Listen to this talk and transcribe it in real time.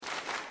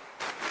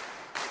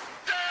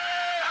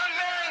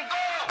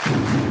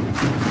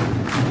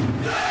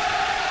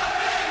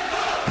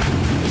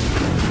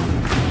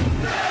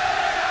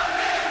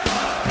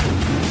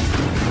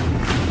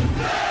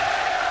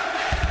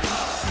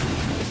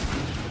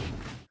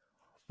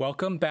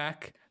Welcome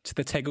back to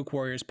the Taeguk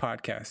Warriors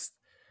podcast.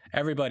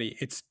 Everybody,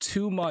 it's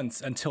 2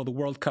 months until the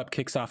World Cup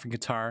kicks off in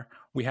Qatar.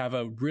 We have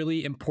a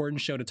really important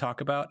show to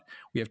talk about.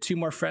 We have two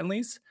more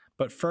friendlies,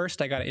 but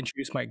first I got to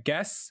introduce my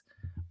guests.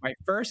 My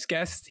first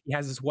guest, he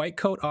has his white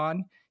coat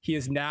on. He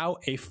is now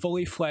a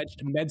fully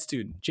fledged med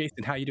student.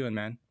 Jason, how you doing,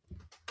 man?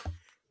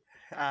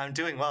 I'm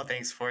doing well.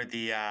 Thanks for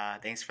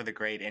the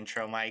great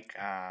intro, Mike.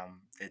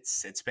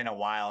 It's been a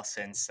while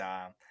since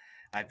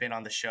I've been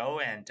on the show,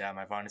 and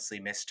I've honestly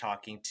missed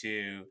talking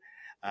to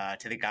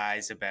the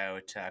guys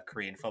about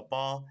Korean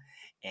football.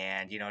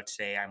 And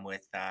today I'm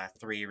with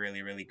three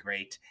really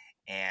great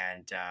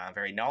and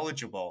very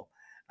knowledgeable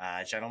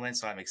gentlemen.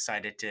 So I'm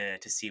excited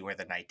to see where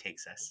the night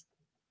takes us.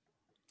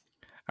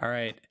 All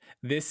right.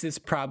 This is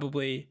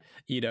probably,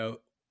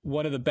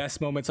 one of the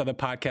best moments on the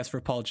podcast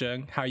for Paul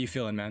Jung. How are you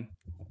feeling, man?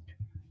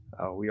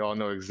 We all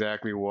know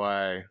exactly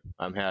why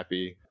I'm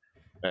happy,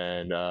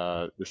 and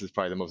this is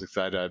probably the most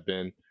excited I've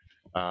been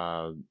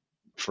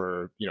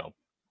for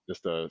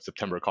just a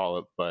September call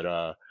up.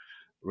 But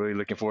really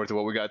looking forward to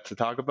what we got to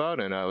talk about,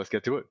 and let's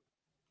get to it.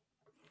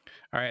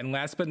 All right, and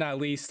last but not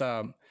least,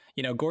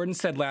 Gordon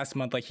said last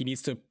month like he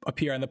needs to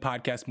appear on the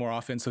podcast more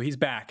often, so he's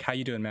back. How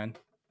you doing, man?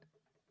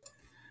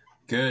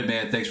 Good,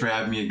 man. Thanks for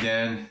having me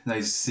again.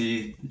 Nice to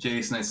see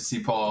Jason. Nice to see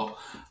Paul.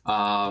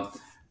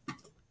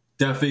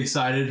 Definitely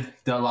excited.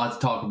 Got a lot to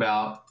talk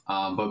about.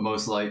 But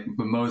most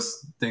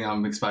thing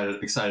I'm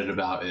excited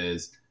about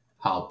is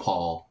how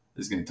Paul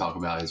is going to talk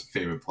about his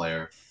favorite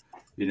player.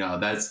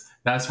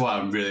 That's what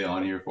I'm really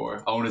on here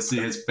for. I want to see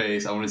his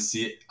face. I want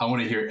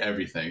to hear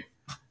everything.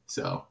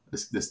 So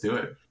let's do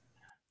it.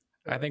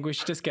 I think we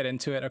should just get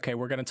into it. Okay,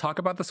 we're going to talk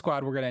about the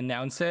squad. We're going to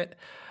announce it.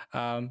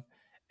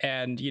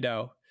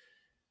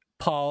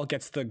 Paul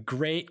gets the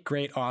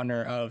great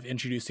honor of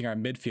introducing our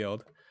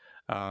midfield.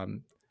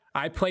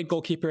 I played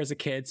goalkeeper as a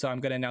kid, so I'm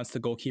going to announce the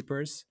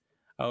goalkeepers.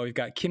 We've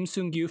got Kim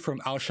Sung-gyu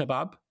from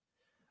Al-Shabaab,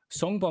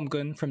 Song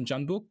Bom-gun from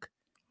Jeonbuk,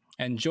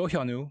 and Jo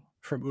Hyun-woo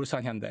from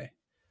Ulsan Hyundai.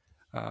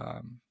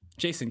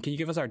 Jason, can you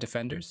give us our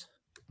defenders?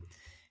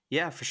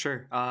 Yeah, for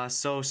sure.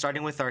 So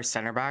starting with our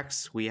center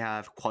backs, we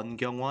have Kwon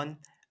Kyung-won,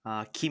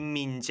 Kim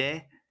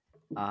Min-jae,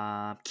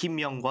 Kim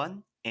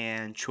Myung-won,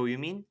 and Cho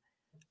Yu-min.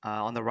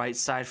 On the right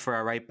side for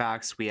our right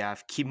backs, we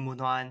have Kim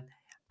Moon-hwan,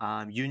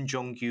 Yoon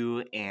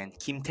Jong-gyu, and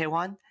Kim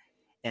Tae-hwan.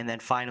 And then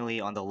finally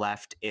on the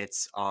left,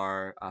 it's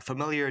our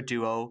familiar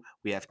duo.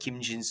 We have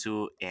Kim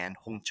Jin-soo and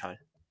Hong Chul.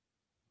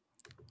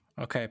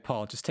 Okay,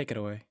 Paul, just take it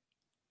away.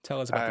 Tell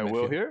us about the midfield.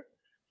 I will here.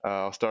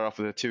 I'll start off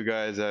with the two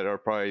guys that are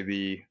probably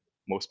the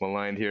most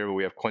maligned here.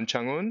 We have Kwon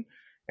Chang-un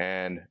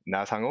and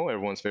Na Sang-ho,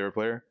 everyone's favorite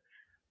player.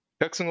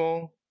 Baek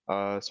Sung-ho,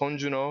 Son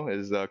Jun-ho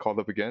is called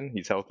up again.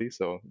 He's healthy,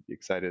 so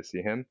excited to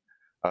see him.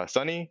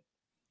 Sunny,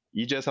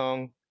 Lee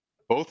Jae-sung,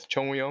 both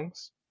Chung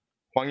Woo-youngs,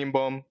 Hwang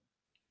In-bum,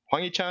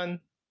 Hwang Hee-chan,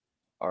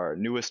 our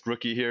newest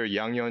rookie here,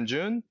 Yang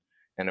Yeon-jun,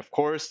 and of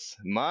course,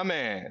 my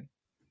man,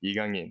 Lee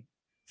Gang-in.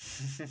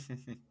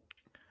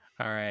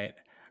 All right.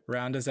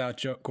 Round us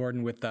out,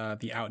 Gordon, with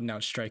the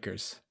out-and-out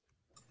strikers.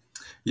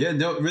 Yeah,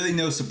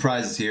 no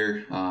surprises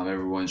here.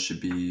 Everyone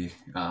should be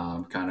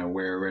kind of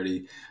aware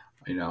already.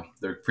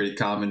 They're pretty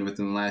common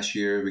within the last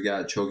year. We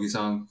got Cho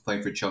Gi-sung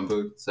playing for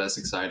Jeonbuk, so that's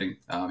exciting.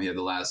 He had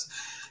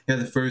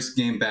the first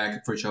game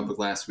back for Jeonbuk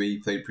last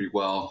week, played pretty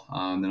well.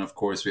 Then of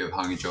course we have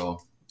Hang In-jo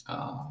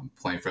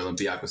playing for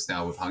Olympiacos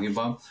now with Hwang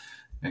In-bum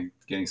and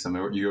getting some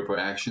Europa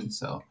action.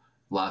 So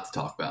a lot to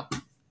talk about.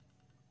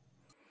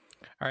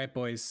 All right,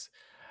 boys.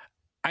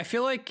 I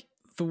feel like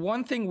the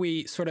one thing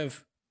we sort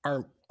of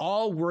are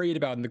all worried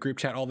about in the group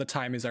chat all the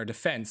time is our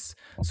defense.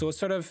 So let's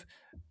sort of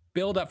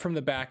build up from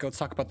the back. Let's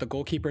talk about the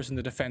goalkeepers and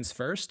the defense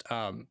first.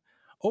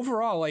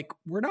 Overall,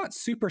 we're not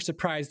super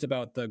surprised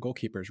about the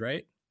goalkeepers,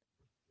 right?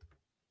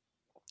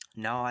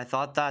 No, I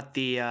thought that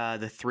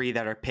the three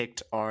that are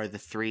picked are the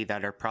three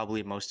that are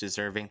probably most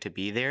deserving to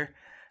be there.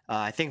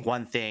 I think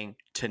one thing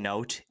to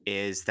note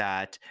is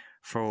that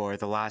for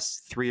the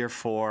last 3 or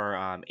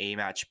 4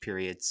 A-match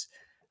periods,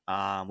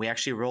 we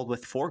actually rolled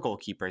with 4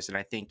 goalkeepers, and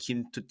I think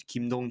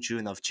Kim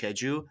Dong-jun of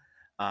Jeju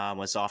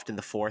was often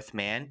the 4th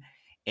man.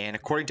 And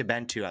according to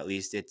Bento, at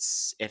least,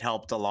 it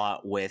helped a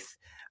lot with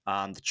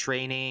the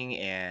training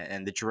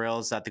and the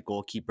drills that the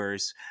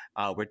goalkeepers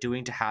were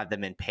doing to have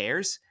them in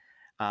pairs.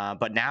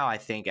 But now I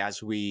think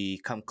as we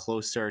come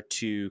closer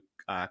to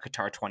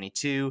Qatar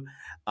 22,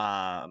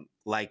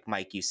 like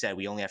Mike, you said,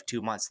 we only have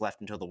 2 months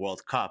left until the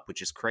World Cup,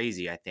 which is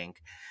crazy, I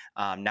think.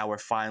 Now we're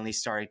finally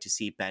starting to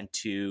see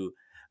Bento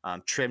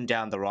trim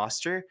down the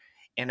roster.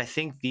 And I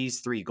think these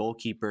 3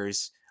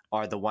 goalkeepers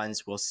are the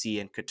ones we'll see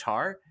in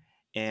Qatar.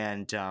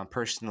 And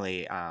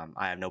personally, I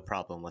have no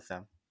problem with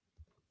them.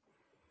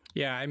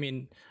 Yeah, I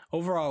mean,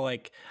 overall,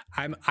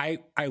 I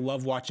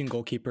love watching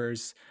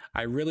goalkeepers.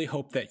 I really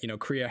hope that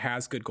Korea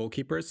has good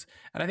goalkeepers,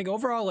 and I think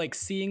overall,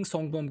 seeing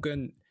Song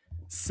Bom-gun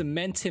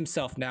cement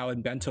himself now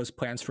in Bento's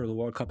plans for the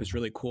World Cup is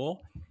really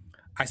cool.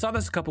 I saw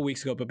this a couple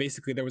weeks ago, but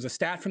basically there was a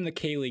stat from the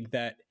K-League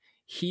that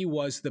he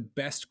was the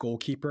best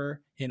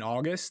goalkeeper in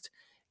August,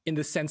 in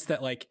the sense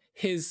that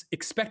his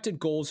expected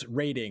goals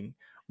rating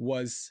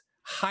was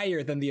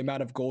higher than the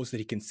amount of goals that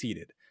he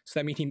conceded. So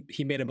that means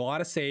he made a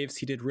lot of saves.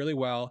 He did really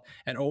well,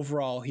 and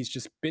overall, he's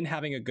just been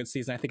having a good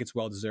season. I think it's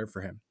well deserved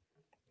for him.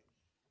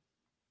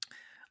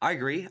 I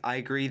agree. I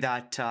agree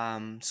that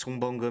Song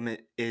Bong-gum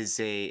is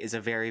a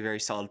very, very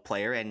solid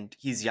player, and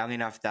he's young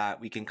enough that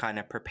we can kind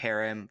of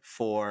prepare him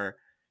for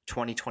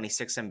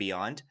 2026 and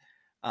beyond.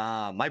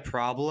 My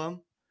problem,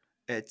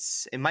 it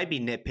might be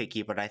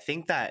nitpicky, but I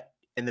think that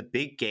in the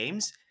big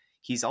games,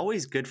 he's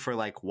always good for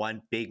like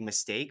one big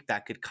mistake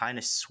that could kind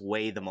of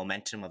sway the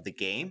momentum of the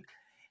game.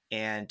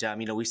 And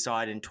we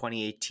saw it in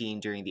 2018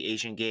 during the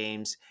Asian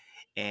Games,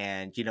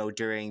 and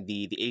during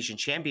the Asian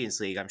Champions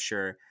League. I'm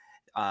sure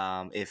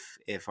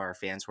if our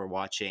fans were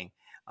watching,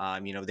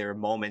 there were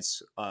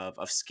moments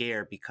of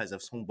scare because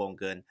of Song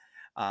Bong-gun.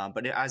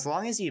 But as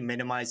long as he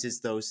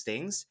minimizes those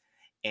things,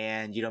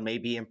 and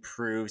maybe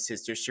improves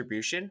his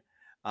distribution,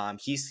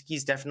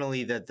 he's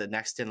definitely the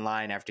next in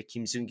line after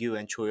Kim Seung-gyu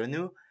and Cho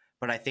Yeon-woo.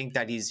 But I think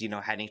that he's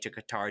heading to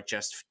Qatar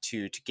just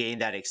to gain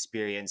that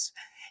experience,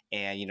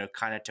 and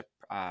kind of to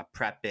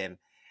prep him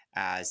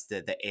as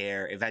the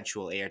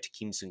eventual heir to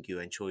Kim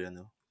Seung-gyu and Cho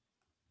Yeon-woo.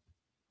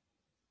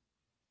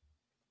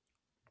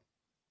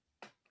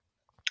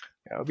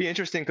 Yeah, it'll be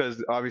interesting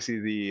because obviously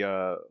the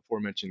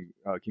aforementioned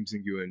Kim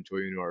Seung-gyu and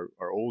Choi Yoon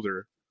are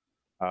older.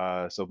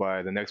 So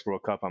by the next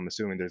World Cup, I'm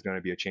assuming there's going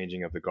to be a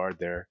changing of the guard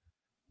there.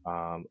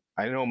 I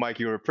know, Mike,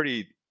 you were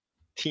pretty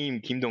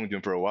team Kim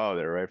Dong-jun for a while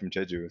there, right, from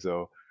Jeju.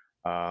 So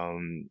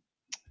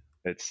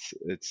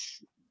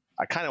it's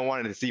I kind of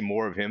wanted to see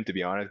more of him, to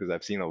be honest, because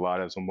I've seen a lot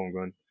of Song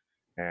Bong-gun.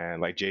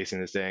 And like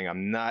Jason is saying,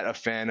 I'm not a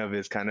fan of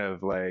his kind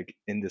of like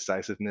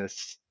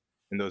indecisiveness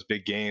in those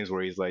big games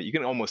where he's like, you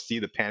can almost see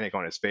the panic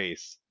on his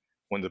face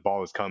when the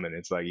ball is coming.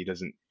 It's like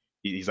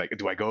he's like,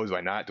 do I go? Do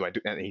I not? Do I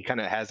do? And he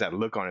kind of has that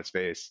look on his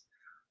face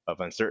of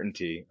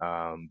uncertainty.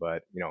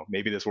 But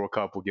maybe this World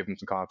Cup will give him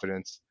some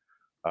confidence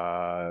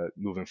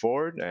moving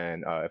forward.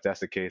 And if that's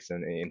the case,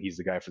 and he's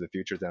the guy for the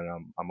future, then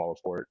I'm all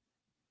for it.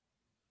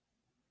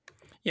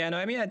 Yeah, no,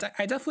 I mean, I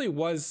definitely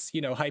was,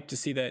 hyped to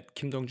see that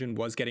Kim Dong-jun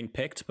was getting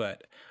picked,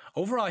 but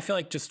overall, I feel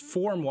like just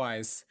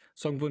form-wise,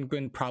 Song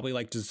Bong-gun probably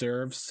like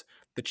deserves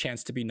the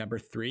chance to be number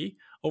 3.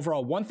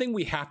 Overall, one thing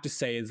we have to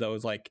say is though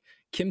is like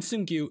Kim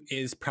Seung-gyu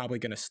is probably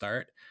going to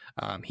start.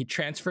 He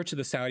transferred to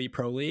the Saudi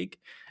Pro League,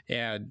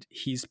 and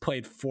he's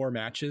played 4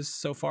 matches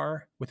so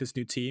far with his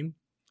new team.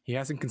 He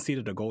hasn't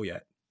conceded a goal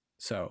yet,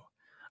 so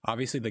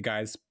obviously the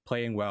guy's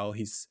playing well.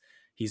 He's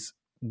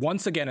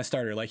once again a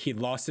starter. Like, he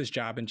lost his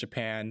job in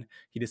Japan.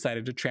 He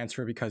decided to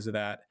transfer because of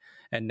that.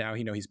 And now,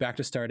 he's back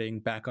to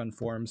starting, back on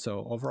form.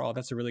 So overall,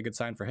 that's a really good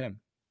sign for him.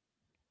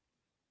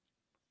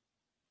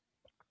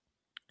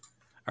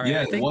 All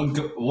right, yeah,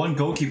 one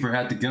goalkeeper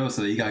had to go,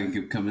 so you got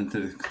to come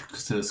into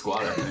the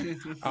squad, I think.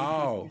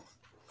 Oh,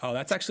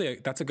 that's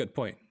a good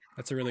point.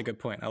 That's a really good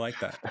point. I like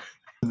that.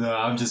 No,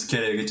 I'm just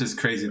kidding. It's just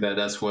crazy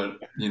that's what,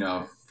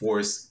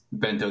 forced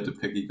Bento to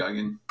pick Lee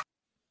Kang-in.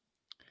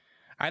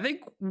 I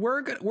think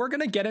we're going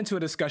to get into a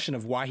discussion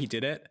of why he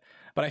did it,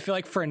 but I feel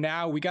like for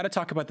now we got to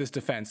talk about this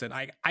defense. And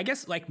I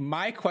guess like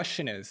my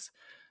question is,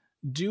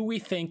 do we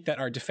think that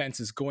our defense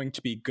is going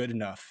to be good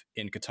enough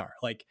in Qatar?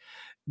 Like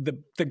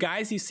the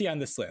guys you see on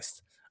this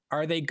list,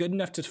 are they good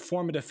enough to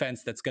form a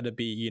defense that's going to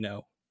be,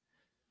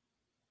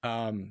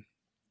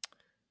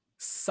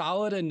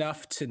 solid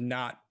enough to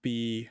not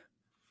be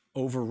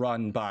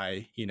overrun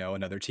by,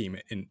 another team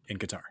in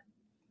Qatar?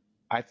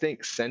 I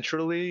think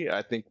centrally,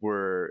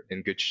 we're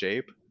in good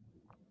shape,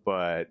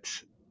 but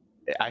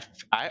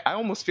I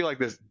almost feel like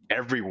this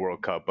every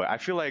World Cup. But I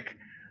feel like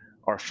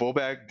our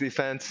fullback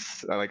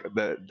defense, like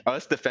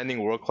us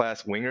defending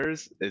world-class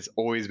wingers, has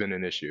always been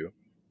an issue.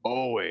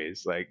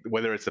 Always, like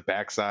whether it's the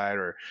backside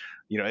or,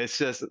 it's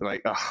just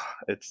like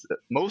it's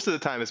most of the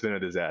time it's been a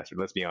disaster.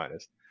 Let's be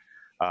honest.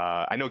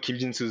 I know Kim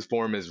Jin-soo's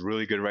form is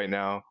really good right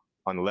now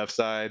on the left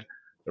side.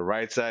 The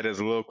right side is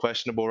a little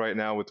questionable right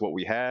now with what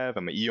we have. I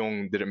mean,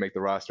 Lee-yong didn't make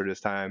the roster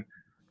this time,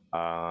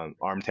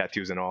 arm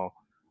tattoos and all.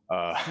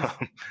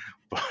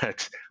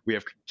 But we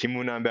have Kim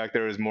Woo-nam back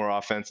there who's more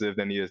offensive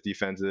than he is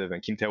defensive,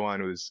 and Kim Tae-wan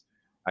who's,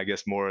 I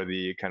guess, more of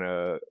the kind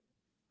of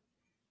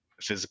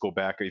physical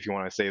back, if you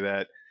want to say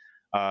that,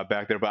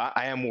 back there. But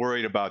I am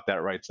worried about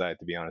that right side,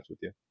 to be honest with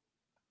you.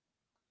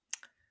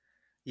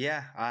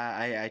 Yeah,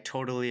 I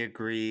totally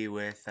agree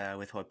with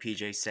what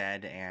PJ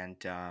said, and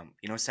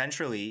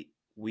centrally,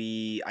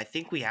 I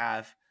think we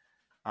have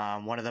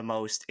one of the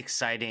most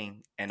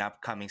exciting and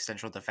upcoming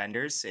central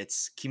defenders.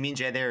 It's Kim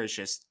Min-jae. There is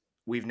just,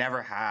 we've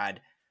never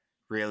had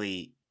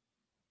really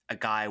a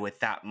guy with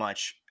that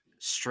much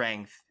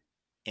strength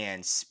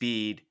and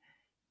speed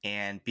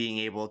and being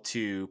able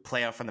to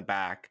play out from the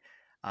back.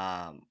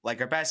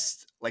 Like our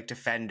best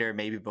defender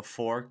maybe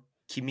before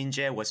Kim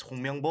Min-jae was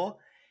Hong Myung-bo,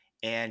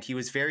 and he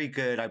was very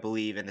good, I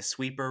believe, in the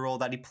sweeper role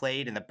that he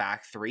played in the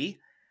back 3.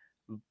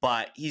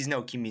 But he's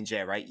no Kim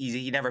Min-jae, right?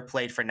 He never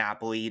played for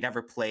Napoli. He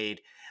never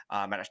played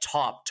at a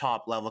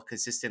top level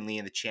consistently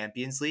in the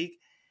Champions League.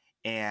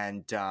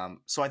 And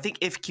so I think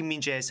if Kim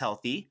Min-jae is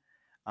healthy,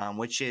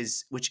 which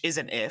is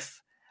an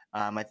if,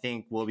 I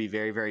think we'll be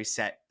very, very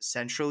set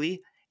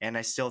centrally. And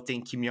I still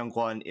think Kim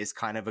Young-kwon is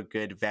kind of a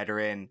good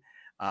veteran,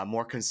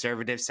 more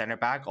conservative center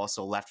back,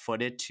 also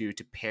left-footed to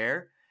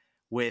pair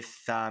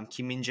with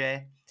Kim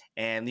Min-jae.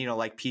 And,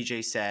 like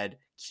PJ said,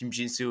 Kim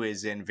Jin-soo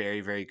is in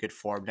very, very good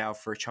form now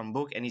for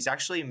Jeonbuk. And he's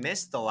actually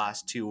missed the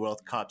last 2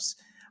 World Cups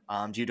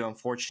due to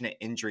unfortunate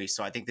injury.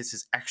 So I think this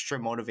is extra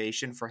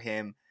motivation for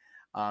him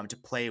to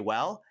play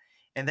well.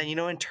 And then,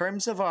 in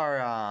terms of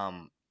our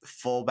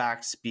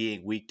fullbacks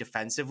being weak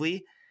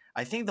defensively,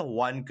 I think the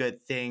one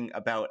good thing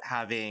about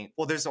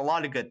there's a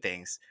lot of good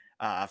things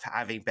of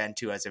having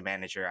Bentu as a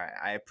manager.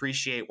 I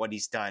appreciate what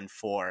he's done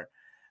for,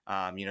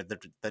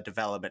 the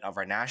development of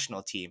our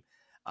national team.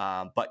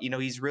 But,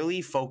 he's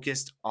really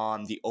focused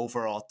on the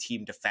overall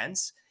team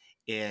defense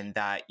in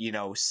that,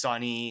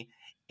 Sonny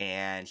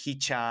and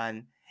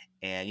Hee-chan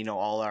and,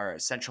 all our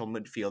central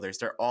midfielders,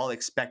 they're all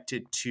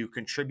expected to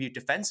contribute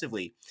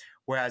defensively.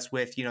 Whereas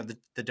with,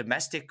 the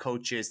domestic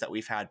coaches that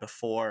we've had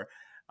before,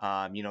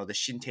 the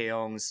Shin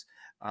Tae-yongs,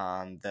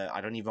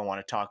 I don't even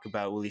want to talk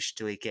about Uli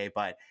Stilike,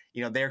 but,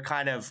 they're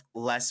kind of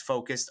less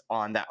focused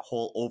on that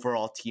whole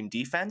overall team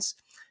defense.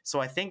 So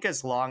I think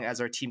as long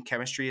as our team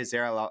chemistry is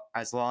there,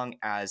 as long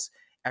as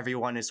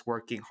everyone is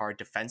working hard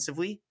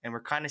defensively, and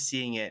we're kind of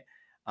seeing it,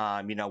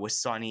 with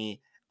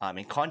Sonny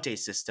in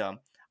Conte's system,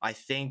 I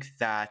think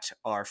that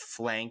our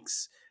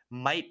flanks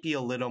might be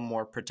a little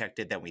more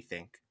protected than we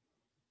think.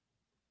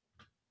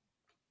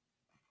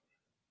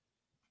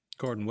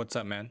 Gordon, what's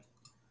up, man?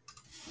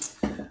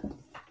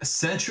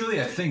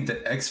 Essentially, I think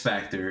the X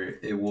factor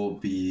it will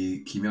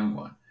be Kim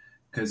Young-won,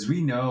 because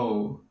we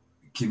know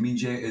Kim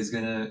Min-jae is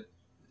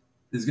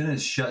gonna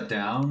shut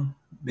down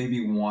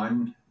maybe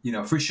one.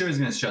 For sure is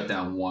gonna shut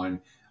down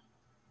one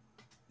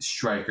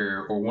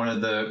striker or one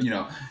of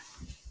the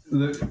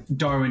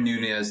Darwin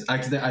Nunez. I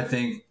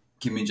think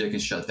Kim Min-jae can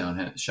shut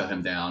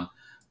him down.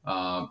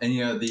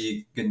 Any of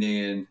the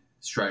Ghanaian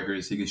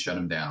strikers, he can shut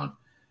him down.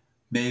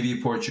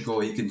 Maybe Portugal,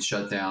 he can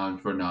shut down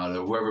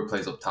Ronaldo, whoever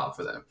plays up top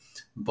for them.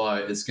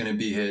 But it's going to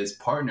be his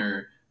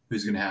partner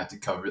who's going to have to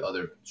cover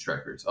other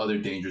strikers, other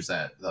dangers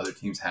that the other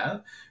teams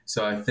have.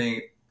 So I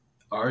think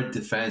our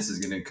defense is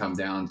going to come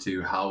down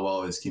to how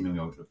well is Kim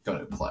Young going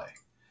to play,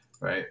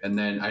 right? And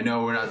then I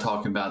know we're not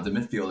talking about the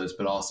midfielders,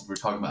 but also we're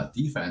talking about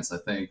defense. I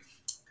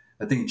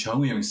think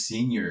Chung Young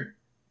Sr.,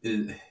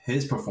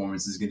 his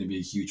performance is going to be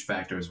a huge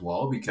factor as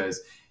well,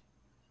 because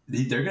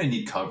they're going to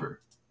need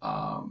cover.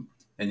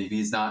 And if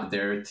he's not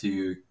there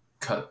to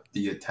cut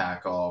the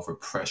attack off or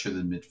pressure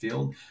the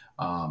midfield,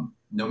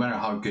 no matter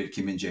how good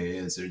Kim Min-jae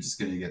is, they're just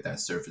going to get that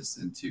surface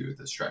into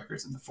the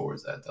strikers and the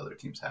forwards that the other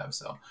teams have.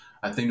 So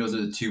I think those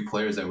are the 2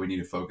 players that we need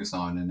to focus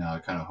on, and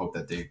kind of hope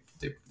that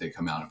they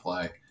come out and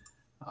play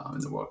in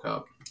the World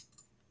Cup.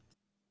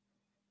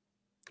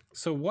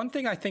 So one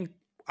thing I think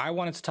I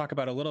wanted to talk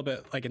about a little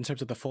bit, like in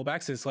terms of the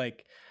fullbacks, is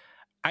like,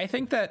 I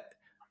think that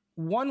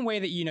one way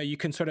that, you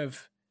can sort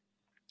of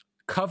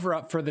cover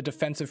up for the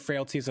defensive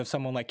frailties of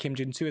someone like Kim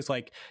Jin-soo is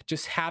like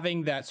just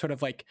having that sort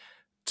of like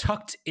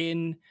tucked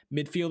in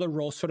midfielder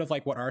role, sort of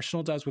like what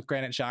Arsenal does with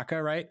Granit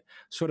Xhaka, right?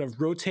 Sort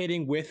of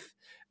rotating with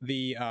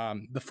the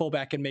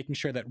fullback and making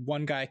sure that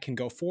one guy can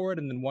go forward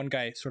and then one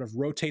guy sort of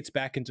rotates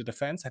back into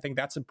defense. I think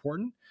that's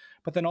important.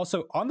 But then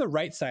also on the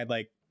right side,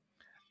 like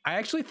I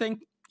actually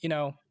think,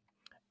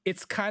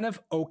 it's kind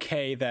of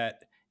okay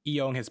that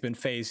Eong has been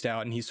phased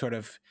out and he's sort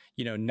of,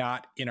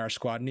 not in our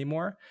squad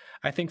anymore.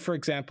 I think, for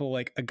example,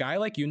 like a guy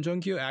like Yoon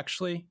Jong-gyu,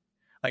 actually,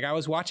 like I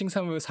was watching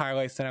some of his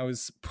highlights and I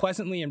was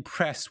pleasantly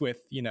impressed with,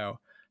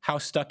 how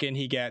stuck in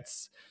he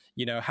gets,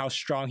 how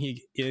strong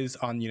he is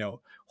on,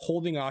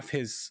 holding off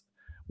his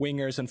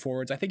wingers and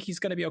forwards. I think he's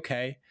going to be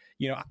okay,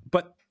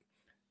 but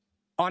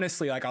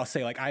honestly, like I'll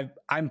say, like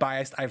I'm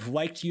biased. I've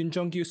liked Yoon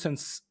Jong-gyu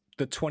since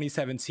the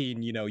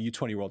 2017,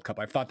 U20 World Cup.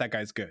 I've thought that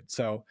guy's good.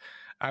 So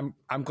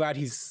I'm glad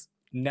he's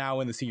now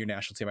in the senior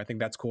national team. I think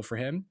that's cool for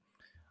him.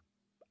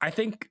 I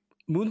think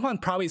Moon-hwan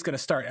probably is going to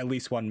start at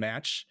least one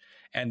match.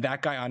 And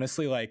that guy,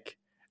 honestly, like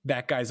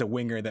that guy's a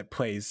winger that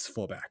plays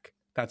fullback.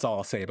 That's all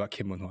I'll say about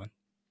Kim Moon-hwan.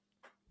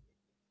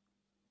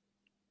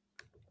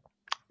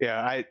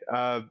 Yeah,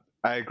 I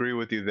agree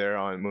with you there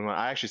on Moon-hwan.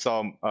 I actually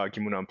saw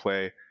Kim Moon-hwan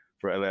play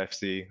for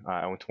LAFC.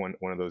 I went to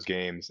one of those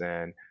games,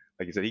 and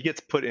like you said, he gets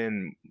put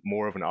in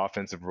more of an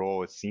offensive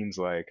role, it seems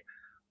like,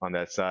 on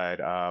that side.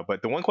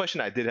 But the one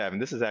question I did have,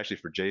 and this is actually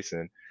for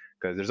Jason,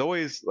 because there's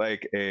always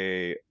like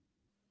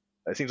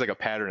it seems like a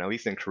pattern, at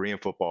least in Korean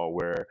football,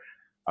 where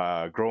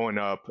growing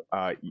up,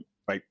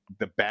 like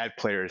the bad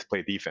players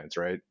play defense,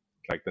 right?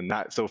 Like the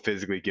not so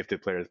physically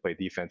gifted players play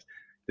defense.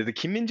 Did the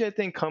Kim Min-jae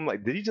thing come,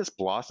 like, did he just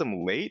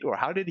blossom late, or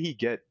how did he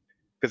get?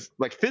 Because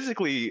like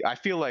physically, I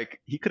feel like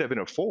he could have been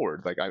a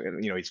forward. Like,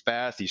 he's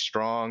fast, he's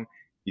strong,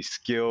 he's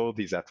skilled,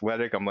 he's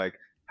athletic. I'm like,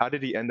 how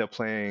did he end up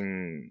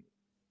playing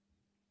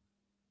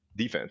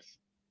defense?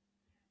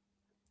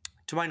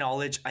 To my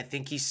knowledge, I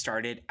think he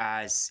started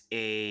as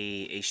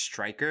a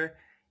striker,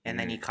 and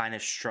then he kind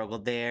of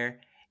struggled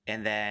there.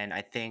 And then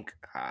I think,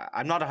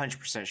 I'm not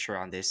 100% sure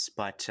on this,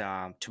 but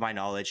to my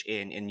knowledge,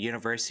 in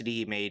university,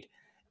 he made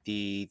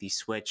the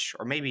switch,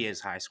 or maybe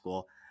his high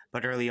school,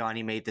 but early on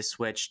he made the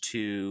switch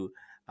to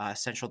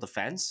central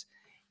defense.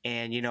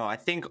 And, I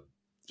think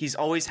he's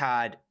always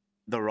had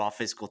the raw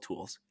physical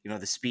tools,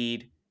 the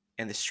speed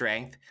and the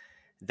strength.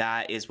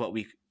 That is what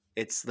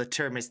the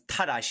term is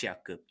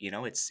tarashiaku,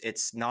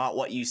 it's not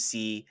what you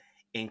see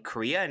in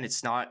Korea, and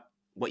it's not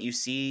what you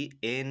see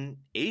in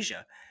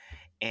Asia.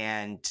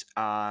 And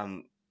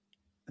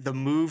the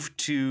move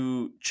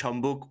to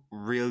Jeonbuk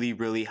really,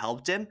 really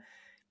helped him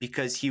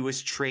because he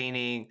was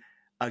training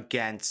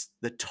against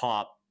the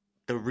top.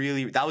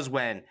 That was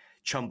when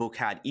Jeonbuk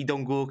had Lee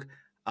Dong-guk.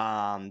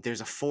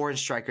 There's a foreign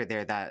striker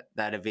there that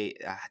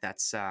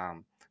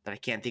I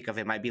can't think of.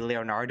 It might be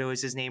Leonardo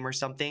is his name or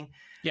something.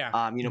 Yeah.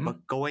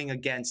 But going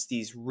against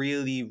these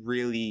really,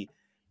 really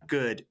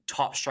good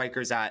top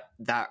strikers at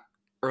that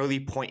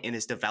early point in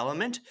his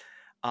development,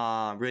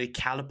 really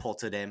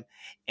catapulted him.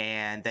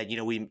 And that,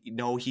 we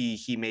know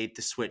he made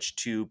the switch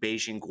to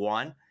Beijing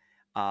Guan.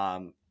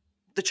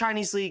 The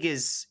Chinese league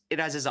it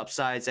has its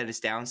upsides and its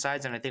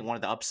downsides. And I think one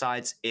of the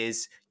upsides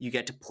is you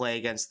get to play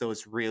against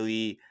those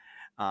really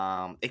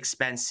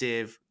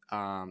expensive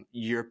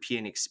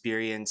European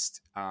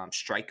experienced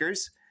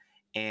strikers.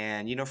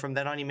 And, from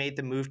then on, he made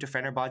the move to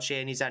Fenerbahce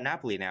and he's at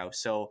Napoli now.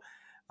 So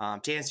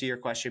to answer your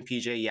question,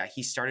 PJ, yeah,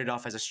 he started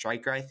off as a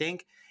striker, I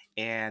think.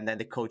 And then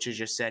the coaches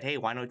just said, hey,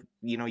 why don't,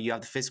 you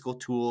have the physical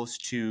tools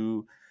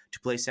to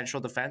play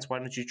central defense. Why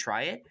don't you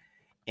try it?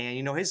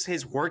 And,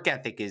 his work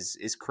ethic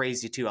is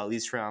crazy too, at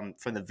least from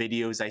the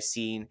videos I've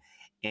seen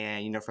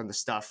and, from the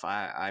stuff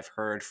I've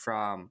heard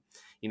from,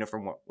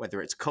 from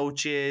whether it's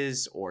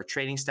coaches or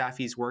training staff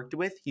he's worked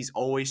with. He's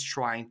always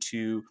trying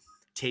to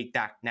take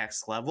that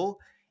next level.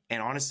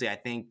 And honestly, I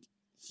think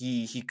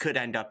he could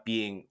end up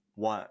being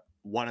one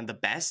of the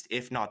best,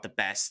 if not the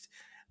best,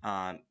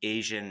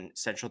 Asian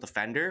central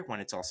defender when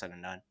it's all said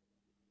and done.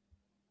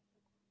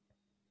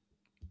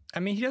 I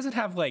mean, he doesn't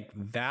have like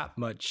that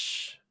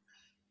much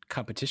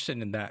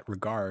competition in that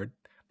regard.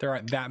 There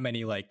aren't that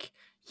many like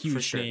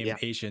huge name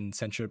Asian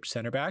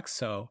center backs,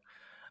 so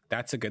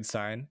that's a good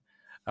sign.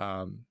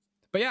 But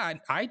yeah,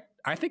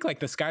 I think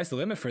like the sky's the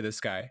limit for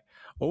this guy.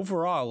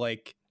 Overall,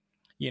 like,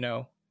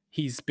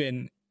 he's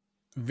been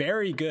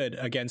very good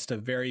against a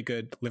very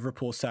good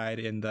Liverpool side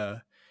in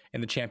the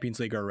Champions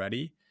League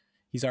already.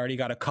 He's already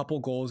got a couple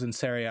goals in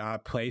Serie A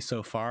play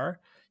so far.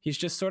 He's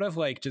just sort of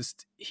like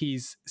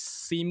he's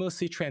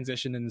seamlessly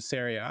transitioned in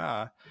Serie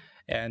A,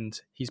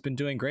 and he's been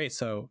doing great.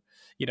 So,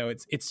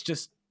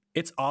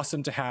 it's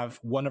awesome to have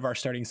one of our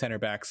starting center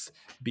backs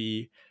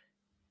be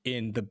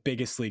in the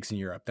biggest leagues in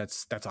Europe.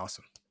 That's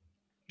awesome.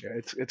 Yeah,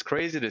 it's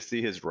crazy to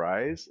see his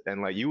rise,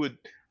 and like you would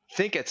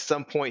think at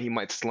some point he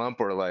might slump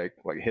or like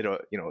hit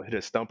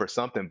a stump or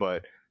something,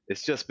 but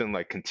it's just been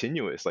like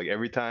continuous. Like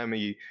every time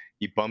he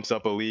bumps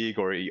up a league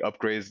or he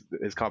upgrades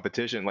his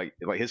competition, like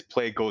his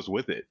play goes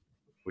with it,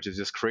 which is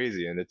just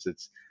crazy. And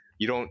it's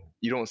you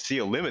don't see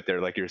a limit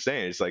there, like you're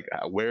saying. It's like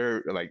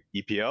where, like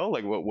EPL,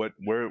 like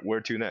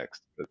where to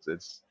next?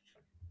 It's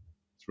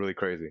really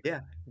crazy. Yeah,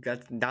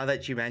 now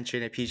that you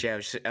mention it,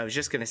 PJ, I was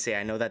just gonna say,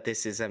 I know that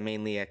this is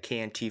mainly a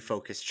KNT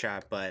focused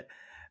chat, but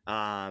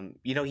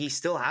he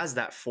still has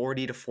that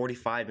 40 to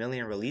 45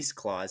 million release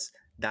clause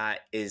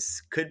that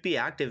could be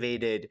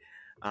activated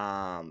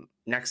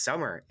next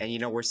summer.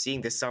 And we're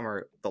seeing this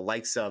summer the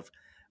likes of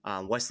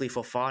Wesley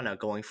Fofana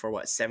going for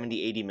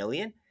 70-80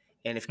 million.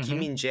 And if Kim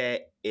Min-jae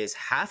is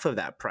half of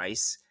that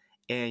price,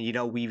 and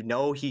we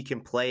know he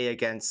can play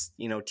against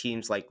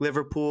teams like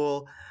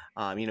Liverpool,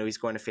 he's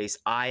going to face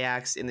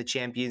Ajax in the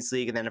Champions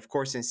League, and then of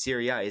course in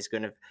Serie A he's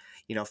going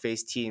to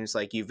face teams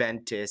like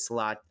Juventus,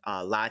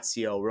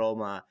 Lazio,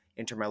 Roma,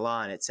 Inter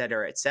Milan,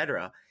 etc.,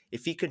 etc.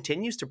 If he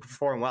continues to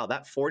perform well,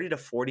 that $40 to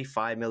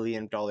 $45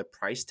 million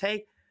price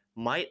tag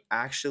might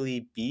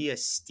actually be a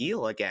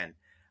steal again,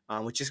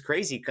 which is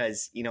crazy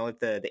because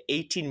the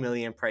 18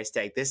 million price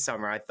tag this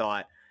summer I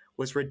thought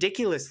was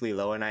ridiculously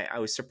low, and I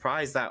was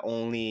surprised that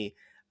only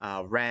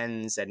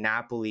Rennes and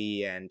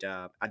Napoli and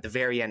at the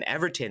very end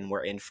Everton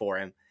were in for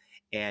him.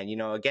 And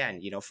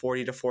again,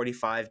 40 to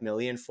 45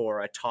 million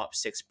for a top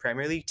 6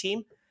 Premier League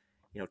team.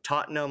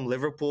 Tottenham,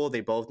 Liverpool,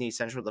 they both need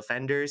central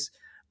defenders.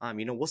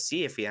 We'll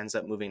see if he ends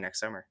up moving next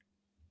summer.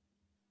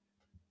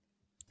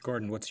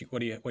 Gordon, what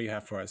do you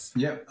have for us?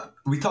 Yeah,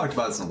 we talked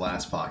about this in the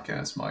last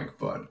podcast, Mike,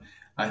 but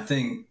I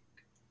think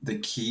the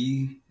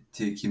key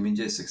to Kim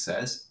Min-jae's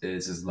success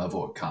is his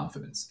level of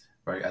confidence,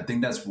 right? I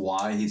think that's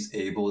why he's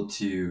able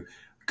to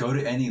go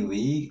to any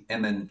league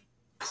and then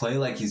play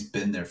like he's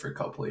been there for a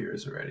couple of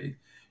years already.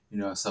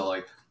 So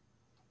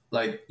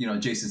like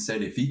Jason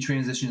said, if he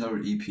transitions over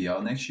to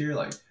EPL next year,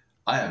 like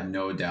I have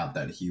no doubt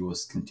that he will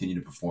continue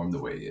to perform the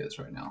way he is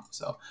right now.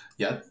 So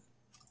yeah,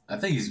 I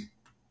think he's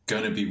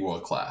gonna be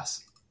world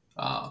class.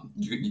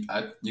 You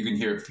can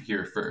hear it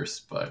here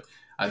first, but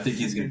I think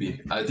he's gonna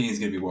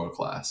be world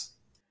class.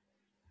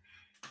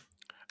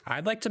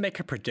 I'd like to make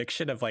a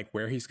prediction of like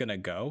where he's gonna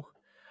go.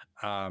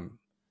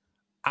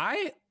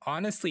 I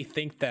honestly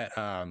think that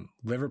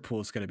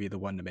Liverpool is gonna be the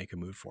one to make a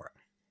move for him.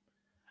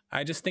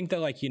 I just think that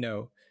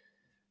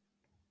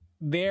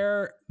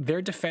their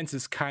defense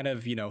is kind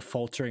of,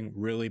 faltering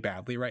really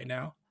badly right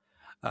now.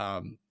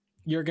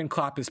 Jurgen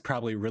Klopp is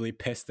probably really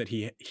pissed that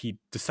he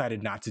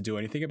decided not to do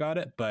anything about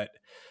it. But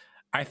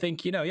I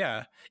think,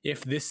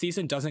 if this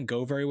season doesn't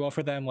go very well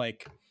for them,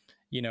 like,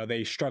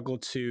 they struggle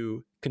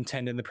to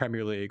contend in the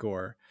Premier League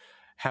or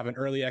have an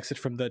early exit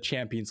from the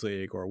Champions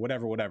League or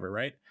whatever,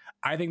 right?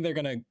 I think they're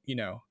going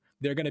to,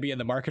 they're going to be in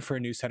the market for a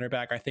new center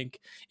back. I think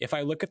if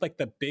I look at like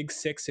the big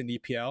six in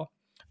EPL,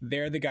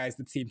 they're the guys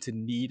that seem to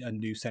need a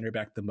new center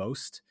back the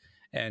most.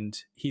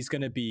 And he's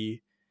going to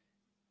be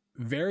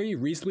very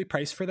reasonably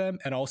priced for them,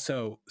 and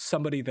also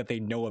somebody that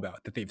they know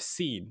about, that they've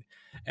seen,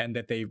 and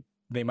that they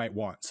might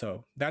want.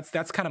 So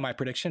that's kind of my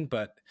prediction,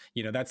 but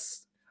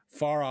that's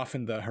far off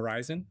in the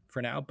horizon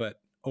for now. But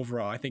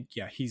overall, I think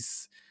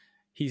he's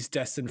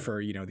destined for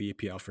the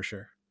EPL for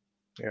sure.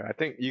 Yeah, I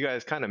think you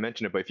guys kind of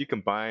mentioned it, but if you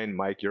combine,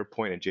 Mike, your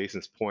point and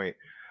Jason's point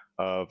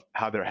of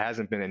how there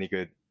hasn't been any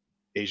good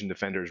Asian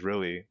defenders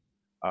really,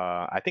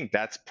 I think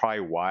that's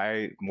probably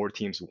why more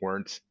teams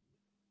weren't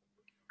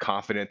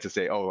confident to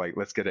say, oh, like,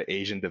 let's get an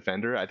Asian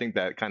defender. I think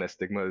that kind of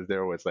stigma is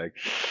there, where it's like,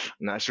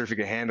 I'm not sure if he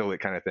can handle it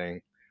kind of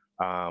thing.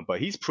 But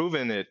he's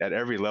proven it at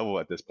every level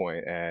at this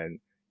point. And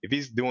if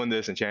he's doing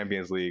this in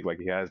Champions League like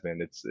he has been,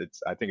 it's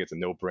I think it's a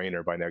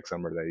no-brainer by next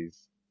summer that he's,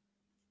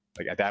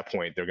 like, at that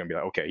point they're gonna be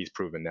like, okay, he's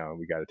proven now,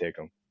 we got to take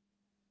him.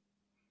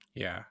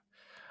 Yeah.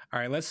 All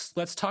right, let's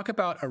talk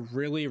about a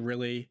really,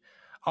 really,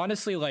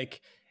 honestly,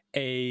 like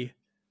a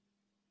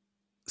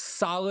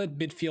solid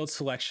midfield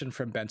selection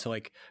from Bento.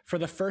 Like, for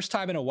the first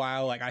time in a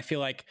while, like, I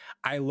feel like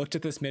I looked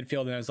at this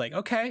midfield and I was like,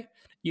 okay,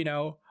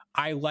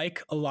 I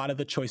like a lot of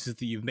the choices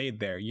that you've made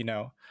there.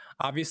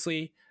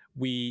 Obviously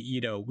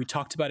we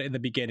talked about it in the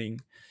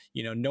beginning.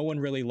 No one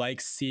really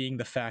likes seeing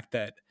the fact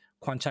that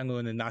Kwon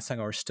Chang-un and Na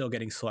Sang-ho are still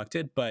getting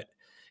selected. But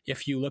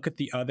if you look at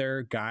the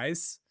other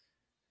guys,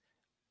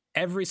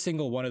 every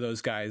single one of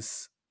those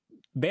guys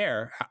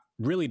there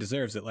really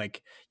deserves it.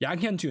 Like, Yang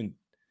Hyun-jun,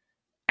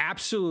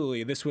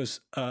 absolutely, this was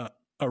a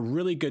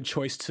really good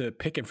choice to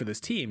pick him for this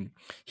team.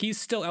 He's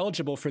still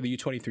eligible for the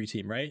U23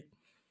 team, right?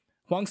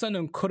 Hwang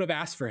Sun-eun could have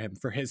asked for him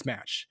for his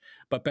match,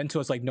 but Bento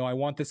was like, no, I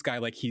want this guy.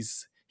 Like,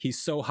 he's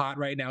so hot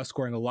right now,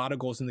 scoring a lot of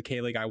goals in the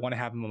K-League. I want to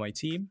have him on my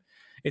team.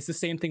 It's the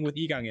same thing with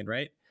Lee Gang-in,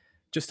 right?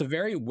 Just a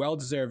very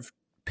well-deserved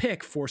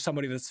pick for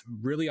somebody that's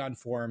really on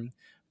form,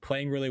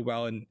 playing really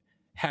well, and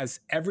has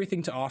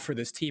everything to offer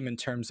this team in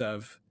terms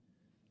of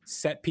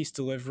set piece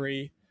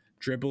delivery,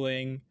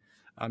 dribbling,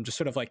 just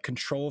sort of like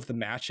control of the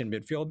match in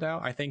midfield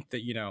now. I think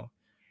that,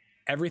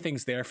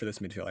 everything's there for this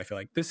midfield. I feel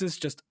like this is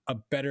just a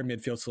better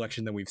midfield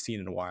selection than we've seen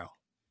in a while.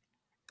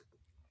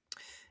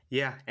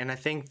 Yeah, and I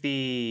think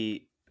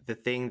the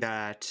thing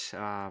that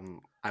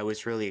I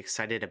was really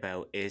excited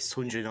about is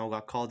Son Jun-ho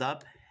got called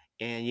up.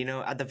 And,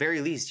 at the very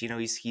least,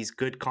 he's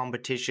good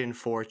competition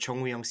for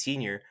Chung Woo-young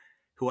Sr.,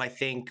 who I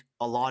think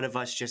a lot of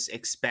us just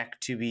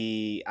expect to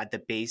be at the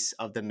base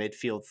of the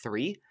midfield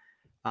three.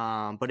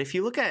 But if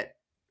you look at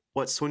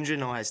what Son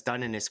Jun-ho has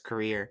done in his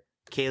career,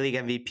 K-League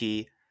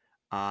MVP,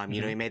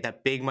 he made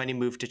that big money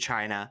move to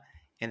China,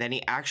 and then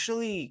he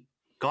actually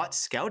got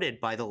scouted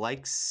by the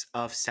likes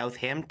of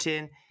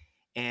Southampton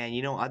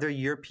and, other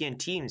European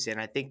teams. And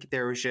I think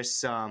there was just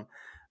some,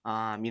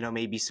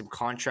 maybe some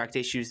contract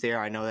issues there.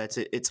 I know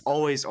it's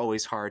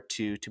always hard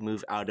to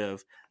move out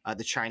of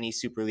the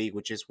Chinese Super League,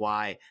 which is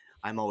why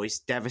I'm always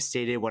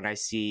devastated when I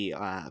see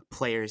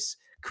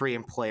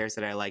Korean players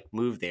that I like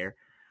move there.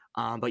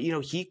 But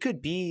he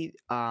could be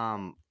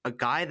a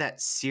guy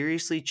that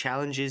seriously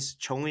challenges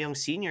Chung Woo-young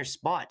Sr.'s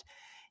spot,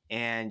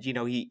 and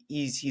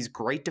he's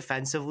great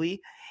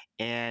defensively,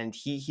 and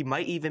he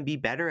might even be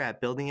better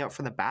at building up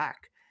from the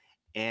back.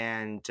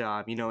 And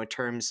in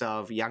terms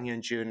of Yang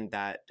Hyun-jun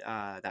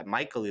that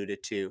Mike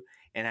alluded to,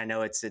 and I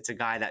know it's a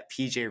guy that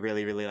PJ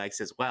really, really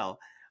likes as well.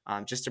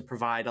 Just to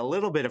provide a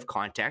little bit of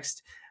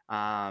context,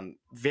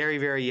 very,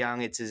 very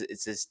young. It's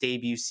his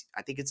debut.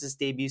 I think it's his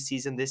debut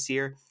season this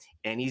year,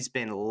 and he's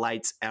been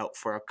lights out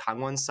for a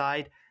Kangwon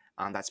side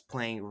that's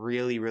playing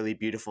really, really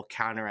beautiful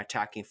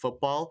counter-attacking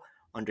football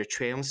under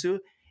Choi Young-soo.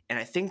 And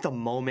I think the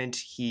moment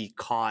he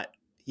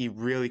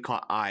really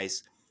caught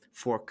eyes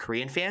for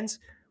Korean fans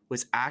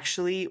was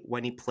actually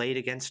when he played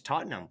against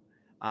Tottenham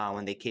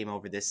when they came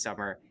over this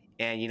summer.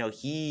 And,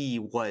 he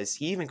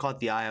even caught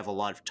the eye of a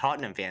lot of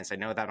Tottenham fans. I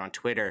know that on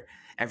Twitter,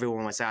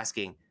 everyone was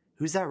asking,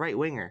 who's that right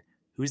winger?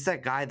 Who's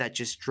that guy that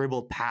just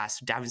dribbled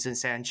past Davinson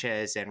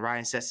Sanchez and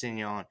Ryan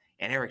Sessegnon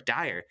and Eric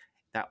Dyer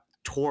that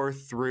tore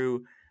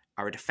through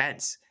our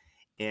defense?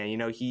 And,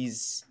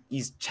 he's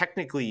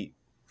technically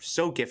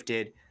so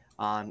gifted,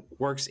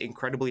 works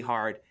incredibly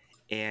hard,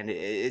 and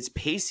it's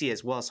pacey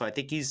as well. So I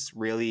think he's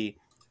really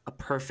a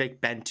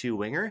perfect Bento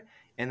winger.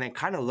 And then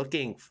kind of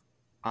looking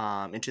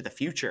into the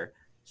future,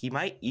 he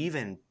might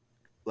even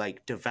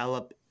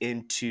develop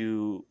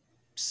into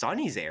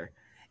Sonny's heir.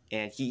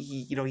 And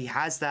he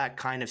has that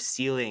kind of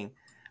ceiling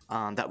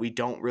that we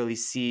don't really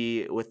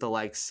see with the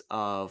likes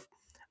of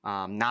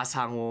Na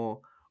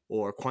Sang-ho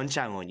or Kwon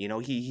Chang-un.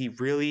 He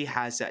really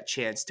has that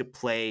chance to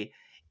play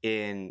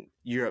in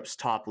Europe's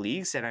top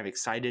leagues, and I'm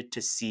excited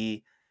to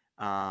see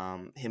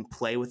him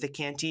play with the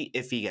Akanji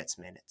if he gets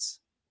minutes.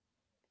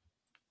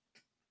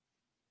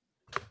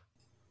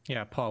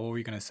 Yeah, Paul, what were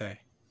you gonna say?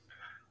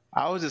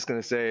 I was just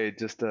gonna say,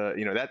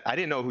 that I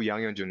didn't know who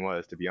Yang Yeonjun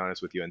was, to be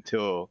honest with you,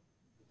 until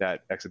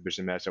that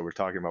exhibition match that we're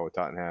talking about with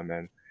Tottenham,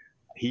 and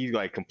he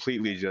like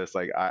completely just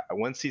like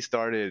once he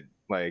started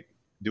like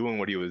doing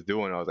what he was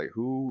doing, I was like,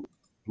 who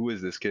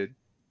is this kid?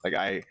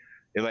 Like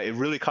it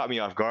really caught me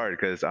off guard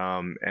because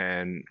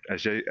and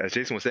as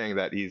Jason was saying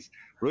that he's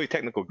a really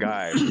technical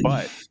guy,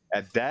 but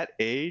at that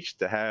age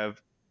to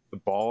have the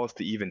balls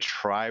to even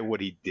try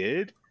what he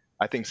did,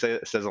 I think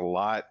says a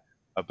lot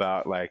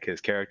about like his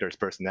character, his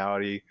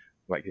personality,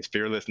 like his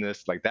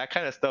fearlessness, like that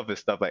kind of stuff is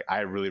stuff like I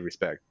really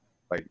respect.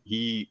 Like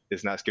he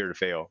is not scared to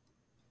fail.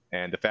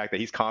 And the fact that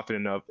he's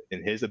confident enough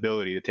in his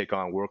ability to take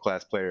on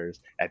world-class players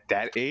at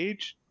that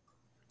age,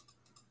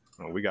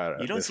 we got.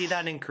 You don't see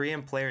that in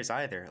Korean players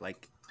either.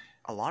 Like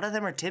a lot of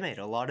them are timid.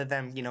 A lot of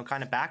them,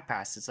 kind of back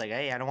pass. It's like,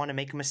 hey, I don't want to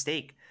make a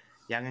mistake.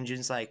 Yang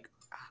Eun-jun's like,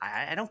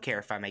 I don't care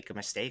if I make a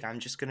mistake. I'm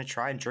just gonna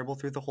try and dribble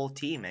through the whole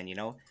team. And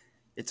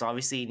it's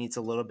obviously he needs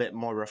a little bit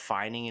more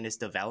refining in his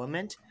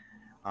development.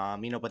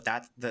 But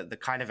that the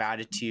kind of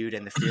attitude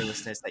and the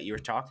fearlessness that you were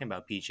talking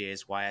about, PJ,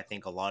 is why I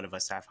think a lot of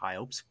us have high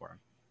hopes for him.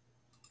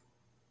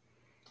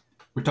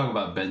 We're talking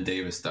about Ben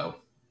Davis, though.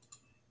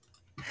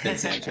 Ben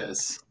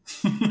Sanchez.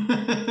 Fair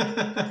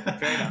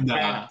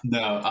enough.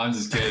 No, I'm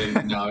just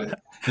kidding. No,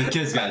 the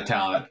kid's got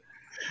talent.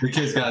 The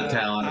kid's got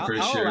talent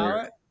for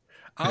sure.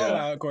 I'll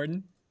allow it,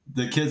 Gordon.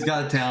 The kid's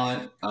got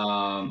talent.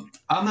 I'm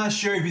not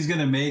sure if he's going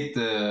to make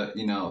the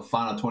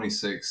final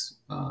 26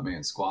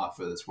 man squad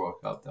for this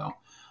World Cup, though.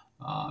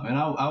 And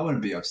I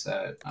wouldn't be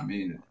upset. I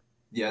mean,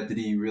 yeah, did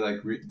he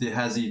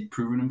has he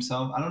proven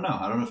himself? I don't know.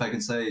 I don't know if I can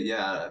say,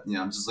 yeah,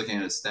 I'm just looking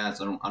at his stats.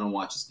 I don't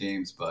watch his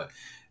games, but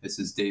it's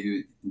his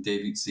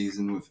debut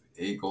season with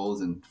 8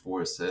 goals and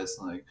 4 assists.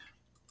 Like,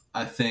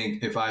 I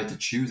think if I had to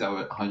choose, I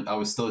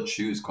would still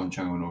choose Kwon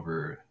Chung-un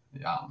over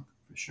Yang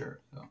for sure.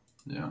 So,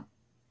 yeah.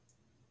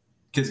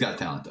 Kid's got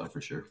talent though,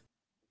 for sure.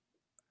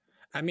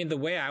 I mean, the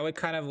way I would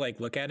kind of like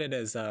look at it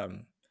is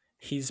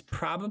he's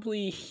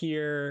probably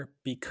here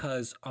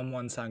because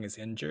Won-sang is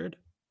injured.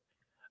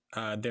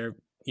 They're,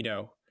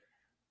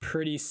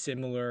 pretty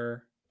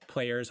similar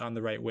players on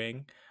the right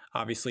wing.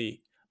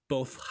 Obviously,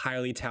 both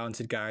highly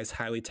talented guys,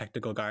 highly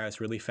technical guys,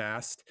 really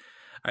fast.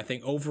 I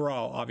think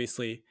overall,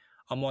 obviously,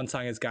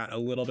 Won-sang has got a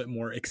little bit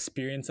more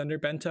experience under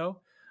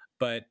Bento.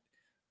 But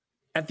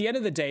at the end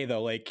of the day,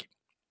 though, like,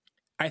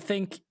 I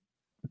think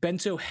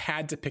Bento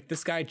had to pick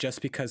this guy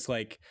just because,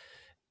 like,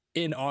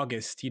 in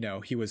August,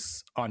 he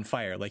was on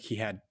fire. Like, he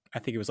had, I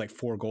think it was like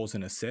 4 goals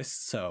and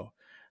assists. So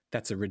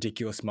that's a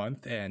ridiculous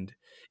month. And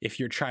if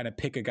you're trying to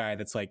pick a guy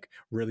that's like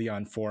really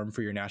on form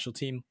for your national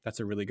team, that's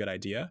a really good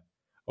idea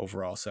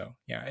overall. So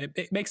yeah,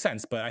 it makes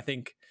sense. But I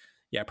think,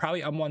 yeah,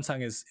 probably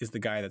Won-sang is the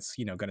guy that's,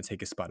 going to take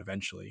his spot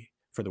eventually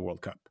for the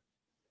World Cup.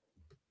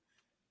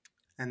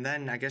 And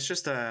then I guess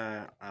just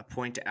a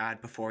point to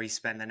add before we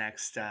spend the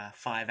next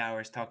 5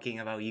 hours talking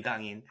about Lee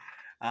Gang-in.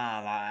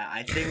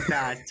 I think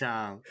that,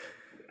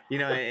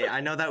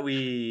 I know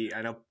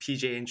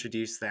PJ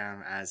introduced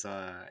them as,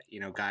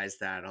 guys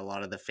that a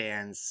lot of the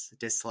fans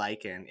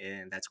dislike,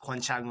 and that's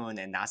Kwon Chang-un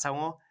and Na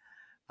Sang-ho.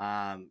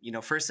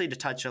 Firstly, to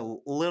touch a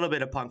little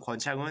bit upon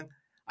Kwon Chang-un,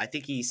 I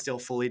think he still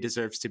fully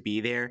deserves to be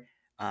there.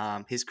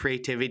 His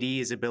creativity,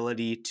 his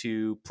ability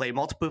to play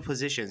multiple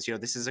positions.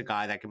 This is a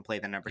guy that can play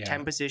the number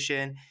 10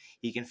 position.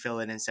 He can fill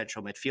in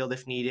central midfield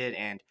if needed.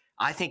 And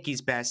I think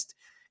he's best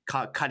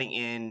cutting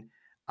in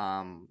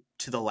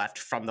to the left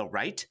from the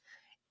right.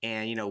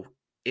 And,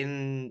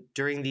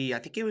 during I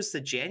think it was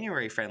the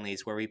January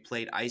friendlies where we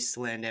played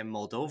Iceland and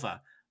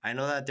Moldova. I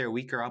know that they're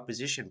weaker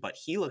opposition, but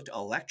he looked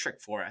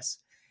electric for us.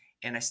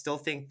 And I still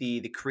think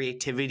the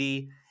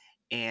creativity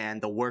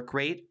and the work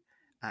rate,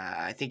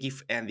 I think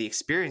and the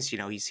experience,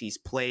 he's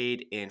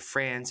played in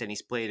France and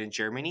he's played in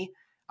Germany.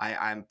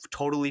 I'm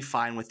totally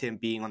fine with him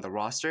being on the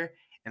roster.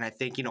 And I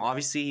think,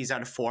 obviously he's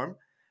out of form,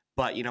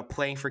 but,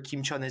 playing for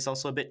Kimcheon is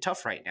also a bit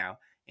tough right now.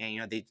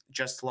 And, they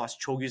just lost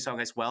Cho Gyu-sung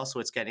as well. So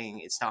it's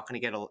not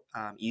going to get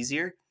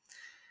easier.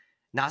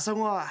 Na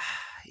Sang-ho,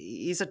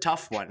 he's a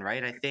tough one,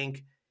 right? I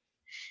think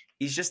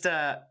he's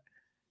a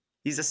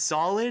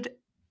solid,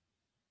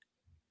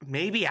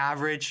 maybe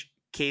average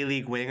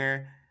K-League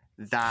winger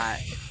that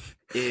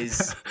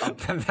is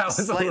that was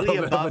slightly a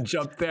little above bit of a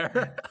jump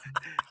there.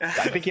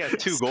 I think he has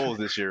 2 goals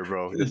this year,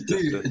 bro.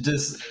 Jason,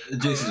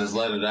 just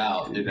let it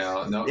out.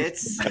 No,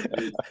 it's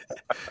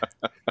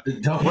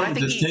don't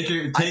just take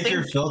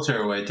your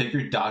filter away. Take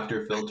your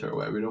doctor filter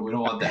away. We don't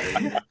want that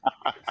in here.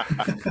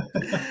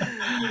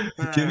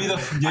 give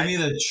me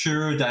the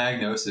true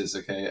diagnosis,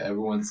 okay?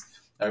 Everyone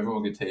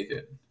can take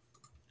it.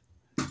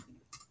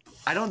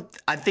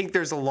 I think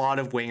there's a lot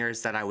of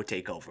wingers that I would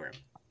take over him.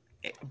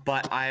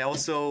 But I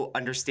also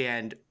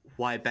understand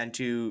why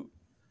Bento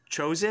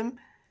chose him,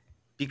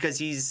 because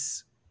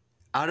he's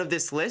out of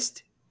this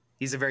list.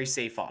 He's a very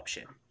safe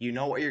option. You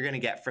know what you're going to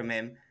get from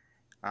him.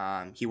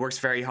 He works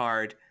very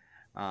hard.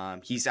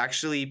 He's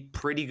actually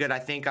pretty good. I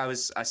think I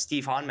was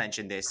Steve Hahn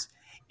mentioned this,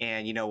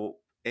 and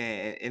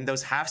in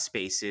those half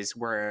spaces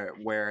where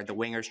the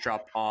wingers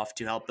drop off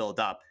to help build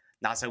up,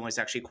 Nasang was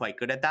actually quite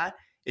good at that.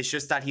 It's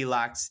just that he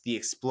lacks the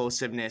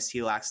explosiveness,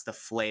 he lacks the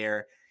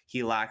flair,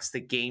 he lacks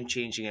the game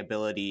changing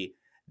ability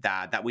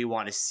that we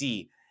want to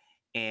see.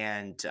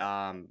 And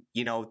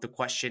the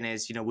question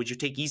is, would you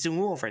take Lee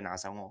Seung-woo over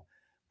Nasang?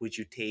 Would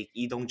you take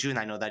Lee Dong-jun?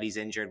 I know that he's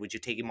injured. Would you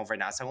take him over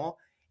Nasang?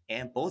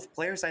 And both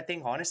players, I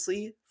think,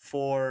 honestly,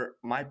 for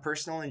my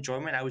personal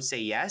enjoyment, I would say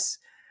yes.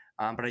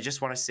 But I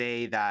just want to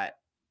say that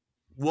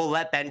we'll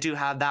let Bendu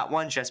have that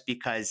one just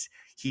because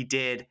he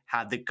did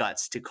have the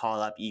guts to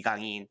call up Lee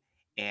Gang-in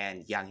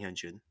and Yang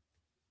Hyun-jun.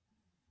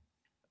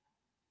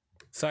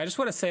 So I just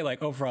want to say,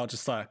 like, overall,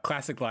 just a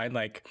classic line,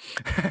 like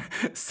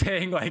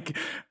saying, like,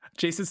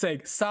 Jason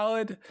saying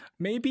solid,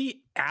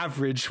 maybe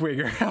average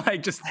winger,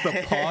 like just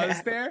the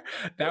pause there.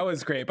 That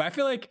was great. But I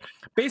feel like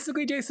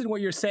basically, Jason,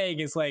 what you're saying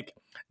is like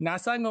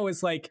Nasango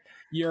is like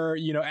you're,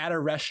 at a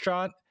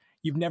restaurant,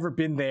 you've never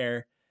been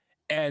there,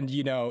 and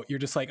you're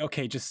just like,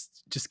 okay,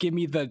 just give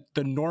me the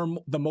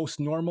most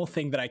normal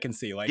thing that I can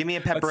see. Like, give me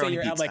a pepperoni let's say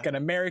you're pizza at like an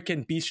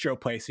American bistro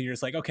place, and you're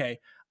just like, okay,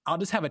 I'll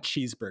just have a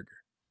cheeseburger.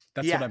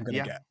 That's what I'm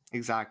gonna get.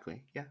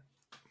 Exactly. Yeah.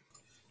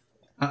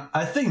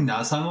 I think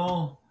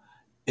Nasango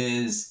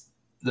is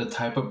the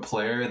type of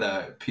player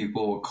that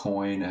people will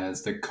coin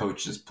as the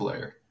coach's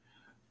player.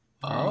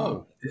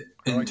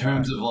 In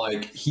terms of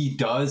like, he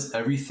does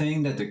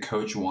everything that the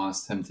coach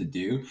wants him to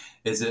do.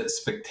 Is it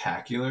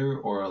spectacular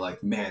or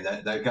like, man,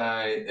 that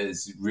guy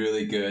is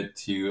really good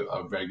to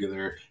a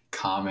regular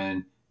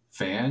common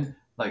fan?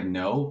 Like,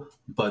 no,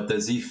 but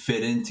does he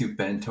fit into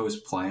Bento's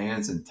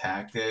plans and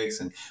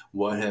tactics and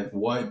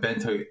what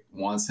Bento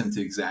wants him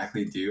to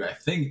exactly do? I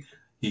think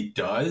he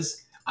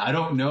does. I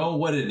don't know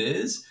what it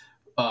is,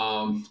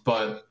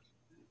 but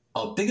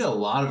I think a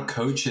lot of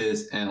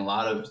coaches and a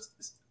lot of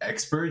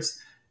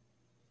experts,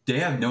 they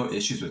have no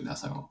issues with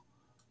Nasango.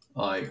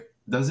 Like,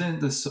 doesn't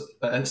the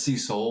FC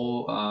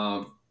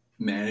Seoul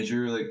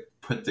manager like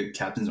put the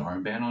captain's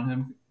armband on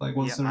him like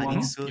once in a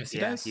while? So. Yes, he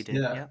does. He did.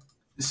 Yeah.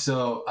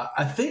 So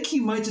I think he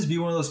might just be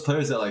one of those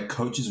players that like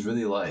coaches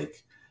really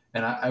like,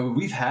 and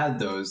we've had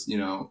those,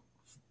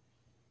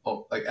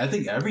 like I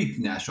think every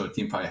national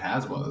team probably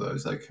has one of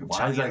those. Like,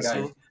 why is that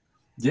guy?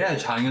 Yeah,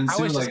 Chang Hyun-soo.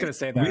 I was just gonna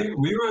say that.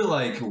 We were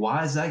like,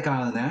 why is that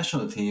guy on the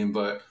national team?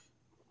 But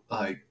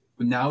like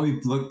now we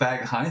look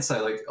back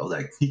hindsight, like, oh,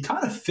 like he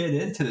kind of fit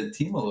into the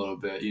team a little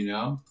bit,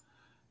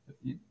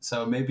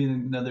 So maybe in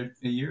another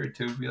year or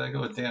two, be like,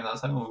 oh damn,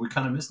 we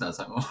kind of missed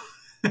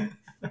that.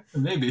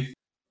 Maybe.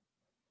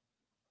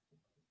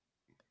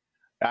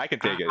 I can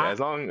take it as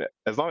long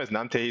as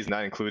Namtae is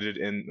not included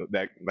in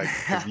that. Like,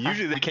 'cause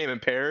usually they came in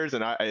pairs,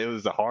 and it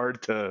was a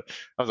hard pill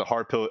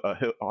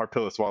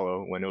to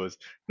swallow when it was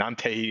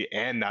Namtae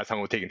and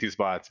Nasango taking two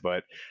spots.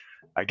 But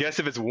I guess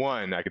if it's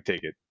one, I could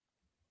take it.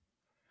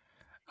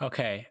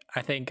 Okay,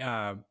 I think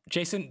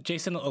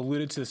Jason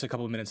alluded to this a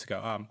couple of minutes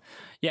ago.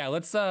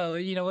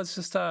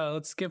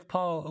 Let's give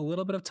Paul a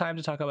little bit of time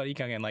to talk about Lee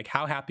Gang-in. Like,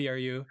 how happy are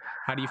you?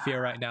 How do you feel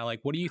right now?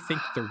 Like, what do you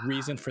think the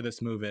reason for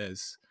this move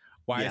is?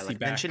 Why is he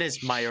back? Mention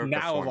his Mallorca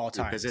now of all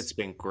time because it's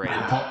been great.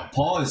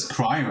 Paul is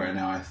crying right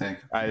now. I think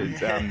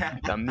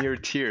I'm near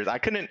tears. I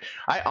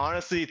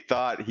honestly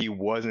thought he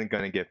wasn't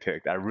gonna get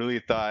picked. I really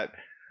thought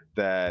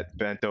that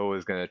Bento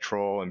was gonna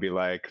troll and be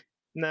like,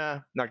 "Nah,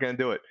 not gonna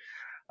do it."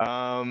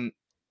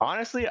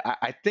 Honestly,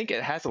 I think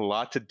it has a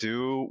lot to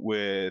do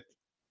with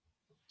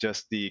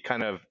just the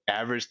kind of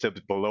average to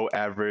below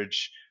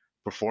average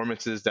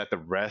performances that the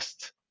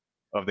rest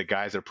of the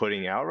guys are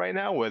putting out right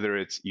now, whether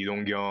it's Lee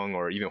Dong-kyung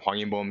or even Hwang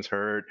In-beom's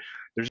hurt.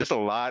 There's just a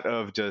lot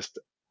of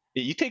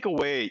you take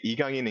away Lee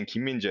Gang-in and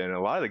Kim Min-jae, and a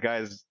lot of the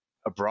guys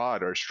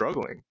abroad are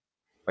struggling,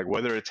 like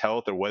whether it's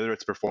health or whether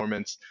it's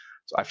performance.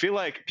 So I feel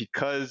like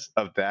because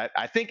of that,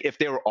 I think if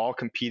they were all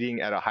competing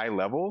at a high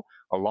level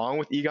along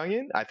with Lee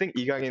Gang-in, I think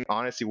Lee Gang-in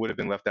honestly would have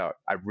been left out.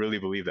 I really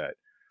believe that.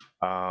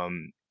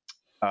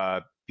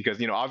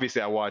 Because,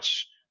 obviously I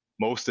watch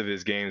most of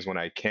his games when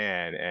I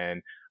can,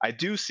 and I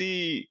do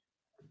see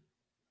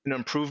an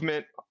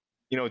improvement,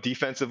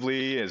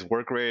 defensively, his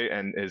work rate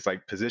and his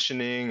like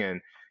positioning,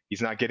 and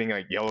he's not getting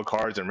like yellow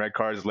cards and red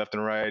cards left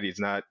and right. He's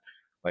not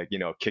like,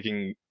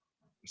 kicking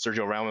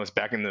Sergio Ramos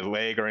back in the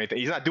leg or anything.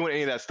 He's not doing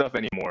any of that stuff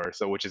anymore,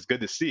 so which is good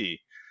to see.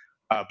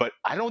 But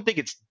I don't think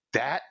it's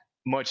that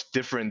much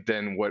different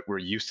than what we're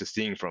used to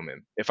seeing from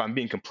him, if I'm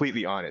being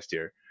completely honest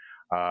here.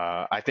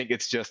 I think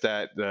it's just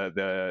that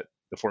the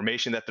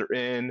formation that they're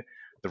in,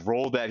 the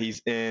role that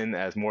he's in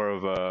as more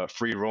of a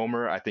free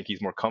roamer, I think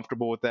he's more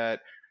comfortable with that.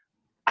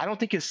 I don't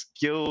think his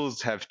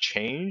skills have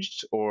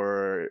changed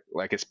or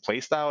like his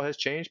play style has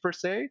changed per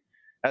se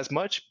as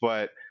much,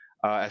 but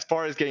as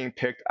far as getting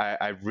picked,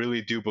 I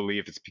really do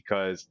believe it's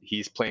because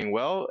he's playing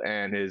well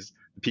and his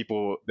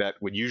people that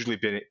would usually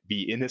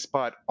be in his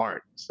spot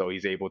aren't. So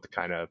he's able to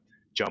kind of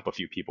jump a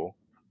few people.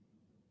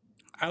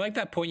 I like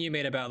that point you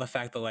made about the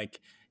fact that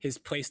like his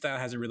play style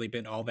hasn't really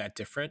been all that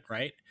different,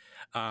 right?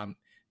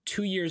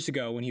 2 years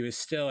ago when he was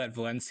still at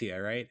Valencia,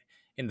 right?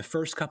 in the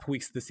first couple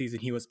weeks of the season,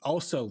 he was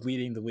also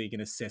leading the league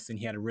in assists and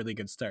he had a really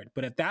good start.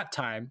 But at that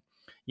time,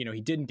 he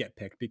didn't get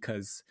picked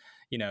because,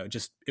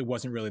 just it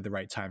wasn't really the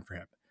right time for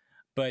him.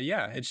 But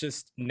yeah, it's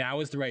just now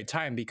is the right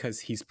time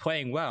because he's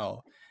playing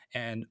well.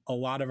 And a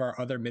lot of our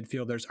other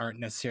midfielders aren't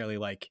necessarily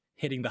like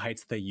hitting the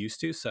heights they used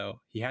to.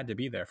 So he had to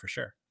be there for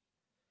sure.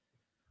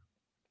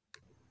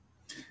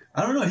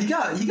 I don't know. He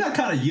got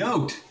kind of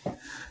yoked.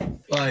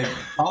 Like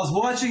I was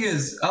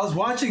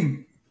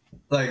watching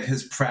like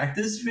his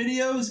practice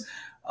videos.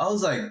 I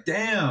was like,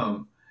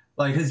 damn.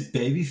 Like his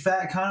baby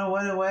fat kind of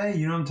went away.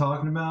 You know what I'm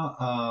talking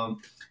about?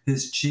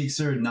 His cheeks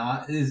are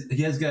not.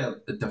 He has got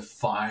a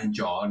defined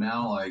jaw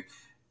now. Like,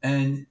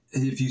 and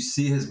if you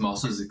see his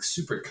muscles, like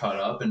super cut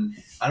up. And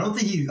I don't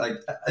think he like.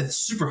 It's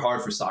super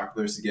hard for soccer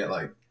players to get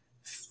like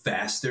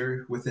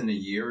faster within a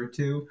year or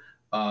two.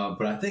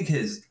 But I think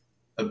his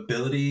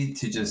ability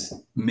to just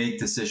make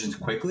decisions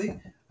quickly,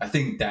 I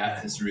think that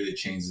has really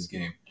changed his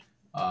game.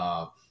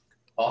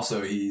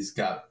 Also, he's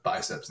got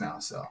biceps now,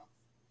 so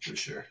for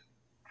sure.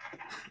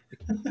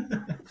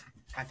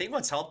 I think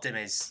what's helped him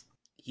is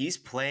he's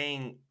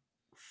playing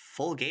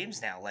full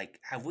games now. Like,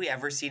 have we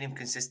ever seen him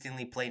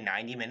consistently play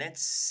 90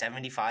 minutes,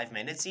 75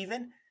 minutes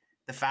even?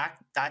 The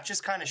fact that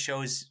just kind of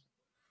shows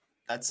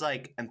that's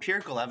like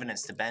empirical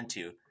evidence to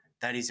Bentu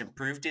that he's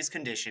improved his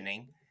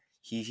conditioning.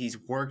 He's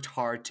worked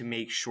hard to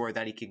make sure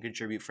that he can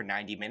contribute for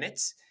 90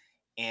 minutes.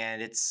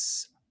 And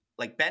it's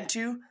like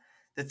Bentu,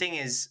 the thing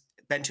is,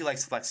 Bentu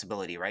likes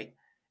flexibility, right?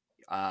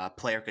 A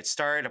player could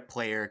start, a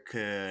player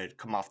could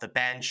come off the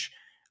bench.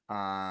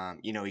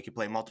 He could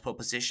play multiple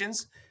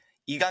positions.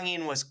 Lee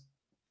Gang-in was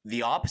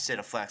the opposite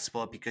of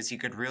flexible because he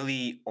could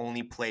really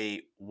only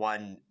play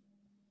one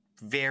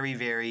very,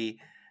 very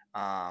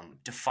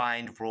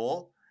defined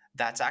role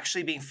that's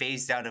actually being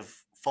phased out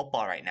of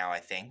football right now, I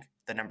think,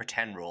 the number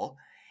 10 rule.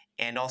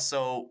 And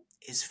also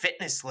his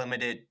fitness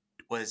limited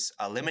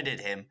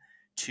him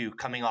to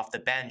coming off the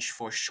bench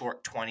for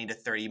short 20 to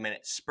 30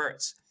 minute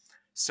spurts.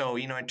 So,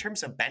 in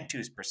terms of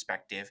Bentu's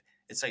perspective,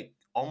 it's like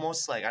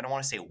almost like, I don't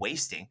want to say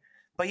wasting,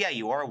 but yeah,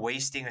 you are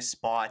wasting a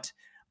spot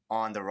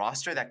on the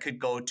roster that could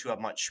go to a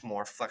much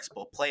more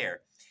flexible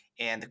player.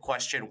 And the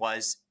question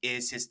was,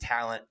 is his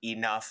talent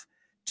enough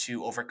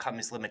to overcome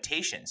his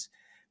limitations?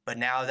 But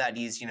now that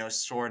he's,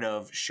 sort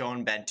of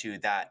shown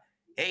Bentu that,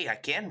 hey, I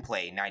can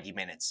play 90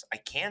 minutes. I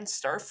can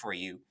start for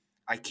you.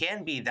 I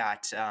can be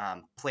that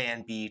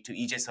plan B to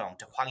Lee Jae-sung,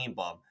 to Hwang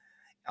In-beom.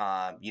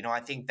 I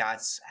think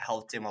that's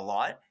helped him a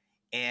lot.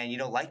 And,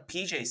 like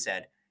PJ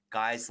said,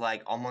 guys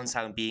like Ahn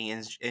Mon-sang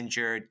being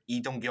injured, Lee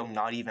Dong-kyung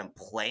not even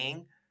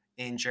playing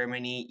in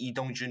Germany, Lee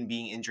Dong-jun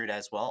being injured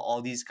as well.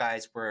 All these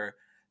guys were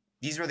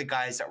the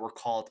guys that were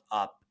called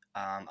up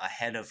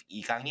ahead of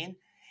Lee Gang-in.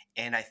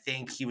 And I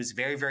think he was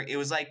very, very, it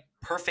was like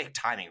perfect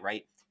timing,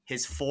 right?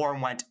 His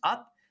form went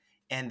up,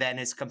 and then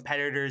his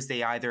competitors,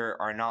 they either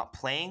are not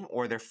playing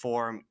or their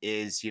form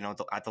is,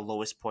 at the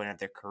lowest point of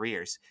their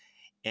careers.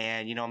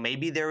 And,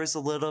 maybe there was a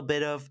little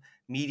bit of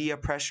media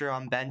pressure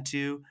on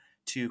Bentu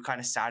to kind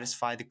of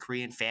satisfy the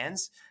Korean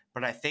fans.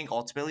 But I think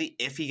ultimately,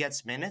 if he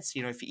gets minutes,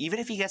 even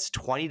if he gets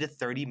 20 to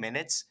 30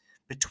 minutes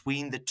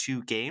between the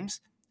two games,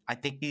 I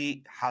think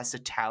he has the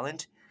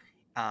talent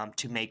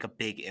to make a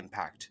big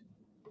impact.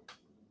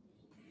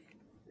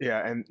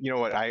 Yeah, and you know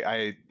what?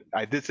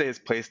 I did say his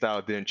play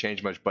style didn't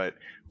change much, but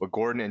what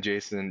Gordon and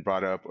Jason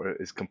brought up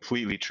is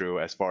completely true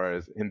as far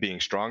as him being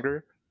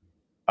stronger.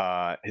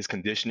 His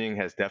conditioning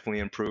has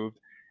definitely improved.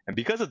 And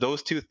because of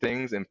those two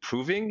things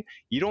improving,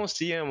 you don't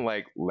see him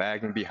like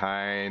lagging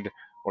behind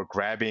or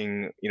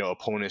grabbing,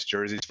 opponents'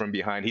 jerseys from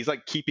behind. He's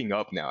like keeping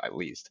up now, at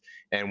least.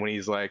 And when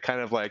he's like kind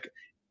of like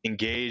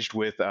engaged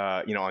with,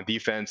 on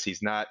defense,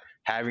 he's not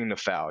having the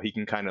foul. He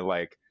can kind of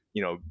like,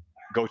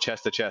 go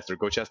chest to chest or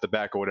go chest to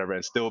back or whatever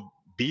and still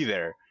be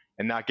there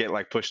and not get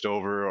like pushed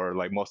over or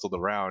like muscled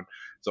around.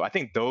 So I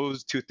think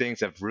those two things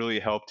have really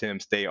helped him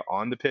stay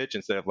on the pitch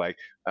instead of like,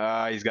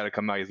 he's got to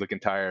come out, he's looking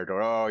tired,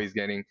 or, oh, he's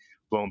getting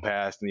blown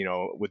past,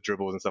 with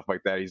dribbles and stuff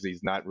like that.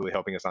 He's not really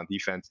helping us on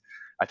defense.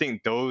 I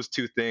think those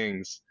two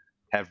things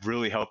have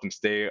really helped him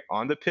stay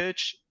on the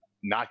pitch,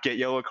 not get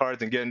yellow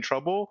cards and get in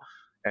trouble.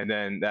 And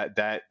then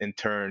that in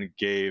turn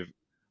gave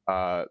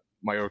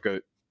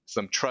Mallorca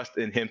some trust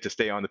in him to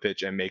stay on the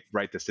pitch and make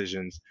right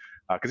decisions.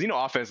 Because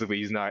offensively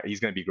he's going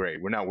to be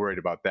great. We're not worried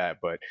about that.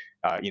 But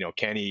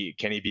can he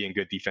be in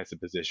good defensive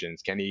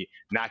positions? Can he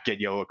not get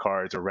yellow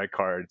cards or red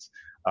cards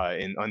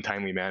in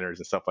untimely manners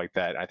and stuff like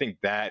that? I think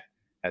that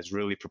has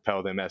really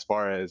propelled him as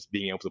far as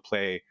being able to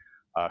play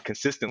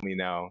consistently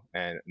now.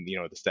 And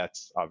the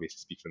stats obviously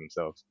speak for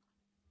themselves.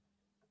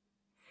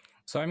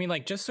 So I mean,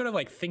 like, just sort of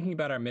like thinking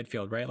about our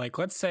midfield, right? Like,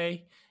 let's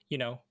say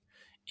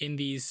in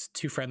these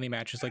two friendly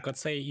matches, like,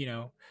 let's say,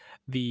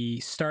 the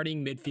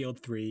starting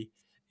midfield three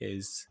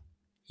is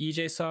Lee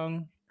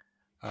Jae-sung,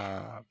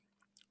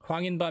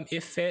 Hwang In-beom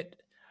if fit,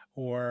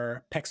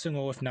 or Baek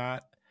Sung-ho if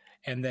not,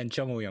 and then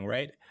Jung Woo-young,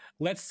 right?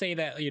 Let's say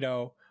that,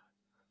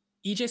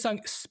 Lee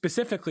Jae-sung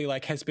specifically,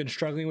 like, has been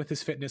struggling with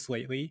his fitness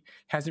lately,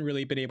 hasn't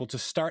really been able to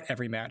start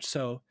every match.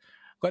 So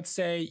let's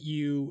say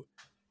you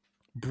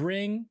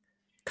bring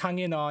Kang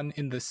In on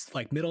in this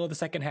like middle of the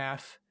second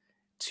half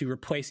to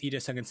replace Lee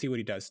Jae-sung and see what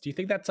he does. Do you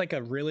think that's like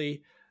a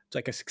really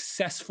like a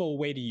successful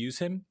way to use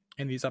him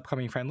in these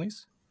upcoming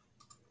friendlies?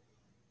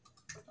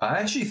 I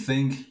actually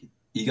think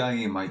Lee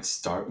Gang-in might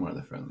start one of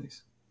the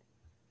friendlies.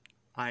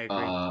 I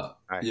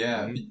agree.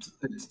 Yeah,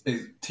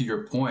 to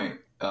your point,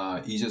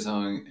 Lee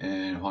Jae-sung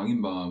and Hwang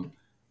In-bum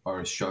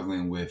are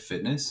struggling with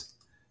fitness.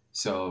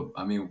 So,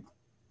 I mean,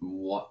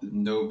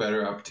 no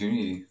better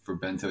opportunity for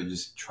Bento to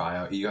just try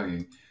out Lee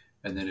Gang-in.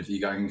 And then if Lee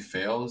Gang-in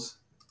fails,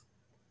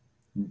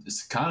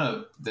 it's kind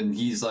of, then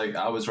he's like,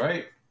 I was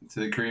right to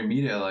the Korean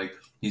media. Like,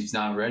 he's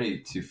not ready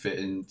to fit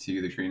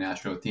into the Korean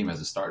national team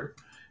as a starter.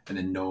 And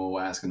then no one will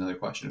ask another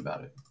question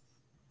about it.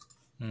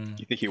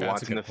 You think he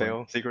wants him to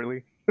fail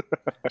secretly?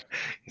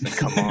 He's like,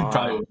 come on.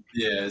 Probably,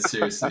 yeah,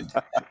 seriously.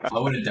 I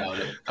wouldn't doubt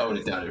it.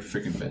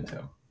 Freaking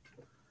Bento.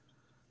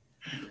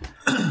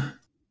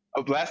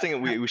 Last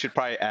thing we should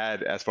probably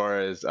add, as far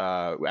as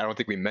I don't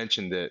think we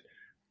mentioned it,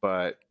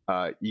 but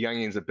Lee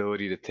Gang-in's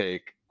ability to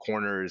take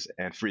corners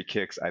and free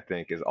kicks, I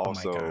think, is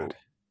also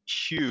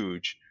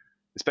huge.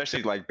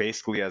 Especially like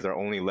basically as our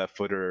only left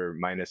footer,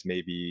 minus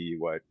maybe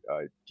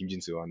Kim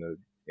Jin-soo on the.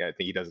 Yeah, I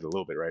think he does it a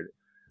little bit, right?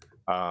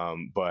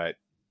 But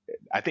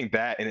I think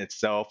that in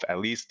itself, at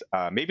least,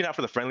 maybe not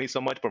for the friendly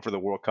so much, but for the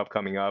World Cup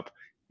coming up,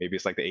 maybe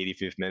it's like the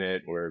 85th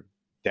minute, we're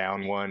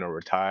down one or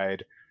we're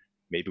tied.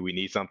 Maybe we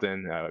need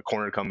something. A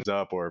corner comes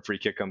up or a free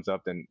kick comes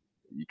up, then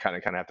you kind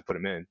of have to put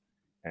him in.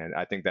 And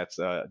I think that's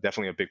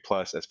definitely a big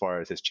plus as far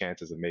as his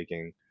chances of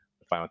making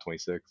the final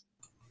 26.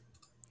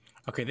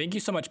 Okay, thank you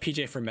so much,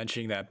 PJ, for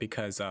mentioning that,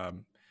 because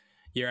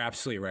you're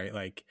absolutely right.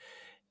 Like,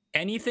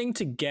 anything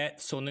to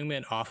get Son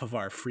Heung-min off of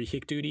our free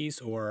kick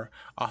duties or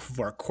off of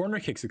our corner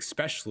kicks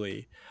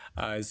especially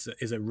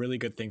is a really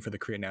good thing for the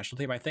Korean national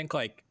team. I think,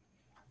 like,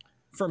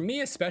 for me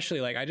especially,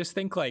 like, I just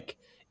think, like,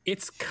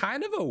 it's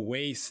kind of a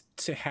waste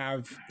to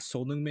have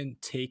Son Heung-min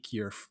take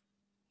your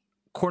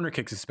corner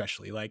kicks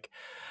especially. Like,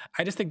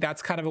 I just think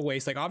that's kind of a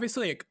waste. Like,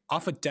 obviously, like,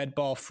 off a dead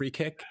ball free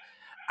kick,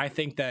 I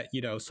think that,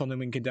 you know, Son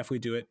Heung-min can definitely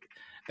do it.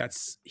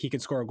 He can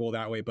score a goal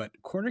that way, but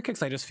corner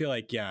kicks, I just feel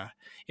like, yeah,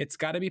 it's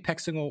got to be Paek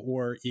Seung-ho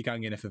or Lee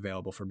Gang-in if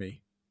available for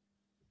me.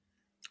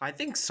 I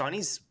think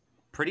Sonny's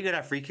pretty good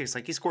at free kicks.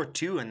 Like, he scored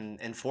 2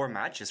 in 4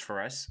 matches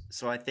for us,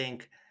 so I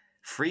think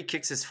free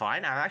kicks is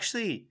fine. I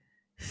actually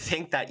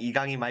think that Lee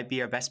Gang-in might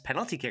be our best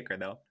penalty kicker,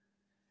 though.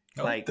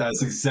 Like,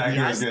 that's exactly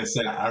what I was gonna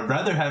say. I'd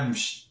rather have him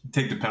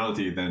take the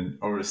penalty than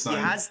over Sonny.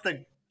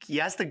 He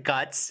has the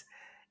guts,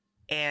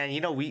 and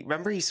you know,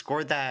 remember he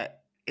scored that.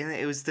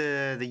 It was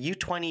the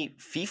U20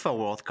 FIFA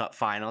World Cup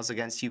finals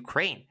against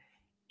Ukraine,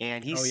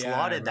 and he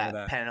slotted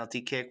that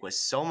penalty kick with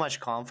so much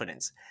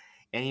confidence.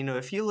 And you know,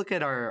 if you look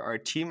at our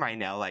team right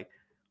now, like,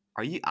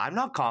 I'm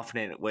not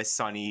confident with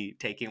Sonny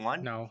taking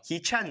one. No, he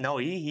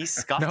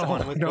scuffed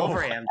one with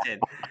Wolverhampton.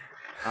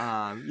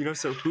 You know,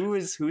 so who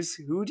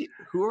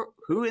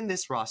in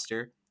this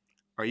roster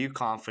are you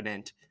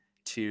confident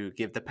to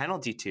give the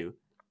penalty to?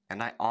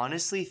 And I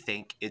honestly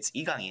think it's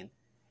Lee Gang-in.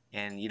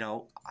 And you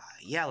know,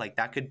 like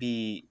that could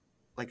be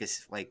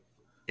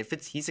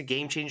he's a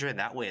game changer in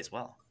that way as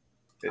well.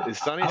 Is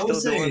Sonny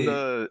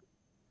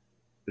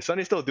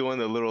still doing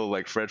the little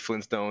like Fred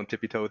Flintstone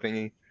tippy toe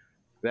thingy?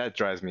 That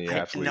drives me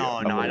absolutely.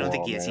 No, I don't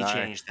think he has. He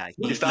changed that.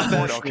 He stopped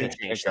that. Okay,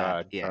 thank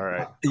God. Yeah. All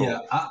right. Cool. Yeah,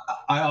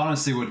 I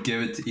honestly would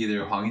give it to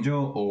either Hwang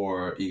In-jo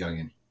or Lee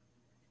Gang-in.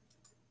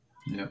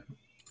 Yeah.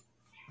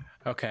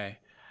 Okay.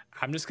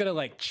 I'm just gonna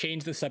like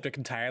change the subject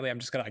entirely. I'm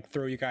just gonna like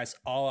throw you guys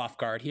all off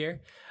guard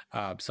here.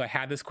 So I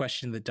had this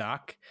question in the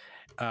doc.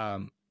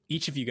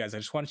 Each of you guys, I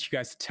just wanted you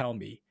guys to tell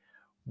me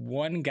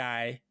one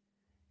guy.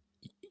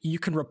 You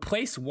can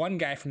replace one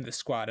guy from the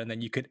squad, and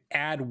then you could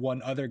add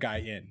one other guy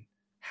in.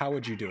 How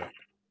would you do it?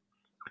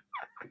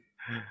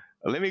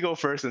 Let me go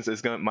first,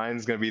 since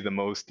mine's gonna be the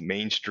most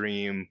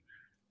mainstream,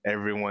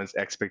 everyone's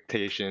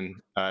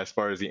expectation as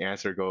far as the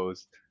answer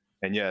goes.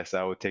 And yes,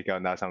 I would take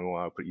out Na Sang-woo.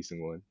 I would put Lee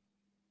Seung-woo in.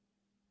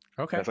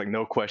 Okay. That's like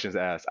no questions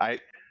asked.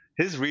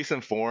 His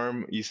recent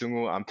form, Lee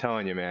Seung-woo, I'm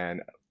telling you,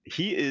 man,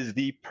 he is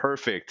the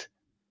perfect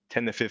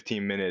 10 to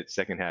 15 minute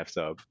second half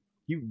sub.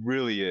 He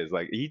really is.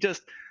 Like,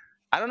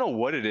 I don't know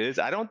what it is.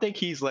 I don't think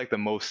he's like the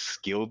most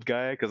skilled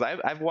guy, because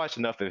I've watched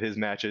enough of his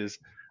matches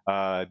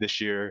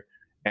this year,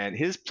 and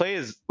his play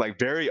is like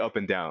very up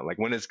and down. Like,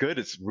 when it's good,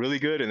 it's really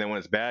good, and then when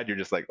it's bad, you're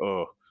just like,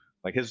 oh.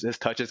 Like, his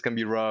touches can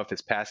be rough,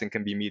 his passing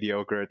can be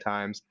mediocre at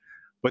times.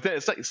 But then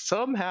it's like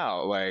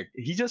somehow, like,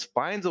 he just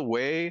finds a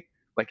way,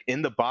 like,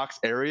 in the box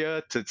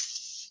area to,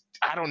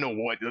 I don't know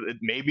what,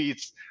 maybe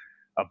it's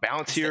a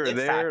bounce here or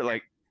there.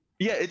 Like,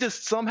 yeah, it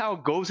just somehow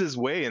goes his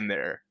way in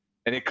there,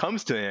 and it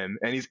comes to him,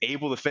 and he's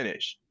able to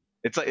finish.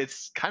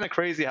 It's kind of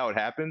crazy how it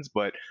happens,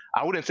 but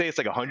I wouldn't say it's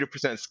like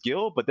 100%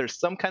 skill, but there's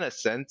some kind of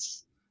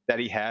sense that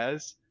he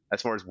has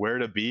as far as where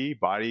to be,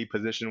 body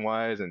position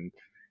wise,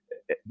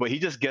 but he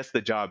just gets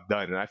the job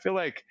done. And I feel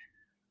like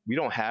we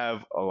don't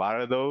have a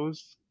lot of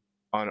those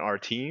on our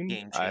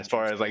team as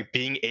far as like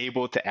being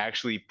able to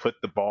actually put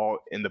the ball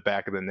in the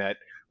back of the net.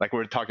 Like we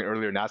were talking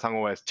earlier, Na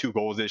Sang-woo has 2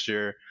 goals this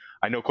year.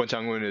 I know Kwon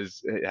Chang-won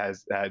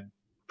has had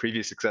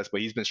previous success,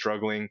 but he's been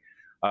struggling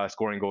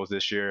scoring goals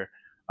this year.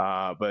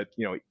 But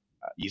Lee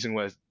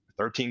Seung-woo has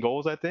 13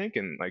 goals, I think,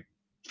 and like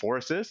 4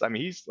 assists. I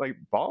mean, he's like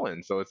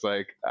balling. So it's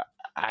like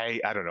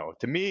I don't know.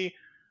 To me,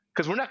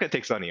 because we're not going to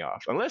take Sonny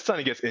off unless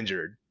Sonny gets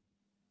injured.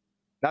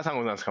 That's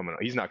how he's coming on.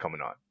 He's not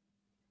coming on.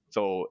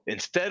 So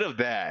instead of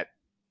that,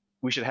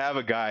 we should have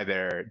a guy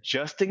there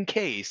just in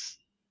case.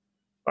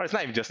 Or it's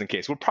not even just in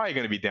case. We're probably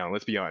going to be down.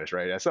 Let's be honest,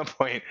 right? At some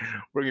point,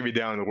 we're going to be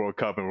down in the World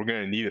Cup, and we're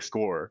going to need a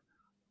score.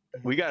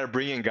 We got to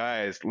bring in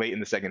guys late in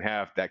the second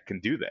half that can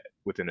do that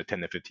within a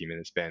 10 to 15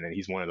 minute span, and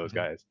he's one of those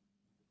guys.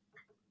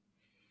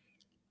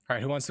 All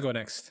right, who wants to go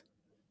next?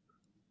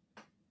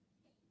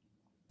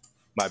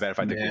 My bad if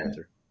I take the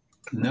answer.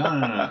 No.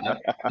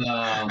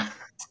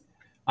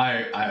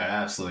 I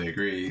absolutely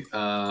agree.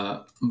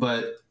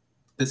 But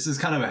this is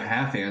kind of a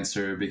half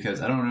answer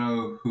because I don't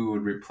know who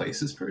would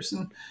replace this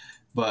person.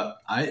 But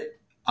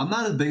I'm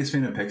not the biggest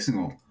fan of Baek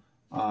Seung-ho.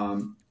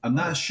 I'm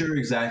not sure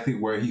exactly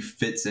where he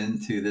fits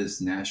into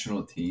this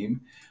national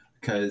team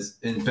because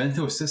in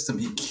Bento's system,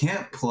 he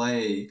can't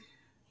play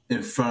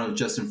in front of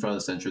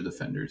the central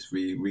defenders.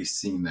 We've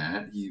seen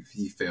that.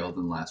 He failed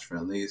in the last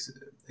friendlies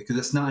because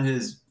it's not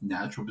his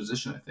natural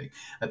position,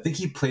 I think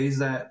he plays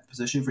that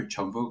position for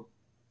Jeonbuk,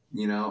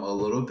 a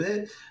little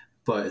bit,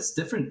 but it's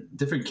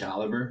different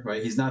caliber,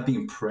 right? He's not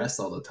being pressed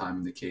all the time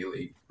in the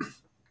K-League.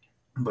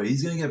 But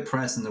he's going to get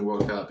pressed in the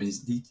World Cup.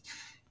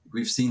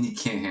 We've seen he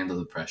can't handle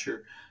the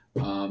pressure.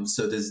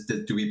 So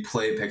do we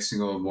play Baek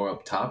Seung-ho more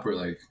up top or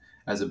like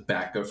as a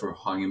backup for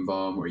Hwang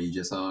In-beom or Lee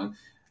Jae-sung?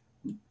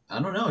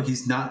 I don't know.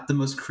 He's not the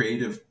most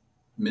creative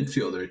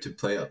midfielder to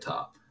play up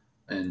top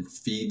and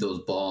feed those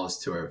balls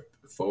to our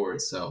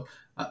forwards. So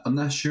I'm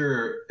not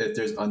sure if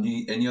there's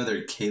any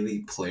other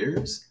K-League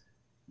players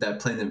that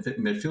play in the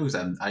midfield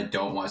because I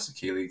don't watch the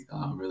K-League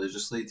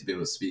religiously to be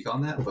able to speak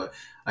on that. But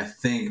I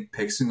think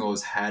Baek Seung-ho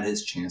has had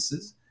his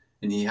chances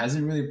and he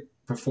hasn't really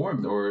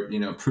performed or,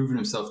 proven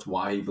himself to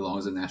why he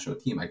belongs in the national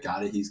team. I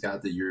got it. He's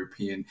got the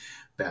European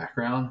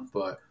background,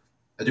 but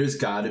there's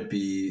got to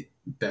be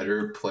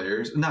better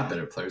players, not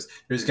better players.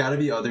 There's got to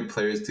be other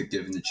players to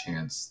give him the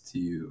chance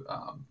to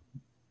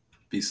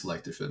be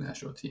selected for the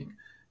national team.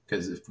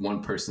 Because if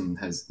one person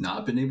has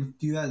not been able to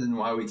do that, then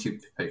why we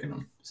keep picking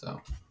them?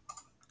 So.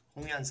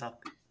 Hong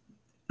Hyun-suk.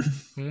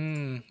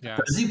 Yeah.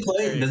 Does he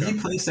play? Does he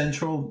play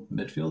central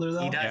midfielder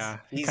though? He does. Yeah,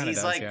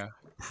 He's like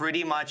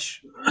pretty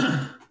much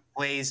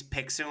plays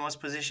Baek Seung-ho's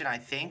position. I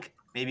think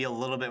maybe a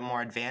little bit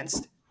more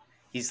advanced.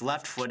 He's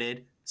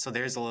left-footed, so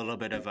there's a little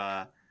bit of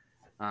a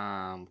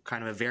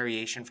kind of a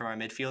variation from our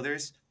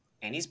midfielders,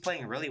 and he's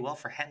playing really well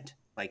for Gent.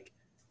 Like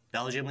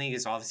Belgium League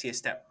is obviously a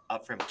step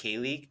up from K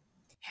League.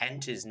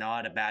 Gent is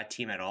not a bad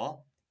team at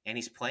all, and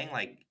he's playing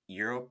like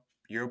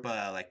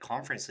Europa like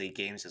Conference League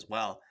games as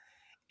well.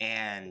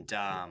 And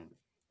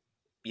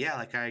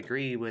like I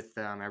agree with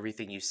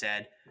everything you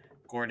said,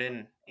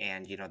 Gordon.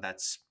 And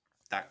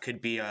that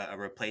could be a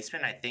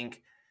replacement. I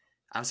think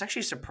I was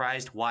actually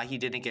surprised why he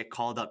didn't get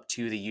called up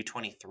to the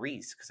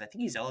U23s because I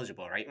think he's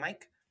eligible, right,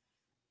 Mike?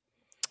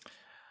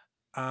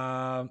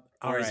 All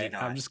right.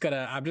 I'm just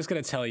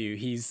gonna tell you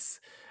he's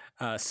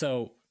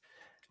so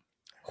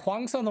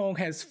Hwang Sun-ho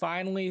has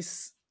finally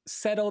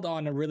settled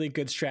on a really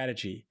good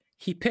strategy.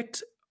 He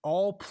picked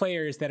all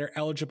players that are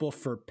eligible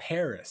for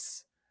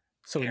Paris.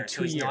 So in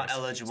 2 years, not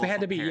eligible so they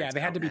had to be Paris.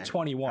 they had to be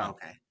 21.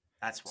 Okay,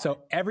 that's why. So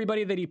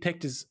everybody that he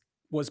picked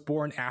was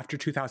born after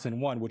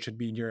 2001, which would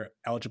mean you're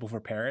eligible for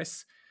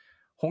Paris.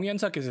 Hong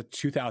Hyun-suk is a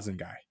 2000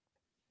 guy,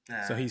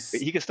 so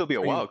he can still be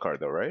a wild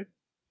card though, right?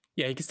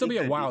 Yeah, he can still be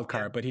a wild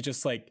card, but he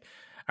just I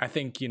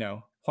think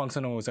Hwang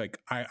Sun-ho was like,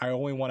 I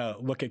only want to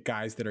look at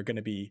guys that are going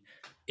to be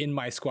in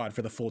my squad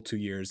for the full 2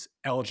 years,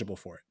 eligible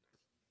for it.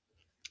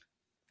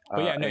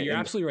 But yeah, no, you're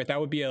absolutely right. That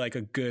would be a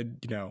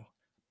good, Baek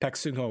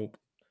Seung-ho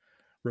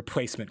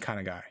replacement kind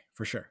of guy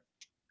for sure.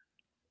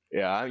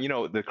 Yeah,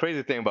 the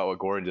crazy thing about what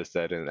Gordon just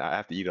said, and I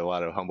have to eat a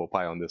lot of humble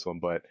pie on this one,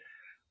 but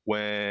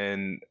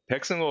when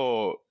Baek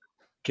Seung-ho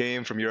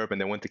came from Europe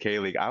and then went to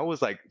K-League, I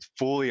was like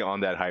fully on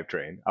that hype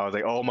train. I was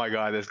like, oh my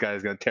God, this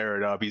guy's going to tear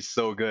it up. He's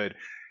so good.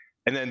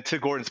 And then to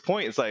Gordon's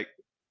point, it's like,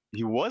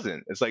 he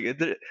wasn't. It's like,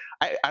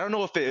 I don't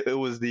know if it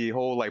was the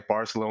whole like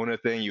Barcelona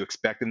thing. You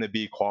expect him to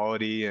be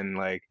quality and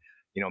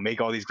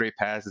make all these great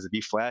passes and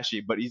be flashy,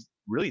 but he's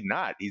really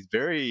not. He's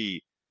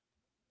very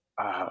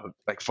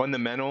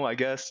fundamental, I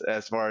guess,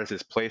 as far as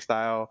his play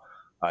style.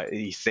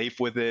 He's safe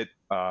with it.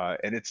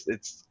 And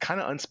it's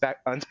kind of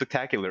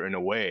unspectacular in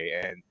a way.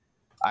 And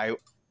I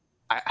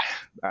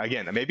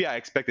again, maybe I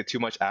expected too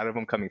much out of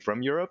him coming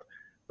from Europe,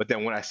 but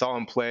then when I saw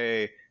him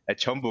play at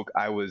Jeonbuk,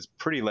 I was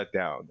pretty let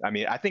down. I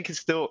mean, I think he's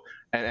still,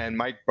 and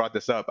Mike brought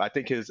this up, I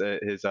think his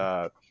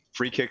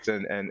free kicks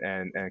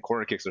and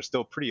corner kicks are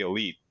still pretty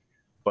elite.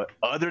 But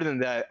other than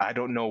that, I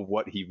don't know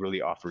what he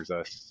really offers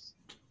us.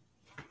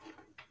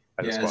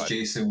 As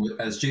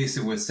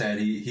Jason would said,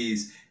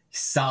 he's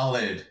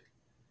solid,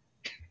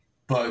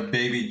 but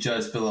maybe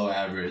just below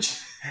average.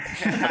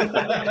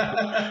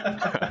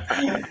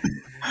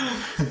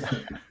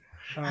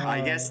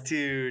 I guess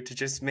to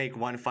just make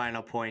one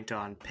final point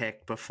on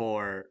pick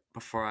before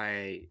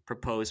I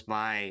propose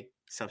my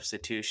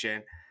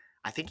substitution,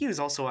 I think he was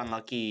also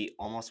unlucky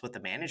almost with the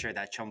manager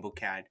that Jeonbuk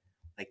had.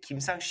 Like Kim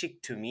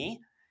Sang-sik to me,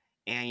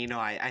 and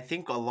I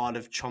think a lot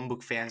of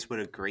Jeonbuk fans would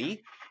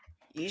agree.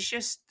 He's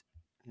just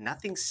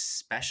nothing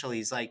special.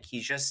 He's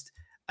just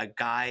a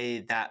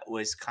guy that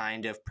was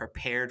kind of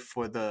prepared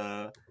for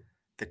the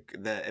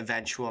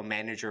eventual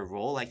manager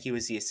role. Like he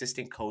was the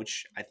assistant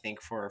coach, I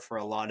think, for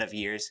a lot of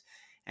years,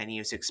 and he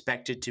was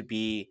expected to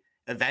be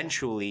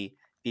eventually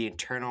the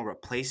internal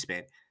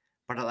replacement.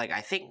 But like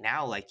I think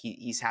now, like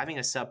he's having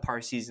a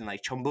subpar season.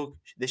 Like Jeonbuk,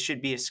 this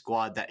should be a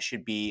squad that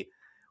should be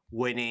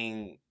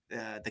winning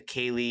the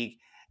K League,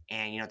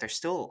 and they're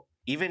still,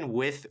 even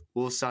with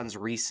Ulsan's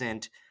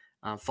recent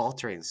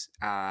falterings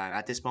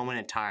at this moment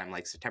in time,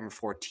 like September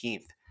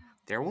 14th,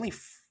 they're only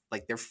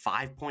they're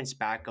 5 points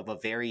back of a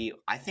very,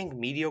 I think,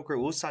 mediocre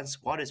Ulsan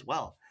squad as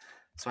well.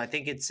 So I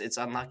think it's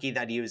unlucky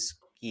that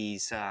he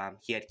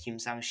had Kim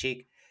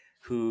Sang-sik,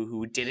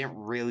 who didn't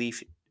really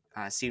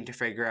seem to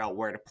figure out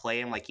where to play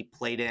him. Like he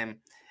played him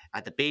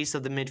at the base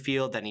of the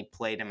midfield, then he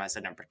played him as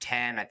a number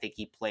 10. I think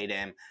he played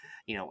him,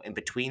 in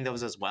between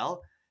those as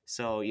well.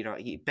 So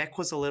Beck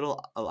was a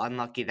little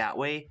unlucky that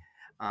way.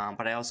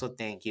 But I also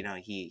think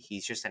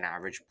he's just an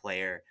average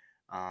player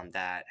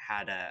that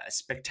had a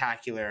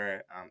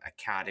spectacular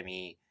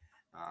academy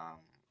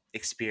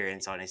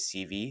experience on his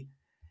CV.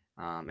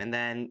 And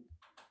then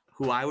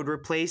who I would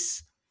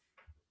replace,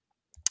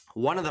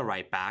 one of the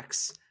right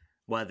backs,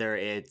 whether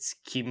it's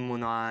Kim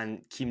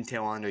Moon-hwan, Kim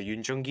Tae-won, or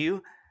Yoon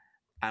Jung-gyu,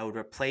 I would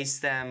replace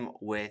them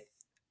with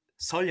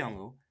Sol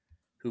Young-woo,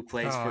 who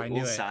plays for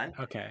Ulsan.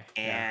 Okay.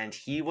 And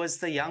he was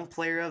the Young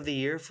Player of the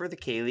Year for the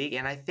K-League.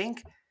 And I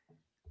think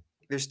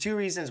there's two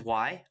reasons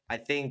why. I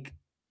think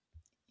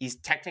he's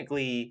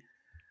technically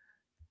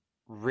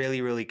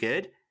really, really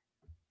good.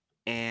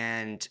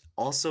 And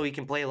also he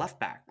can play left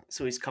back.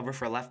 So he's covered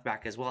for left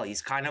back as well.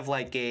 He's kind of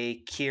like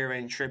a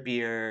Kieran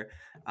Trippier,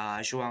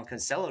 João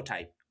Cancelo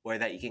type, where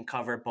that you can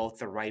cover both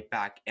the right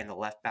back and the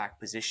left back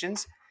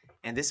positions.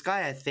 And this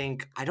guy,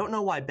 I don't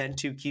know why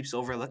Bento keeps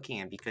overlooking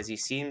him, because he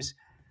seems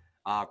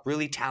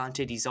really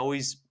talented. He's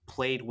always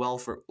played well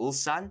for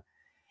Ulsan.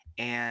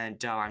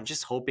 And I'm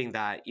just hoping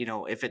that,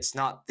 if it's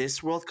not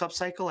this World Cup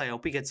cycle, I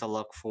hope he gets a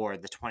look for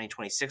the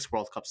 2026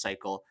 World Cup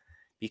cycle,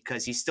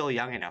 because he's still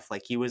young enough.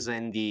 Like he was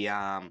in the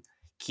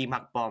Kim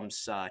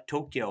Hak-bum's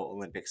Tokyo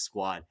Olympic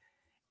squad.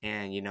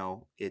 And,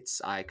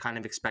 I kind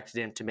of expected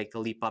him to make the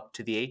leap up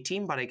to the A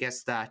team, but I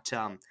guess that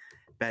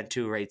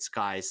Bento rates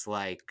guys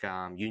like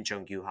Yoon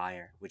Jung-gyu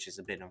higher, which is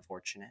a bit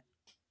unfortunate.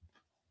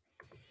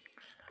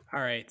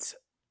 All right.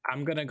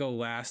 I'm going to go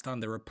last on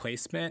the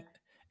replacement,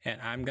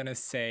 and I'm going to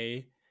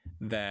say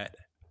that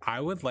I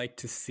would like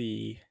to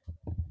see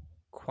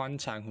Kwon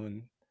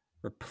Chang-hoon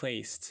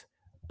replaced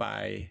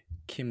by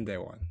Kim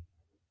Dae-won.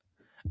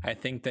 I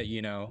think that,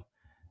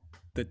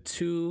 the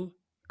two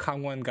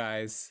Kangwon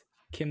guys,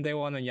 Kim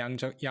Dae-won and Yang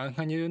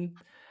Hyun-jun,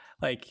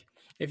 like,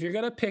 if you're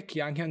going to pick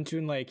Yang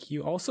Hyun-jun, like,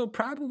 you also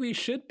probably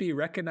should be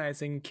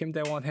recognizing Kim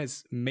Dae-won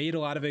has made a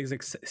lot of his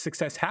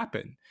success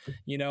happen.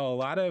 A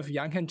lot of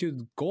Yang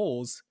Hyun-jun's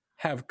goals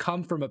have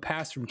come from a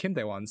pass from Kim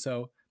Dae-won.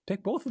 So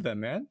pick both of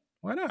them, man.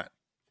 Why not?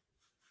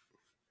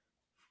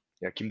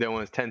 Yeah, Kim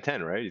Dae-won is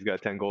 10-10, right? He's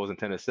got 10 goals and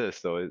 10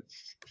 assists, so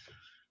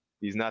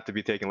he's not to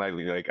be taken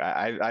lightly. Like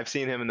I've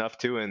seen him enough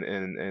too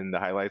in the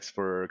highlights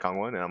for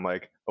Kangwon, and I'm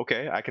like,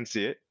 okay, I can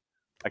see it.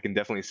 I can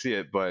definitely see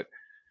it, but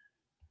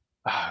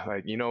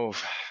Bento's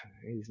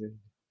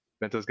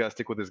got to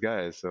stick with his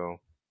guys. So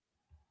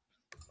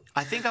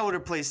I think I would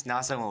replace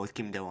Na Sang-woo with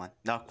Kim Dae-won,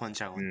 not Kwon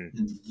Chang-hoon.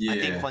 Yeah. I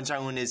think Kwon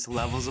Chang-hoon is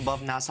levels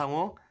above Na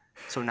Sang-woo,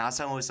 so Na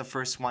Sang-woo is the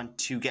first one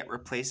to get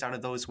replaced out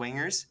of those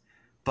wingers.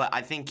 But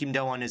I think Kim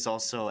Dae-won is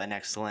also an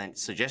excellent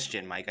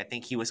suggestion, Mike. I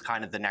think he was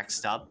kind of the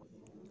next up.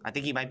 I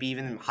think he might be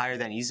even higher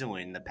than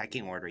Izumo in the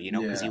pecking order,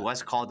 because he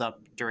was called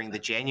up during the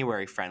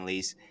January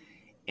friendlies.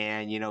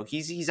 And,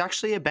 he's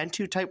actually a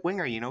Bento type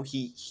winger.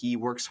 He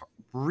works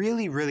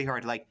really, really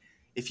hard. Like,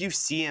 if you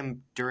see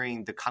him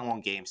during the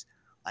Kangwon games,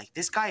 like,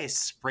 this guy is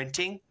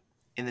sprinting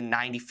in the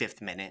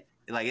 95th minute.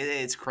 Like,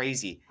 it's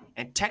crazy.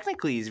 And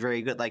technically, he's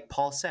very good. Like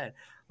Paul said,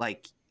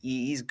 like,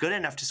 he's good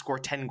enough to score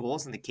 10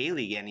 goals in the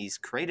K-League, and he's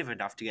creative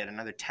enough to get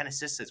another 10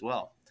 assists as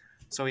well.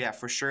 So, yeah,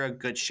 for sure, a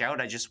good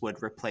shout. I just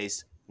would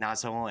replace Na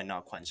Sang-woo and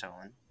not Kwon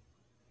Chang-hoon.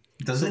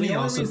 Doesn't he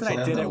also play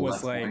on the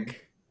left wing?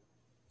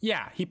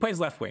 Yeah, he plays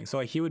left wing, so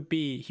like he would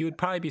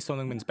probably be Son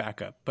Heung-min's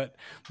backup. But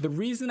the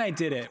reason I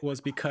did it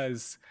was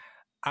because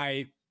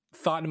I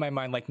thought in my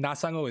mind, like, Na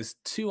Sang-woo is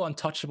too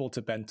untouchable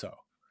to Bento,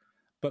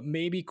 but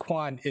maybe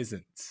Kwon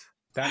isn't.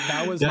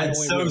 That was my only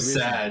so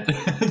reason. sad.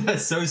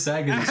 That's so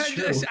sad because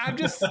it's true. I'm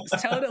just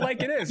telling it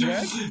like it is,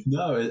 right?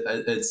 No,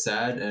 it's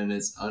sad and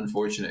it's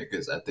unfortunate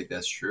because I think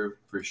that's true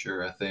for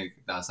sure. I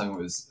think Na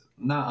Sang-woo is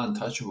not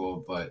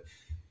untouchable, but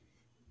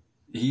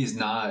he's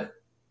not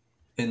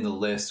in the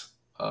list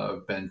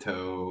of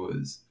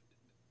Bento's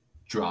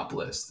drop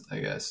list, I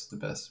guess the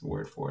best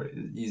word for it.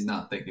 He's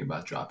not thinking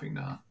about dropping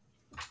now.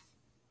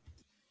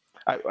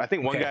 I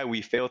think one Okay. guy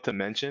we failed to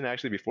mention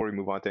actually before we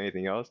move on to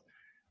anything else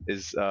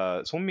is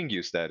Song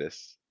Mingyu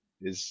status.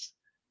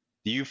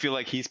 Do you feel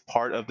like he's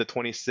part of the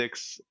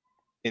 26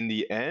 in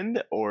the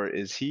end, or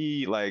is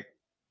he like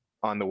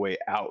on the way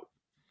out?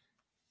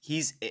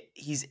 He's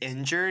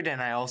injured,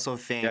 and I also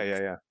think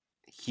Yeah.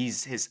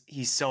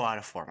 he's so out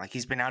of form. Like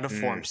he's been out of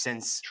form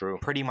since True.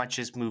 pretty much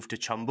his move to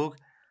Chumbuk.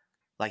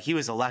 Like he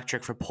was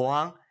electric for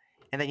Pohang,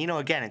 and then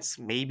again it's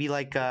maybe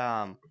like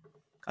a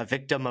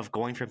victim of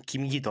going from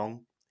Kim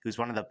Gi-dong, who's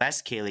one of the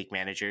best K-League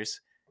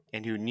managers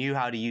and who knew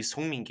how to use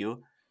Song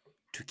Mingyu,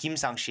 to Kim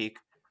Sang-sik,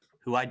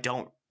 who I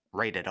don't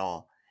rate at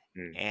all,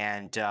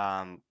 and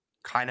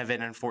kind of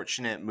an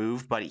unfortunate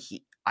move. But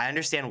I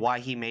understand why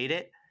he made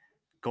it,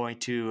 going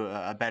to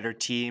a better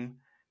team,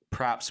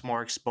 perhaps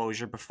more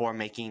exposure before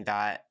making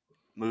that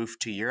move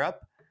to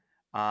Europe.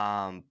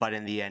 But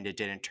in the end, it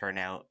didn't turn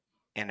out,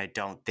 and I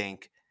don't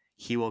think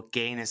he will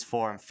gain his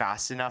form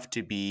fast enough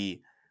to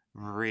be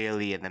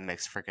really in the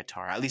mix for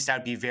Qatar. At least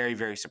I'd be very,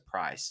 very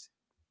surprised.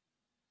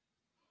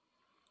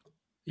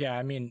 Yeah,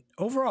 I mean,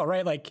 overall,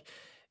 right? Like,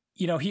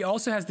 he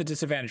also has the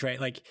disadvantage, right?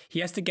 Like, he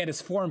has to get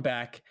his form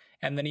back,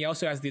 and then he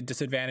also has the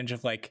disadvantage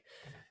of like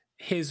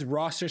his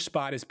roster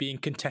spot is being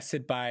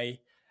contested by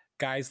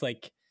guys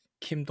like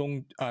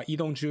Lee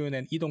Dong-jun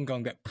and Lee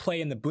Dong-kyung that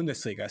play in the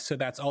Bundesliga. So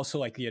that's also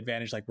like the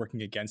advantage, like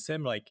working against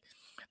him. Like,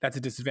 that's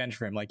a disadvantage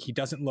for him. Like, he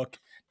doesn't look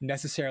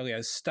necessarily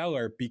as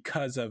stellar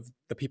because of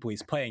the people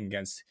he's playing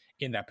against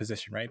in that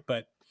position, right?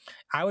 But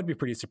I would be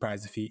pretty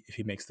surprised if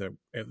he makes the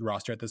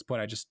roster at this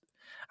point.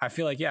 I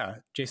feel like, yeah,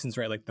 Jason's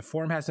right. Like, the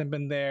form hasn't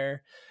been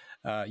there.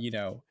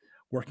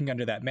 Working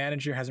under that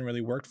manager hasn't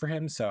really worked for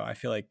him. So I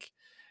feel like,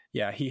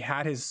 yeah, he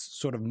had his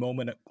sort of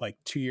moment like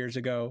 2 years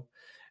ago.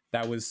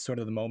 That was sort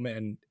of the moment,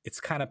 and it's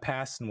kind of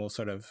passed, and we'll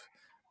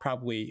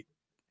reintegrate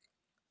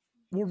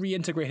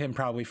him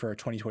probably for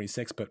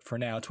 2026. But for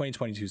now,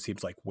 2022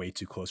 seems like way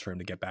too close for him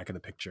to get back in the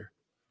picture.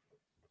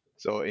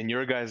 So, in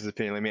your guys'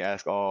 opinion, let me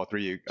ask all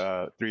three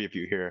of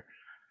you here.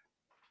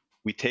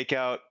 We take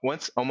out,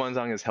 once Eum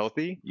Won-sang is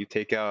healthy, you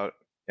take out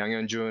Yang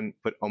Hyun-jun,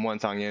 put Eum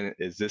Won-sang in.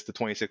 Is this the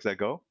 26 that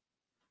go?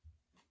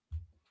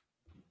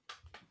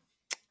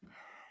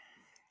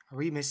 Are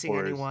we missing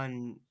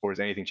anyone? Or is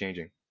anything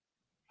changing?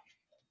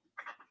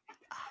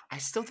 I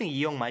still think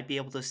Young might be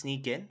able to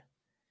sneak in.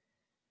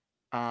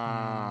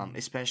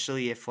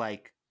 Especially if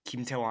like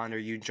Kim Tae-won or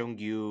Yoon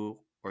Jong-gyu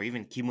or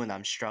even Kim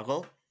Woo-nam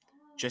struggle,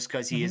 just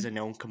because he is a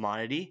known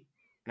commodity.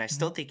 And I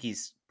still think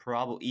he's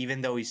probably,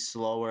 even though he's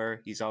slower,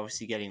 he's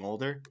obviously getting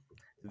older,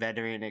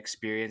 veteran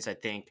experience, I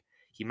think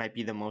he might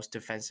be the most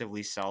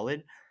defensively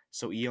solid.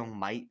 So Young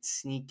might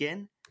sneak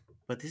in,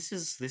 but this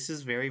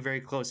is very,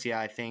 very close. Yeah,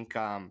 I think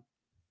Paek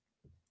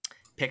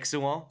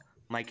Sung-ho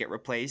might get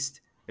replaced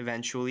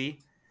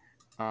eventually.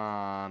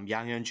 Yang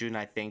Hyun-jun,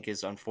 I think,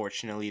 is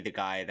unfortunately the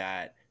guy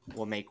that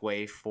will make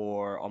way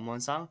for Eum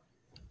Won-sang.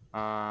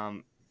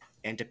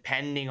 And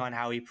depending on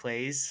how he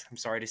plays, I'm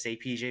sorry to say,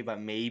 PJ,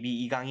 but maybe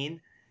Lee Gang-in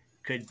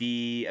could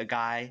be a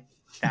guy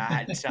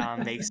that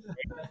makes it.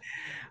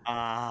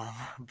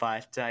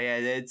 But yeah,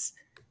 it's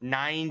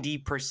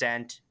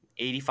 90%,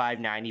 85,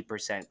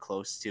 90%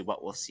 close to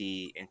what we'll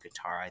see in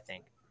Qatar, I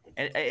think.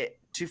 And in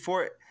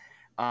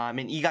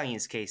Lee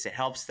Gang-in's case, it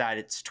helps that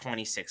it's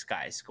 26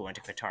 guys going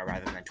to Qatar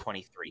rather than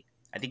 23.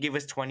 I think if it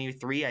was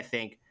 23, I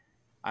think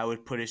I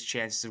would put his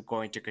chances of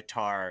going to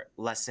Qatar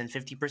less than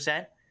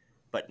 50%.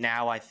 But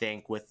now I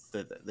think with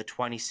the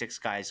 26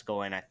 guys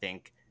going, I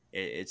think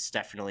it's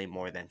definitely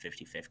more than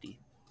 50-50.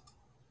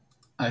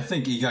 I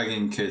think Lee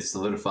Gang-in could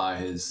solidify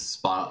his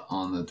spot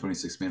on the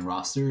 26-man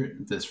roster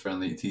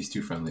these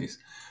two friendlies.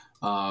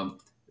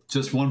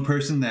 Just one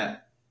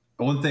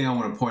thing I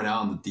want to point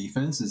out on the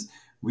defense is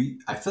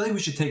I feel like we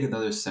should take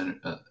another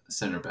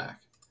center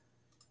back.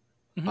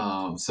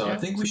 Mm-hmm. I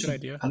think we should.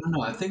 Idea. I don't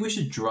know. I think we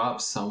should drop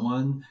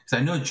someone because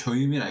I know Cho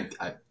Yumin.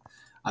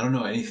 I don't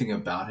know anything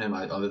about him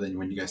other than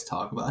when you guys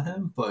talk about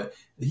him. But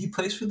he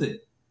plays for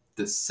the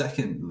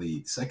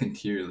second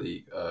tier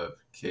league of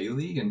K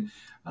League, and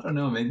I don't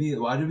know. Maybe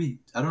I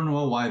don't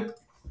know why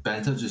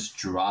Banta just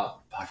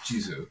dropped Park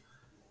Ji-soo.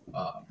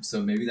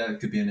 So maybe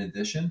that could be an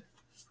addition.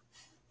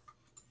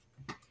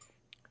 I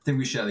think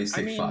we should at least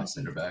take 5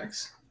 center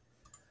backs.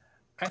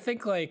 I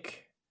think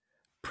like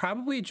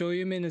probably Jo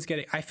Yumin is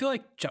getting. I feel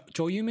like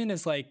Jo Yumin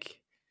is like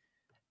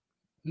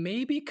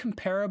maybe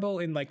comparable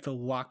in like the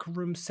locker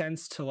room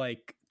sense to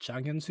like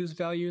Jang Hyun-soo's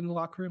value in the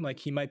locker room. Like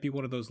he might be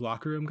one of those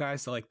locker room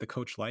guys that like the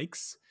coach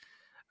likes,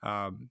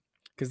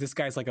 because this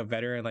guy's like a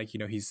veteran. Like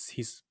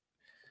he's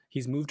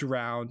moved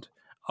around,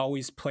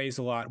 always plays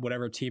a lot,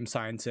 whatever team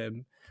signs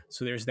him.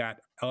 So there's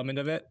that element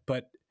of it.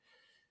 But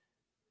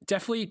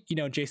definitely,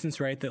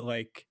 Jason's right that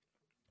like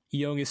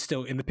Young is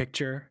still in the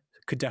picture.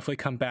 Could definitely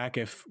come back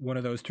if one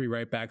of those 3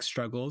 right backs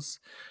struggles.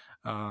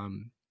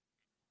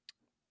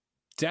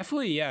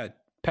 Definitely, yeah.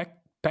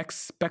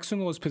 Paek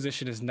Sung-ho's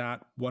position is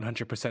not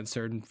 100%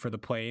 certain for the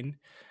plane.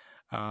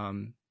 Yeah,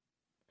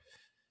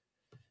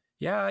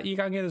 Lee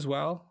Gang-in as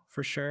well,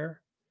 for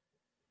sure.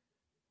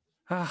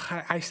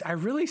 I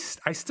really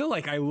I still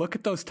like I look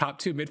at those top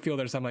two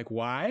midfielders. I'm like,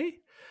 why?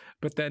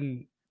 But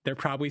then they're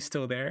probably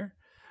still there.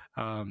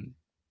 Um,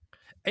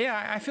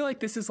 yeah, I feel like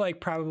this is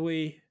like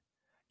probably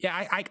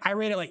yeah. I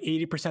rate it like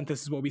 80%.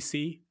 This is what we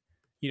see.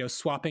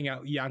 Swapping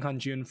out Yang Han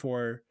Jun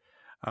for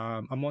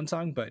a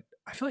Monsang, but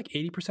I feel like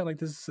 80% like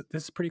this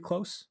is pretty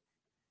close.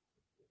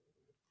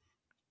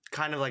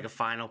 Kind of like a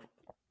final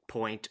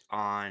point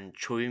on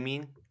Cho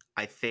Min.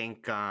 I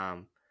think I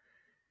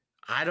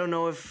don't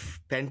know if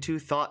Bentu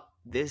thought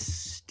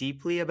this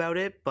deeply about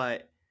it,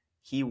 but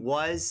he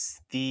was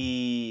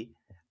the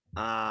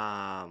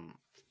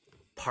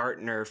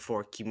partner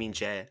for Kim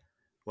Min-jae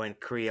when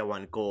Korea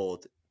won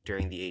gold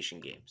during the Asian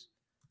Games.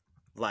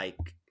 Like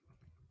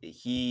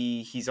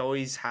he's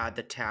always had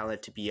the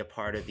talent to be a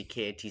part of the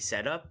KNT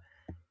setup,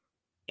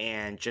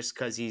 and just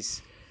because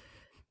he's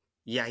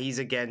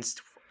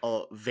against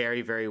a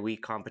very very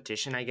weak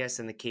competition, I guess,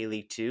 in the K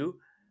League too.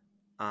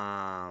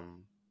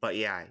 But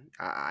yeah,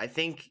 I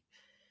think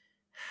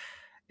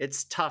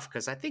it's tough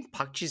because I think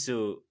Park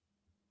Ji-soo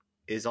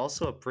is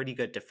also a pretty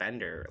good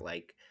defender.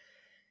 Like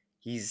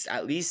he's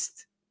at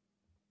least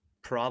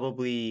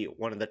probably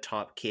one of the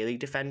top K League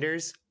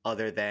defenders,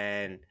 other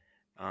than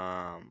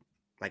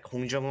like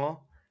Hong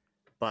Jung-ho.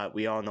 But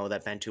we all know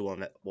that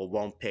Bentu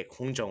won't pick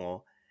Hong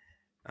Jung-ho.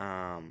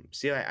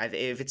 So yeah,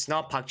 if it's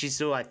not Park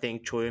Ji-soo, I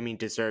think Cho Min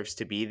deserves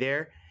to be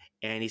there,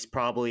 and he's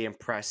probably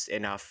impressed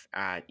enough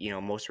at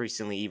most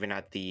recently even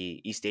at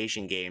the East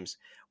Asian Games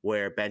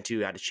where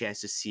Bentu had a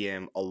chance to see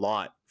him a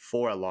lot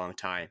for a long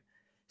time.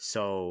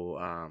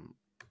 So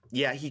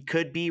yeah, he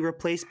could be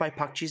replaced by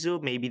Park Ji-soo.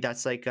 Maybe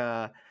that's like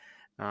a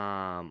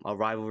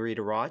rivalry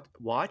to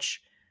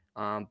watch.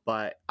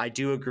 But I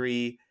do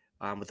agree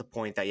with the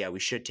point that we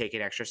should take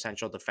an extra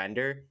central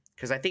defender,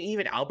 because I think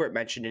even Albert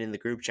mentioned it in the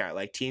group chat.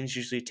 Like teams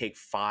usually take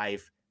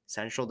 5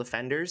 central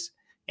defenders,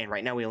 and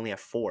right now we only have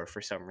 4 for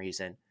some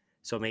reason.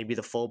 So maybe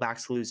the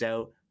fullbacks lose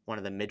out, one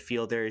of the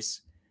midfielders.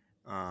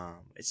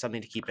 It's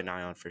something to keep an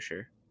eye on for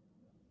sure.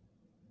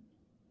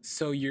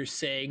 So you're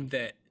saying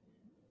that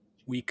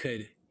we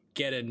could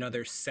get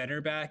another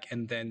center back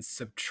and then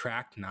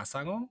subtract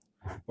Nasango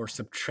or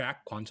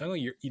subtract Kwon Chang-ho?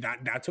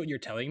 That's what you're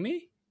telling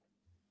me?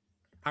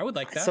 I would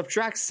like that.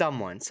 Subtract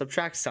someone,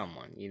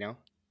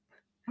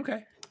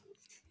 Okay.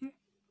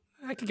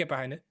 I can get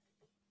behind it.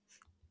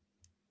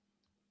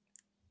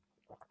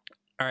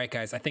 All right,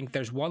 guys. I think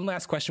there's one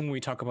last question when we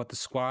talk about the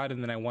squad,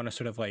 and then I want to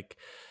sort of like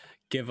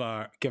give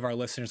our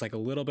listeners like a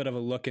little bit of a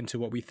look into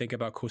what we think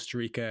about Costa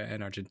Rica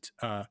and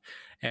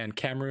and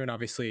Cameroon.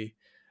 Obviously,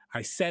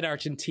 I said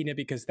Argentina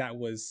because that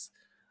was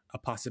a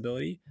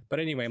possibility. But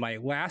anyway, my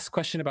last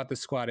question about the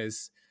squad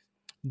is: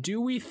 do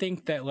we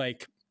think that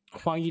like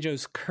Hwang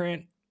Ui-jo's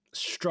current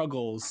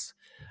struggles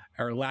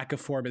or lack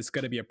of form is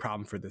going to be a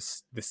problem for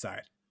this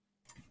side?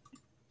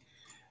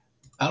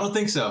 I don't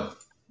think so.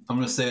 I'm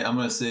gonna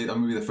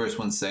be the first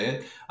one to say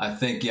it. I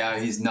think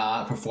he's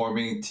not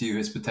performing to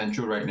his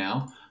potential right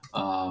now,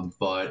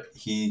 but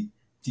he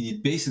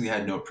basically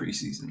had no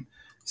preseason,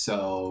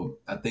 so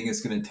I think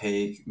it's gonna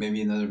take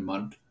maybe another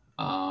month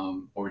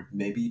or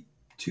maybe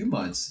 2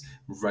 months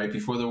right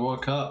before the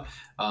World Cup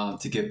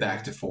to get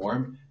back to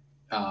form.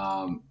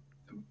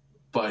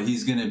 But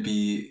he's gonna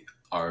be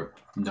our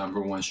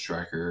number one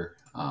striker,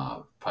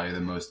 probably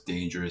the most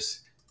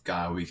dangerous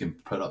guy we can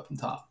put up on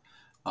top.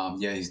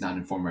 He's not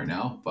in form right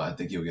now, but I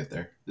think he'll get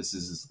there. This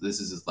is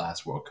his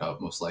last World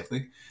Cup, most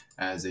likely,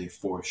 as a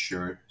for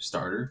sure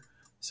starter.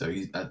 So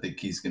I think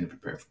he's going to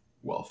prepare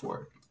well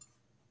for it.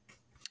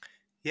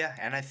 Yeah,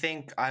 and I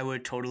think I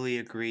would totally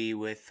agree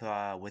with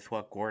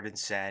what Gordon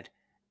said.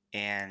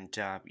 And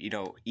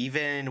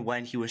even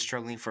when he was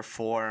struggling for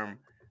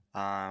form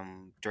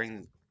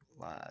during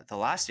the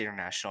last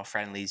international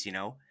friendlies,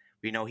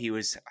 we know he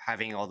was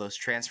having all those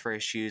transfer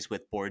issues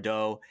with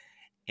Bordeaux.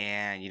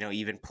 And,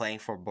 even playing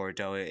for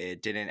Bordeaux,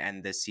 it didn't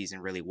end this season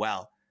really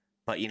well.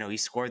 But, he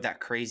scored that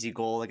crazy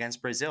goal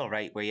against Brazil,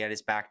 right, where he had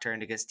his back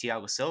turned against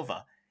Thiago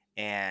Silva.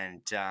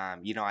 And,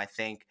 I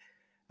think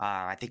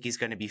he's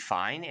going to be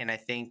fine. And I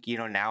think,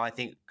 now I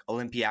think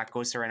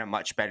Olympiacos are in a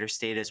much better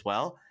state as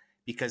well,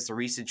 because the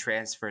recent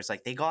transfers,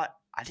 like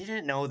I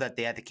didn't know that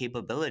they had the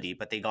capability,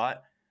 but they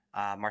got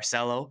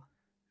Marcelo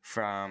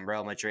from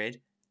Real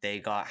Madrid. They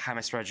got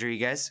James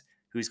Rodriguez,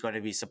 who's going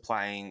to be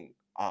supplying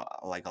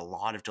like a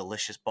lot of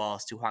delicious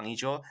balls to Hwang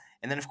Ui-jo,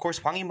 and then of course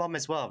Hwang In-beom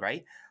as well,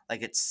 right?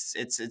 Like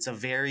it's a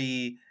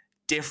very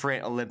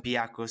different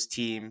Olympiacos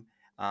team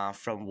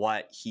from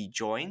what he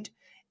joined,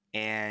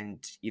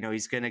 and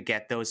he's gonna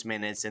get those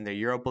minutes in the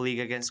Europa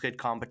League against good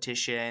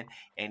competition,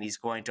 and he's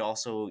going to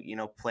also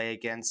play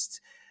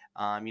against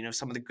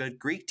some of the good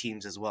Greek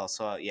teams as well.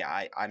 So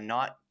I'm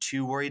not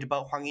too worried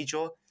about Hwang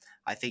Ui-jo.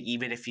 I think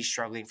even if he's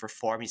struggling for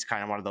form, he's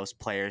kind of one of those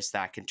players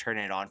that can turn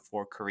it on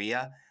for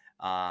Korea.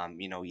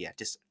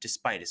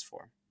 Despite his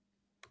form.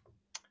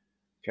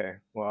 Okay,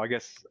 well, I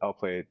guess I'll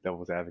play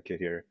devil's advocate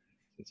here,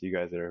 since you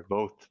guys are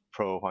both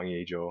pro Hwang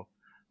Ui-jo.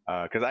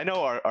 Because I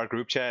know our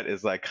group chat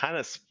is like kind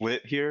of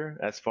split here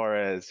as far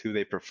as who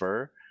they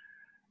prefer.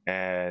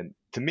 And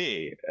to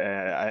me,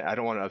 I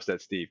don't want to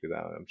upset Steve because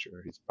I'm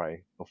sure he's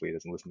probably, hopefully he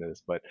doesn't listen to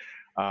this, but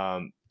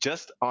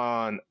just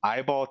on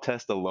eyeball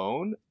test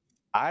alone,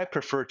 I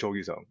prefer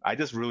Chogi-sung. I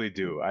just really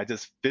do. I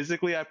just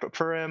physically I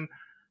prefer him.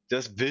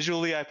 Just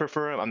visually I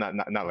prefer him. I'm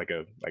not like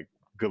a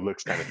good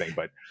looks kind of thing,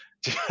 but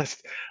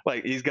just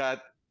like he's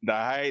got the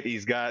height,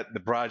 he's got the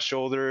broad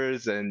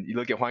shoulders, and you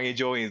look at Hwang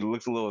Ui-jo, he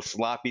looks a little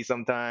sloppy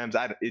sometimes.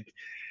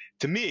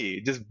 To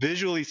me, just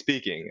visually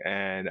speaking,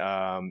 and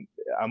I'm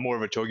more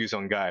of a Cho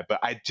Gyu-sung guy, but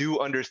I do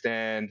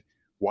understand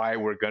why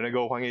we're gonna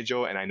go Hwang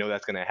Ui-jo, and I know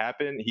that's gonna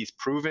happen. He's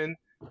proven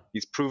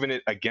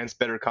it against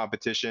better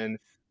competition.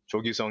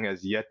 Cho Gyu-sung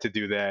has yet to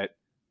do that.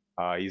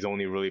 He's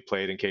only really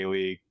played in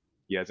K-League.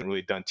 He hasn't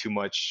really done too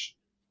much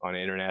on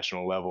an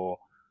international level.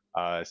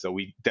 So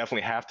we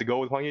definitely have to go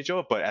with Hwang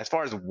Ui-jo. But as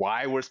far as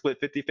why we're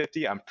split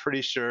 50-50, I'm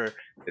pretty sure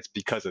it's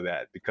because of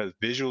that. Because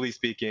visually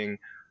speaking,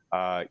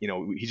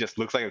 he just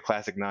looks like a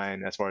classic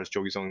 9 as far as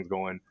Cho Gyu-sung is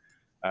going.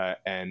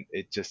 And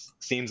it just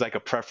seems like a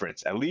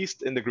preference, at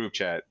least in the group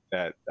chat,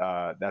 that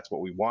that's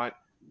what we want.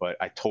 But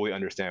I totally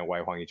understand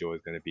why Hwang Ui-jo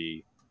is going to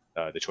be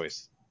the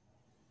choice.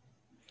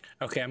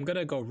 Okay, I'm going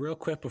to go real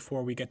quick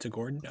before we get to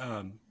Gordon.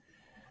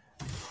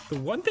 The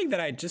one thing that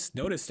I just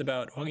noticed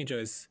about Hwang Ui-jo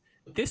is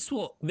this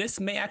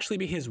may actually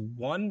be his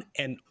one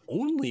and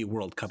only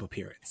World Cup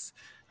appearance,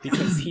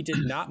 because he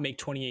did not make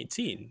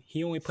 2018.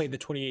 He only played the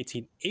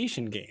 2018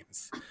 Asian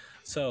Games.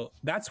 So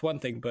that's one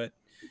thing. But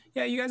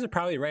yeah, you guys are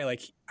probably right.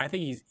 Like, I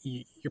think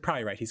you're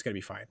probably right. He's going to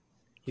be fine.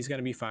 He's going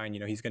to be fine.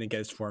 He's going to get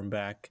his form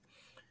back.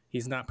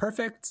 He's not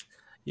perfect.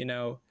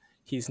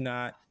 He's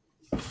not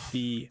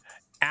the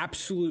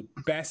absolute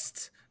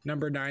best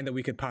number 9 that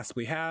we could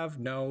possibly have.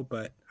 No,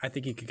 but I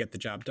think he could get the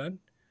job done.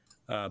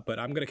 But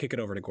I'm going to kick it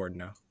over to Gordon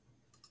now.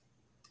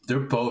 They're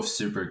both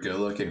super good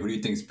looking. Who do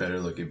you think's better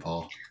looking,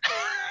 Paul?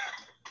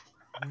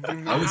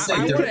 I would say I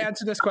want to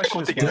answer this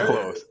question. It's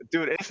close.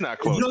 Dude, it's not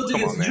close. You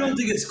don't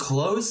think it's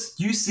close?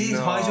 You see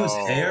Hwang Ui-jo's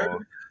hair?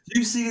 Do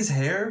you see his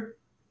hair?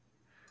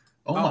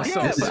 Oh my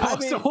god!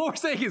 So what we're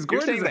saying is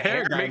Gordon's the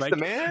hair guy makes the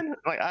man.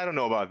 Like, I don't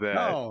know about that.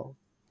 No.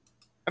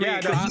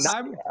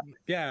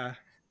 Yeah.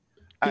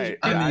 I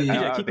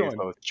mean, keep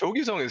going. Cho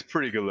Gyu-sung is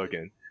pretty good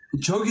looking.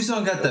 Cho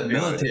Gyu-sung got that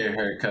military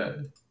haircut.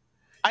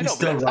 I know,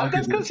 but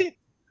that's because he.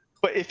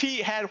 But if he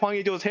had Hwang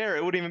Ui-jo's hair,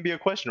 it wouldn't even be a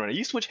question, right?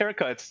 You switch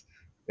haircuts,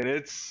 and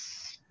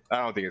I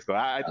don't think it's good.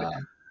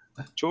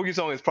 Cho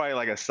Gyu-sung is probably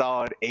like a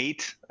solid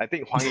 8. I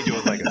think Hwang Ui-jo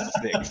is like a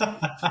 6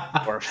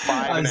 or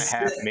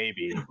 5.5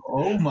 maybe.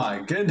 Oh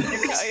my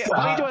goodness!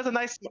 Hwang Ui-jo has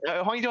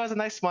a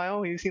nice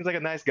smile. He seems like a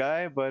nice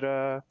guy,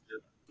 but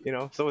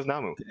so is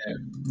Namu.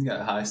 Damn, you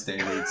got high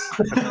standards.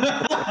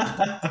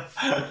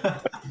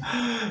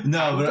 I'm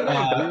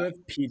gonna agree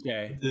with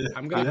PJ.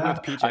 I'm gonna agree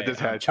with PJ. I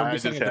just had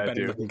the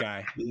better looking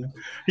guy. He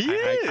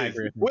is. I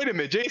agree with him. Wait a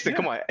minute, Jason.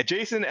 Come on,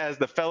 Jason, as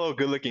the fellow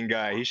good-looking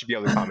guy, he should be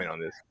able to comment on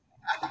this.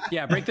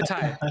 Yeah, break the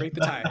tie.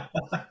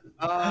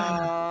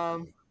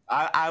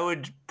 I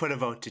would put a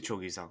vote to Cho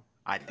Gyu-sung.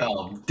 I think.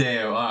 Oh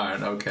damn! All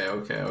right.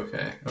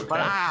 Okay. But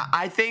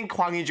I think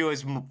Hwang Ui-jo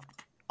is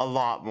a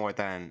lot more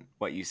than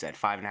what you said.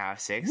 5.5,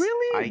 6.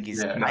 Really? I think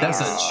he's that's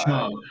a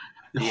chunk.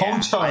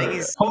 Home chart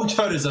is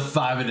a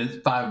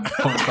 5.5.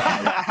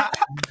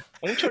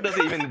 Home chart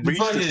doesn't even reach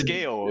the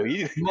scale.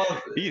 He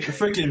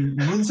freaking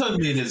Moon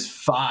Sun-min is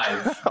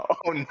 5.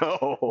 Oh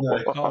no!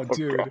 Oh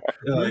dude,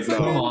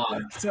 come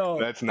on. So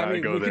let's not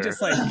go there.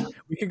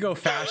 We could go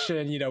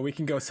fashion. We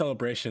can go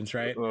celebrations,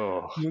 right?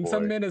 Oh, Moon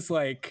Sun-min is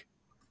like.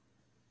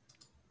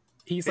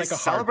 He's his like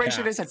a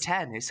celebration is a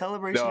 10. His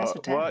celebration is a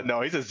 10. What?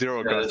 No, he's a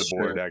 0 across the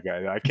board. That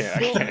guy. I can't.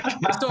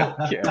 So,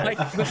 like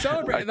the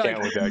celebration, I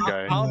can't with that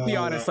guy. I'll be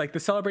honest. Like the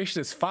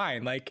celebration is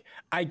fine. Like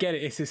I get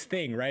it. It's his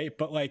thing, right?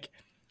 But like,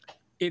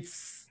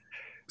 it's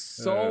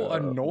so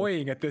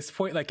annoying at this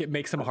point. Like it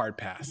makes him a hard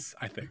pass.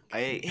 I think.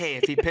 Hey,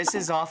 if he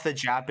pisses off the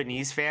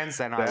Japanese fans,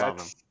 then I love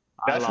him.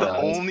 That's the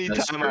only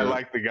time I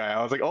like the guy.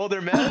 I was like, oh,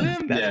 they're mad at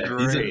him. That's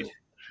great.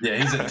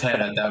 He's a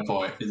 10 at that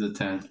point. He's a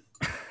 10.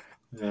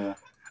 Yeah.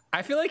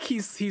 I feel like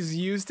he's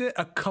used it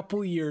a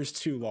couple years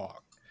too long.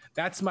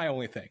 That's my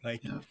only thing.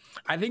 Like,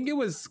 I think it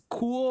was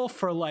cool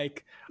for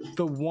like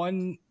the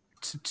 1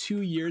 to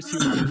 2 years he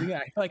was using it.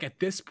 I feel like at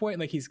this point,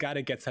 like he's got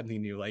to get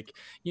something new. Like,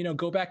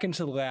 go back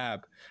into the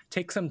lab,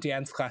 take some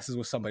dance classes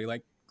with somebody,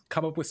 like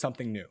come up with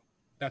something new.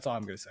 That's all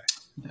I'm gonna say.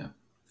 Yeah,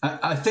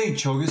 I think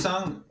Cho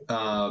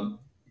Gyu-sung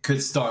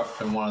could start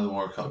in one of the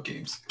World Cup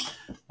games.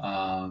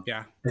 Yeah,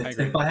 I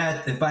agree. If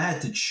I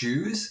had to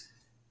choose.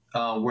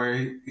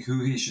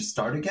 Who he should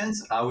start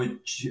against? I would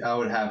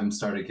have him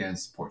start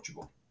against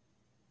Portugal.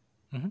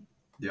 Mm-hmm.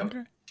 Yep.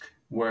 Okay.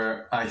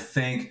 Where I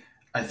think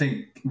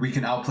we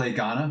can outplay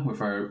Ghana with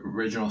our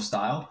original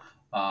style.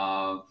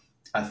 I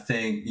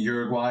think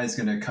Uruguay is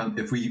going to come.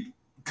 If we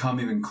come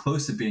even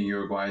close to being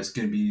Uruguay, it's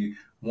going to be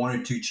 1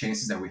 or 2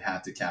 chances that we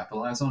have to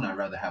capitalize on. I'd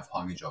rather have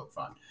Hwang Ui-jo up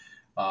front.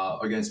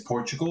 Against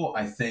Portugal,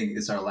 I think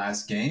it's our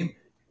last game.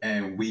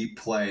 And we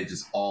play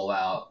just all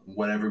out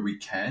whatever we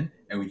can,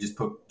 and we just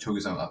put Cho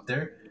Gyu-sung up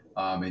there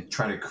and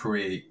try to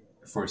create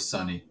for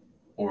Sonny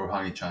or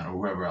Hwang Hee-chan or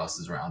whoever else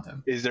is around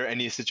him. Is there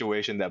any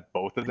situation that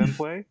both of them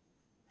play?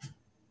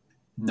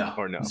 No,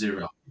 Or no?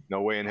 zero.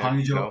 No way in Hwang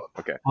hell. Hee-jo, No?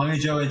 Okay. Hwang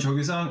Hee-jo and Cho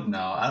Gi-sung? No,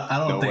 I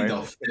don't No think way.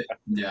 they'll fit.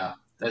 Yeah,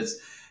 that's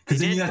They because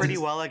then did you have pretty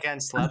to. well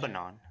against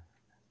Lebanon.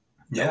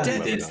 Yeah,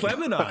 Did they it's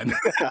Lebanon.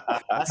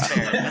 That's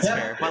fair. That's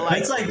fair. But like,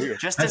 That's like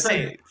just to that's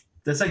say, like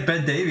that's like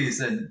Ben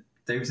Davies and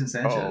Davison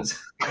Sanchez.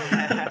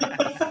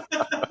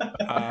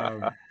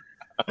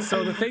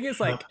 So the thing is,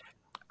 like,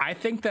 I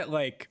think that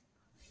like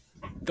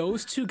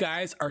those two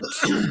guys are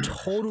two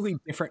totally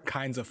different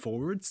kinds of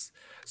forwards.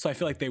 So I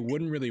feel like they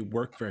wouldn't really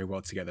work very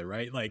well together,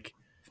 right? Like,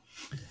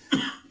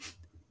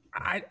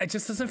 it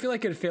just doesn't feel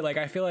like it'd fit. Like,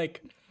 I feel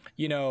like,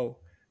 you know,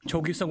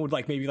 Cho Gi-sung would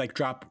like maybe like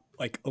drop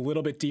like a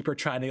little bit deeper,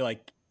 trying to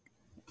like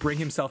bring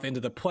himself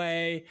into the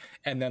play,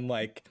 and then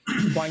like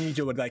Hwang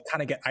Hee-jo would like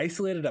kind of get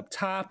isolated up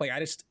top. Like,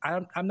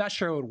 I'm not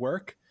sure it would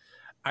work.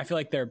 I feel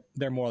like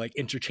they're more like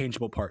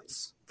interchangeable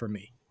parts for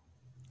me.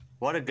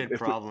 what a good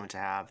problem to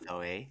have,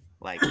 though, eh?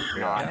 Like,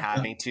 not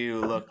having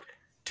to look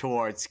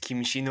towards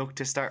Kim Shin-wook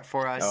to start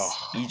for us,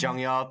 Lee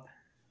Jung-yup,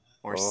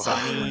 or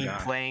Sonny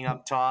playing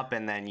up top,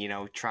 and then, you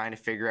know, trying to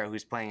figure out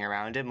who's playing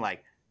around him.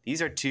 Like,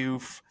 these are two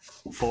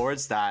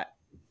forwards that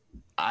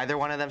either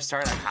one of them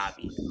start, I'm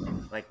happy.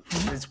 Like,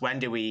 since when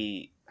do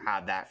we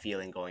have that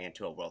feeling going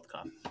into a World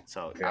Cup?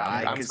 So Yeah,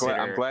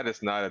 I'm glad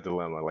it's not a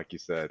dilemma, like you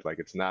said. Like,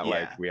 it's not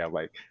like we have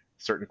like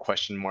certain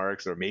question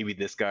marks, or maybe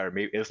this guy, or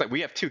maybe it's like we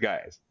have two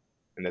guys,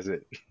 and that's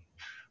it.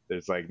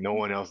 There's like no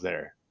one else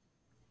there.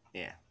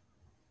 Yeah.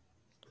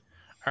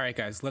 All right,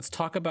 guys, let's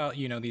talk about,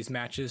 you know, these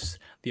matches,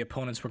 the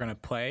opponents we're going to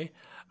play.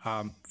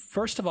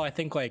 First of all, I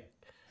think like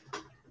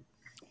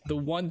the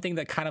one thing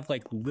that kind of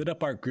like lit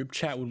up our group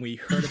chat when we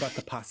heard about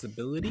the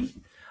possibility,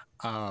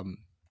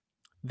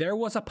 there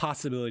was a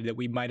possibility that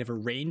we might have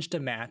arranged a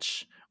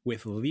match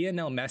with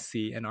Lionel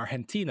Messi and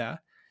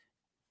Argentina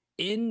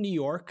in New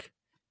York,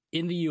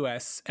 in the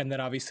US, and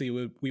then obviously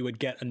we would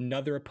get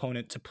another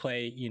opponent to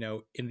play, you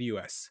know, in the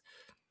US.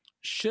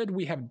 Should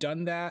we have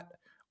done that,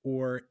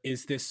 or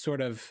is this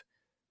sort of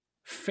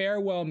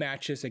farewell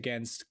matches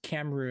against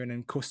Cameroon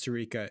and Costa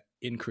Rica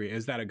in Korea?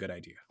 Is that a good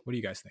idea? What do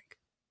you guys think?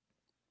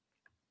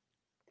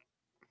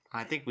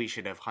 I think we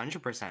should have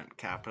 100%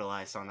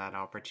 capitalized on that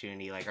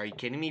opportunity. Like, are you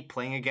kidding me?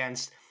 Playing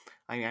against,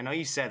 I mean, I know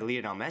you said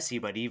Lionel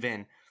Messi, but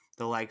even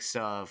the likes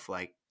of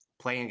like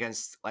playing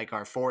against like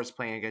our forwards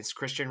playing against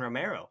Christian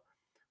Romero,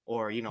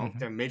 or, you know,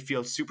 their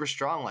midfield super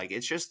strong. Like,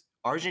 it's just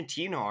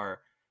Argentina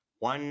are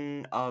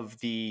one of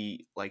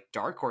the like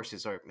dark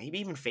horses, or maybe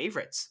even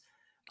favorites.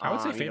 I would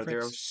say You know, they're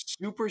a favorites.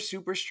 super,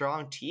 super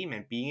strong team,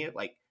 and being it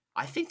like,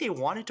 I think they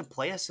wanted to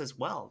play us as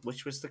well,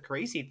 which was the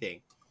crazy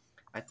thing.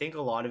 I think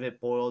a lot of it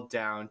boiled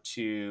down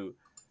to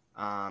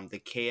the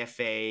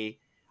KFA.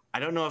 I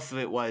don't know if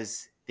it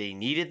was they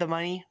needed the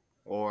money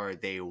or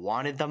they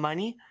wanted the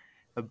money,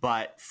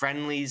 but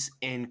friendlies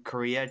in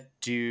Korea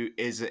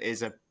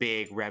is a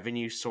big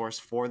revenue source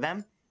for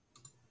them,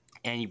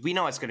 and we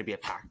know it's going to be a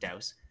packed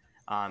house.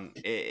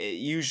 It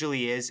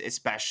usually is,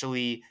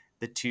 especially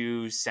the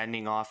two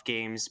sending off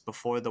games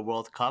before the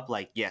World Cup.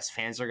 Like, yes,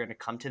 fans are going to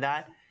come to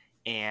that,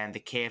 and the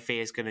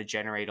KFA is going to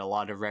generate a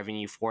lot of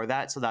revenue for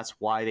that. So that's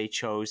why they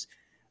chose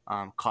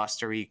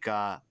Costa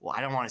Rica. Well,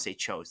 I don't want to say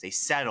chose. They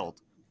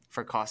settled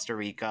for Costa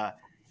Rica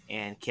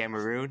and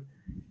Cameroon.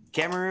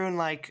 Cameroon,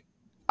 like,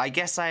 I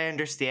guess I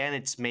understand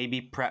it's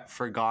maybe prep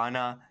for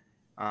Ghana.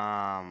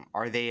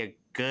 Are they a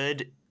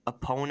good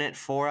opponent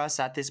for us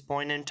at this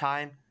point in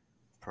time?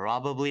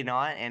 Probably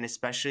not. And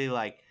especially,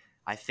 like,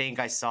 I think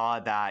I saw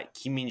that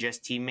Kim Min-jae's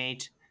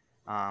teammate,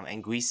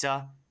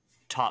 Anguissa,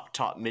 top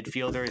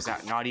midfielder, is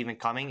that not even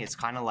coming. It's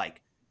kind of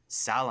like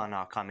Salah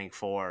not coming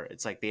for,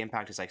 it's like the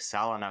impact is like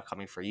Salah not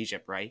coming for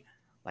Egypt, right?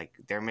 Like,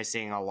 they're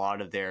missing a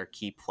lot of their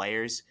key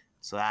players,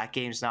 so that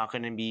game's not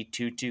going to be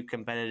too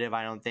competitive,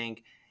 I don't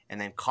think.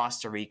 And then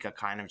Costa Rica,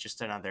 kind of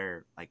just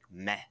another like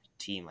meh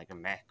team, like a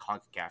meh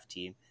CONCACAF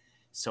team.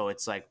 So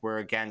it's like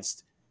we're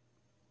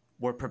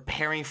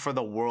preparing for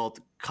the World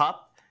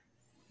Cup,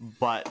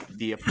 but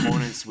the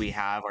opponents we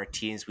have are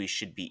teams we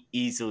should be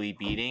easily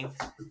beating.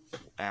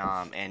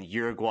 And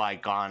Uruguay,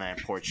 Ghana,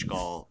 and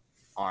Portugal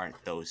aren't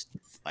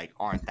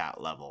that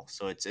level.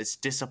 So it's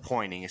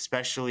disappointing,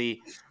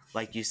 especially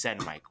like you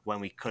said, Mike, when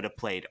we could have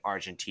played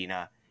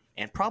Argentina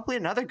and probably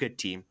another good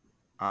team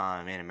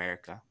in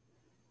America.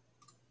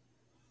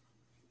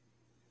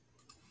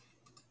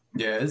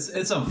 Yeah,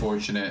 it's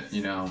unfortunate.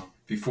 You know,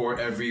 before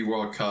every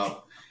World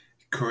Cup,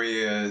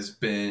 Korea has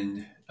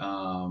been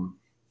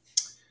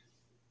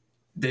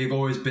they've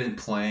always been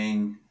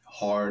playing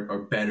hard or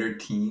better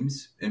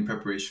teams in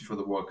preparation for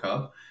the World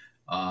Cup.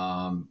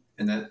 And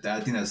that I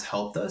think that's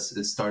helped us.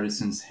 It started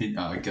since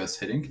Gus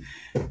Hiddink.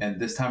 And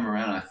this time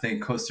around, I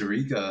think Costa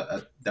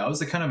Rica, that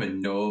was a kind of a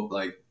no,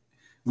 like,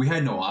 we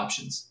had no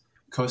options.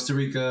 Costa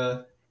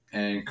Rica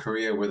and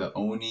Korea were the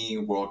only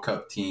World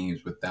Cup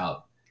teams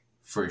without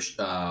first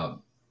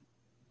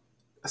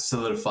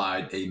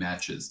solidified A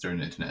matches during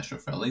the international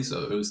friendly.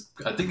 So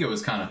I think it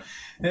was kind of,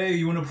 hey,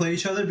 you want to play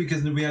each other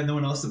because we had no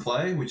one else to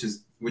play, which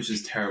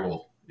is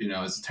terrible.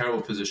 it's a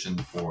terrible position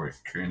for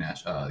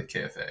the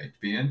KFA to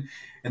be in.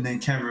 And then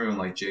Cameroon,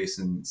 like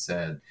Jason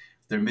said,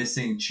 they're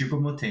missing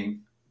Choupo-Moting,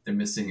 they're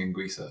missing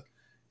Anguissa.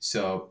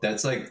 So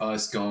that's like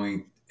us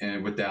going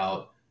and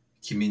without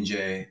Kim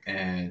Min-jae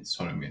and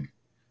Son Heung-min.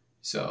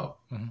 So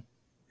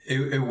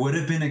it would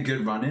have been a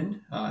good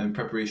run-in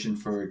preparation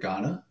for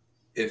Ghana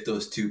if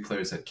those two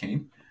players had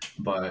came.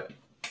 But,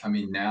 I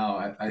mean,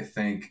 now I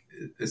think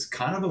it's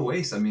kind of a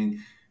waste. I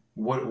mean,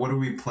 what are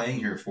we playing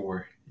here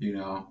for,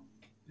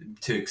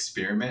 to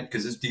experiment?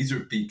 Because these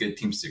would be good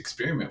teams to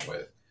experiment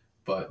with.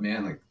 But,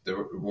 man, like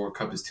the World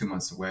Cup is 2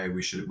 months away.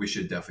 We should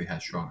definitely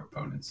have stronger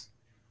opponents.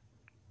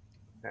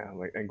 Yeah,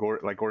 like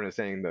Gordon is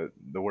saying,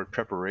 the word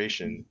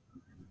preparation.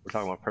 We're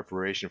talking about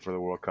preparation for the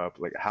World Cup.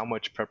 Like, how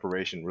much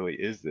preparation really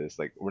is this?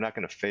 Like, we're not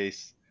going to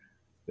face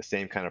the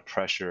same kind of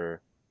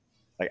pressure.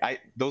 Like,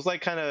 those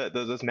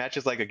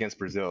matches like against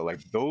Brazil, like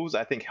those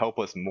I think help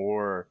us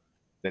more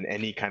than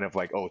any kind of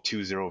like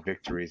 2-0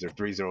 victories or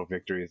 3-0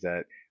 victories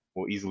that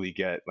we'll easily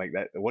get. Like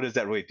that, what does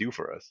that really do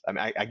for us? I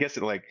mean, I guess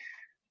it like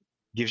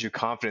gives you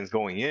confidence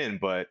going in,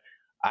 but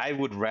I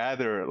would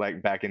rather,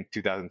 like back in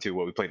 2002,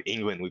 we played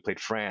England, we played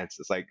France.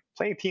 It's like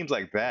playing teams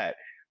like that,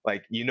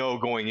 like,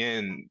 going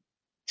in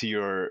to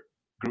your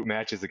group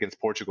matches against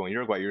Portugal and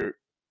Uruguay, you're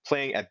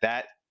playing at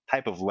that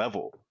type of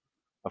level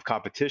of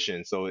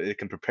competition, so it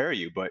can prepare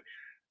you. But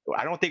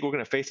I don't think we're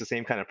going to face the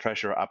same kind of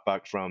pressure up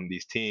back from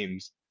these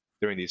teams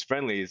during these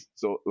friendlies.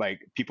 So like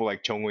people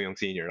like Chung Woo-young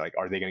Sr., like,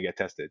 are they going to get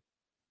tested?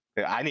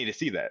 I need to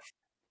see that,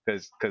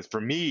 because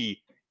for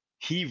me,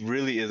 he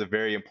really is a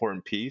very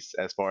important piece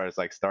as far as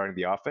like starting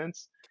the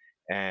offense,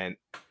 and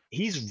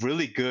he's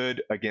really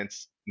good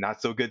against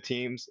not so good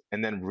teams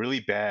and then really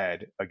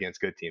bad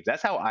against good teams.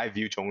 That's how I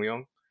view Chung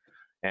Woo-young.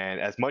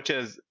 And as much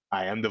as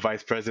I am the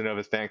vice president of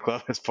his fan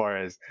club, as far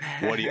as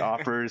what he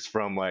offers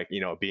from like,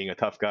 being a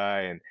tough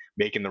guy and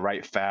making the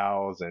right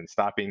fouls and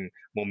stopping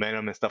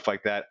momentum and stuff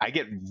like that, I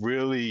get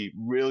really,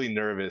 really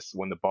nervous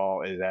when the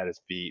ball is at his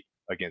feet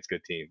against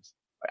good teams.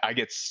 I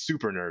get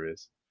super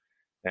nervous.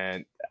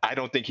 And I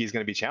don't think he's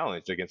going to be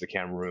challenged against a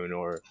Cameroon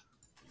or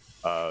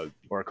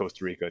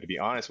Costa Rica, to be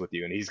honest with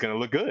you. And he's going to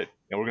look good.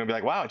 And we're going to be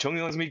like, wow, Chung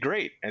Woo-young's going to be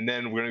great. And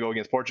then we're going to go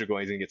against Portugal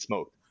and he's going to get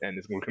smoked. And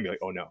we're going to be like,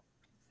 oh no.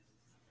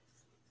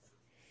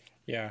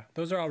 Yeah,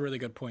 those are all really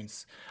good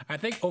points. I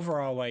think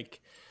overall, like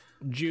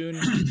June,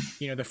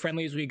 the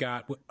friendlies we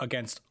got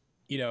against,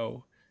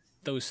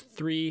 those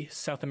 3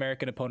 South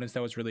American opponents,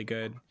 that was really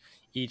good.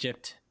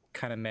 Egypt,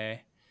 kind of meh.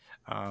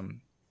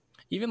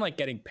 Even like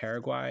getting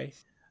Paraguay,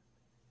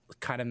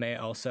 kind of meh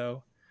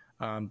also.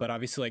 But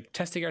obviously, like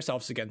testing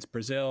ourselves against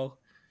Brazil,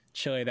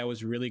 Chile, that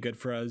was really good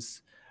for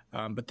us.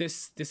 But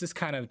this is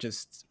kind of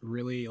just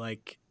really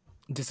like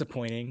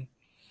disappointing.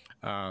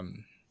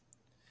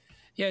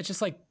 It's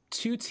just like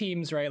 2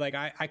 teams, right? Like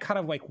I kind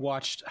of like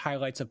watched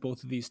highlights of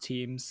both of these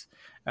teams,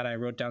 and I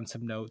wrote down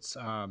some notes.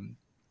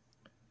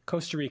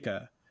 Costa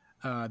Rica,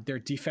 their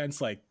defense,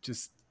 like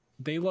just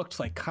they looked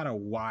like kind of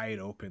wide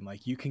open.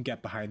 Like you can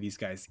get behind these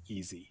guys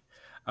easy.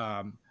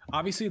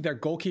 Obviously, their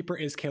goalkeeper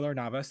is Keylor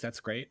Navas.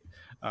 That's great.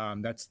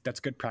 That's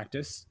good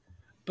practice.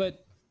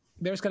 But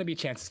there's going to be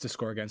chances to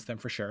score against them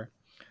for sure.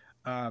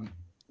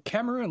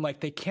 Cameroon,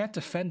 like they can't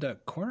defend a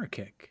corner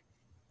kick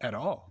at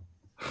all.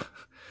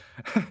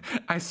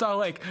 I saw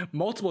like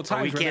multiple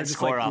times. But we can't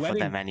score like off of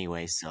them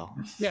anyway, so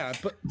yeah.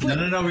 But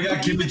no, we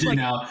got Kim Min-jae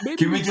now.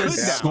 Kim Min-jae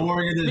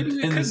scoring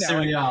in the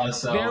Serie A.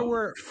 So there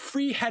were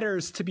free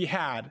headers to be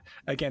had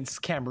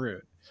against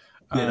Cameroon.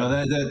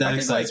 That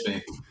excites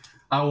me.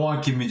 I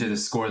want Kim Min-jae to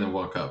score in the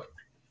World Cup.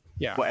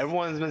 Yeah. Well,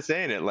 everyone's been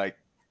saying it, like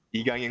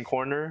Lee Gang-in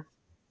corner,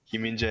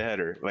 Kim Min-jae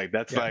header. Like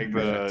that's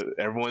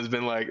everyone's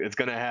been like, it's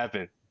gonna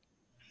happen.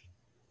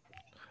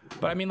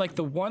 But I mean, like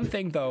the one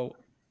thing though,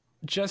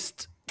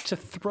 just to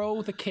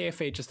throw the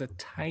KFA just a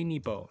tiny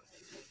bone,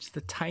 just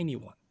a tiny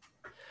one.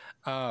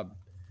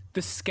 The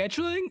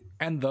scheduling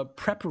and the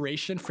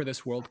preparation for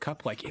this World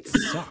Cup, like it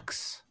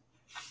sucks.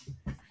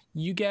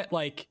 You get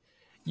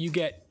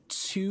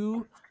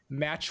 2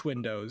 match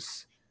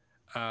windows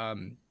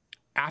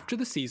after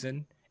the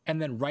season, and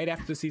then right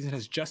after the season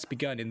has just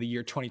begun in the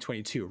year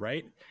 2022,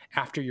 right?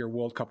 After your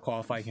World Cup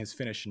qualifying has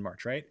finished in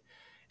March, right?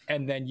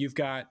 And then you've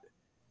got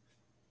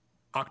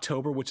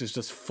October, which is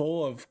just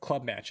full of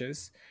club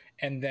matches.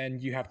 And then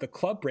you have the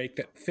club break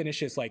that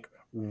finishes like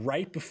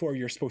right before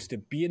you're supposed to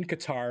be in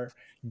Qatar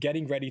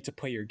getting ready to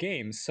play your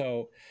games.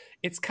 So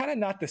it's kind of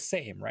not the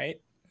same, right?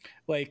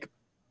 Like,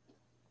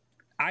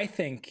 I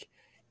think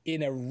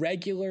in a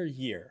regular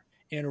year,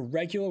 in a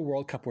regular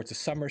World Cup where it's a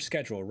summer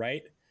schedule,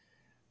 right?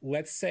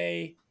 Let's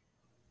say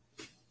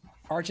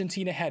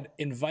Argentina had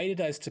invited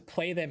us to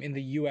play them in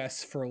the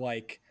US for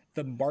like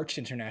the March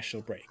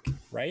international break,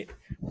 right?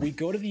 We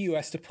go to the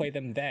US to play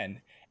them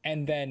then.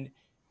 And then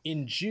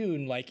in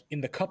June, like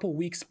in the couple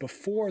weeks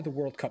before the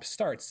World Cup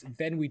starts,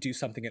 then we do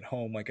something at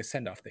home, like a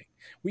send-off thing.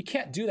 We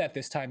can't do that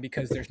this time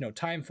because there's no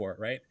time for it,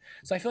 right?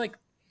 So I feel like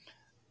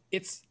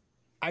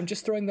I'm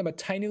just throwing them a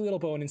tiny little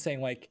bone and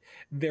saying like,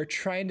 they're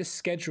trying to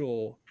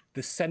schedule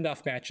the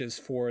send-off matches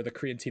for the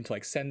Korean team to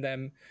like send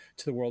them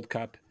to the World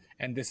Cup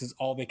and this is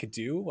all they could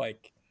do.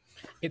 Like,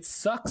 it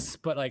sucks,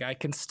 but like I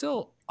can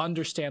still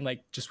understand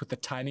like just with the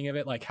timing of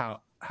it, like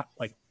how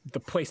like the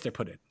place they're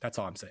put in. That's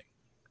all I'm saying.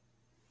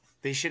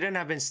 They shouldn't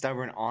have been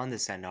stubborn on the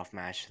send-off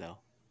match though.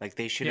 Like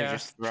they should have Yeah,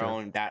 just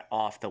thrown that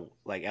off the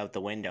out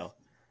the window.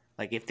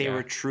 Like if they Yeah.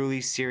 were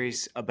truly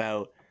serious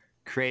about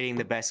creating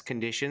the best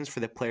conditions for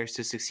the players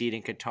to succeed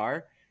in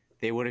Qatar,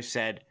 they would have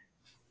said,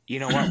 you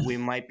know what, we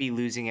might be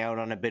losing out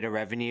on a bit of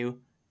revenue,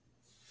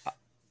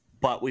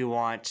 but we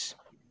want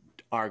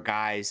our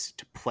guys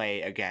to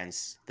play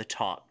against the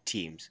top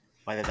teams,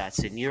 whether that's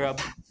in Europe,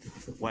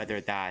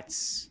 whether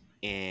that's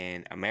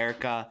in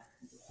America,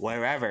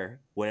 wherever,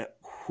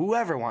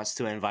 whoever wants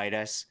to invite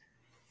us,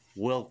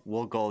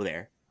 we'll go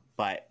there.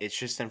 But it's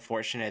just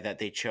unfortunate that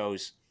they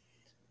chose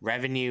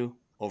revenue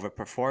over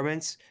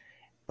performance.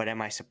 But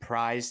am I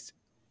surprised?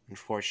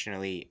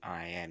 Unfortunately,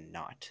 I am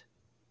not.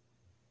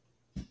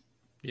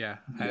 Yeah,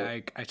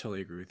 I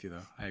totally agree with you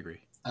though. I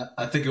agree.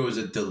 I think it was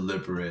a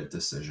deliberate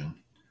decision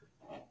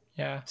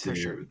Yeah, to For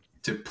sure.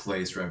 to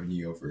place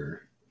revenue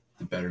over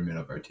the betterment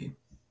of our team,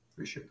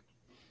 for sure.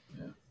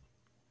 Yeah.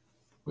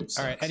 Which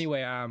All right. sucks.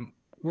 Anyway,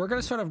 we're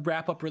gonna sort of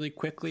wrap up really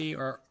quickly,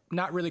 or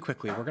not really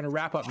quickly. We're gonna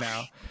wrap up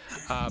now.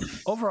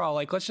 Overall,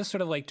 like, let's just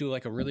sort of like do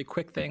like a really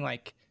quick thing.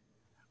 Like,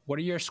 what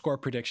are your score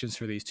predictions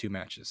for these two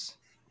matches?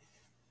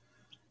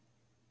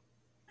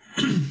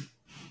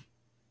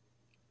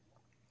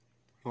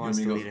 Who wants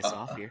You to want me lead to us go?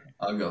 off here?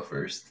 I'll go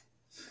first.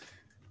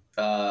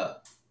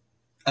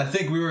 I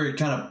think we were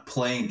kind of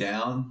playing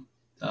down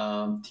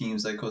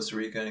teams like Costa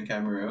Rica and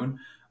Cameroon,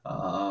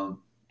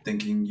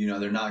 thinking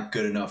they're not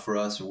good enough for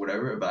us or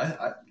whatever.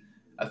 But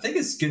I think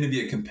it's going to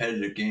be a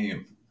competitive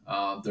game.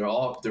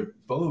 They're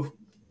both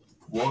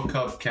World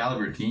Cup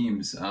caliber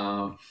teams.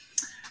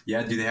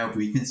 Yeah, do they have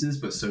weaknesses?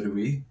 But so do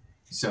we.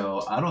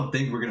 So I don't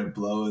think we're going to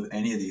blow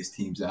any of these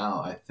teams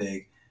out. I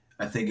think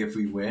if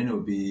we win, it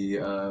would be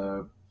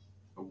a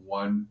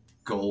 1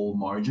 goal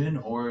margin,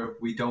 or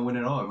if we don't win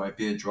at all, it might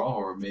be a draw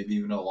or maybe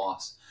even a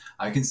loss.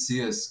 I can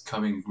see us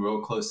coming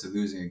real close to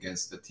losing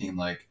against a team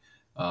like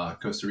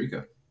Costa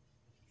Rica.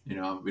 We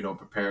don't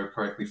prepare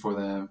correctly for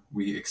them.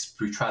 We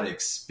try to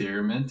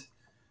experiment,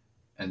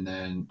 and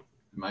then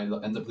we might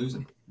end up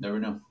losing. Never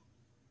know.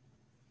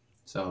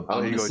 So I'll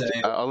I'm let you gonna go.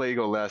 say, I'll let you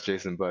go last,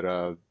 Jason. But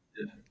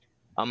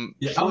I'm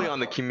Yeah, fully I'm- on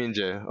the Kim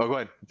Min-jae. Oh, go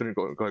ahead. Go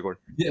ahead, Gordon.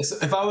 yes.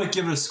 If I would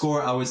give it a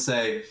score, I would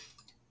say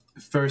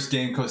first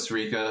game Costa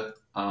Rica.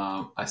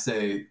 I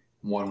say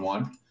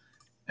 1-1,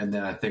 and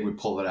then I think we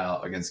pull it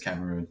out against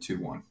Cameroon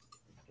 2-1.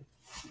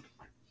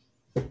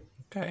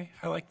 Okay,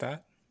 I like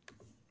that.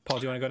 Paul,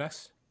 do you want to go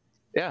next?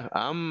 Yeah,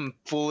 I'm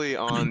fully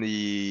on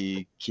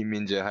the Kim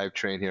Min-jae hype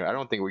train here. I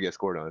don't think we get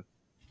scored on.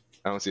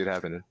 I don't see it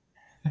happening.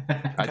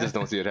 I just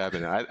don't see it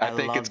happening. I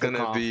think love it's the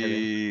gonna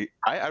be.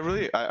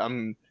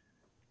 I'm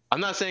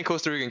not saying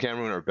Costa Rica and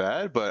Cameroon are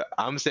bad, but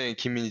I'm saying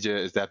Kim Min-jae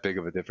is that big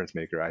of a difference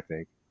maker. I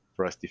think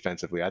for us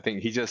defensively, I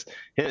think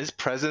his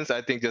presence,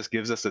 I think, just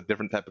gives us a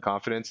different type of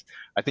confidence.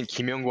 I think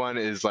Kim Young-Wan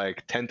is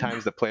like 10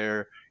 times the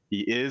player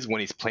he is when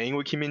he's playing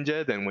with Kim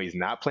Min-jae than when he's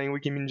not playing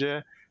with Kim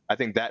Min-jae. I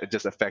think that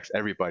just affects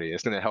everybody.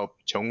 It's going to help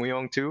Chung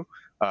Woo-young too.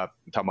 I'm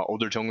talking about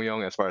older Chung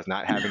Woo-young as far as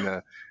not having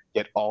to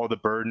get all the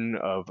burden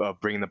of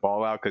bringing the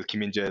ball out, because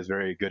Kim Min-jae is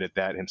very good at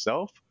that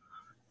himself.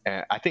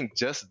 And I think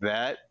just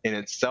that in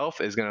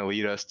itself is going to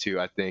lead us to,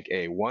 I think,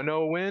 a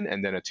 1-0 win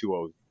and then a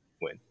 2-0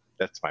 win.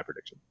 That's my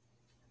prediction.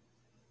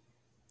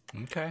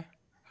 Okay,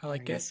 I I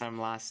like it. guess I'm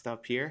last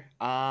up here.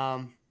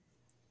 I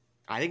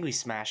think we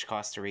smashed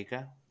Costa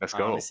Rica. Let's I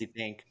go. honestly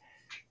think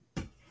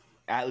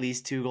at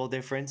least 2 goal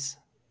difference,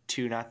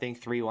 2-0,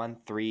 3-1,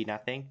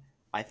 3-0.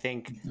 I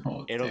think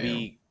Oh, it'll damn.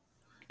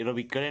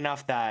 be good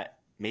enough that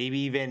maybe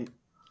even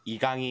Lee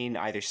Gang-in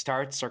either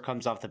starts or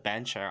comes off the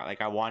bench.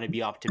 I want to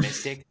be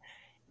optimistic,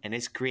 and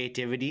his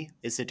creativity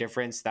is the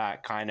difference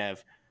that kind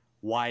of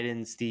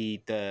widens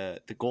the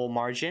goal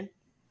margin.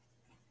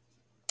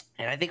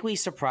 And I think we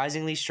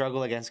surprisingly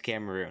struggle against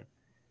Cameroon.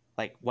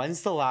 Like,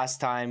 when's the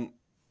last time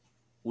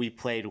we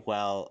played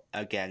well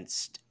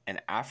against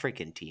an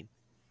African team?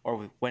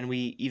 Or when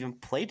we even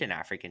played an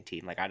African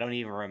team? Like, I don't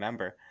even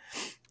remember.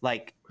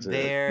 Like, Was it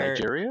they're...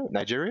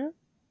 Nigeria?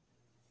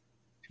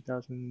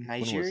 2000. When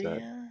was that?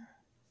 Nigeria?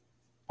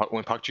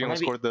 When Park Ji-young Or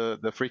maybe- scored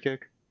the free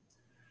kick.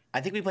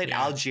 I think we played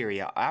Yeah.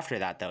 Algeria after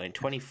that, though, in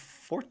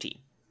 2014.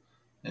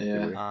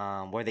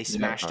 Yeah, Where they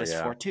smashed Oh, us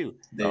yeah. 4-2.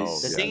 they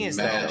The thing is,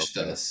 though- smashed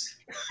us.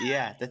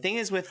 Yeah, the thing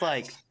is with,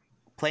 like,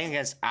 playing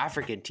against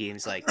African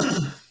teams, like,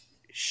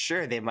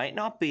 sure, they might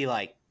not be,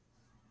 like,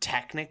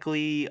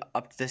 technically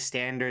up to the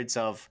standards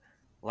of,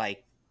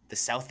 like, the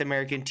South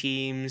American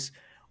teams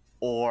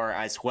or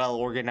as well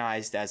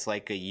organized as,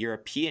 like, a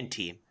European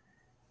team.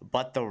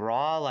 But the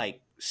raw,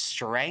 like,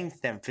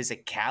 strength and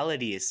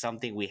physicality is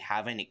something we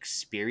haven't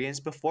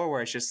experienced before,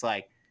 where it's just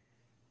like,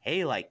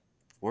 hey, like,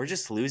 we're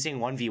just losing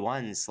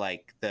 1v1s,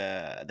 like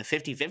the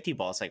 50-50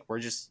 balls. Like, we're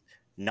just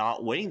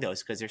not winning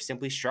those because they're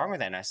simply stronger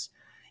than us.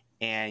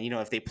 And,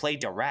 if they play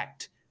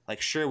direct, Like,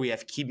 sure, we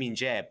have Kim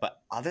Min-jae,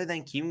 but other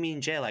than Kim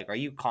Min-jae, like, are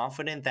you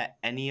confident that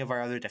any of our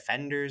other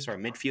defenders or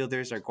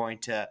midfielders are going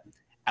to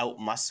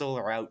outmuscle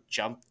or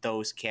outjump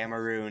those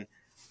Cameroon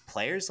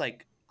players?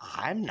 Like,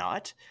 I'm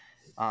not.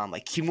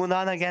 Like Kim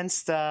Won-nan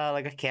against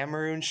like a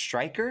Cameroon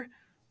striker,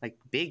 like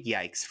big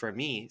yikes for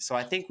me. So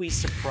I think we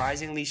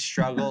surprisingly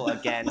struggle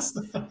against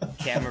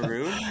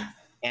Cameroon,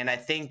 and I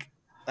think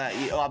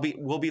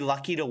we'll be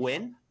lucky to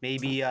win,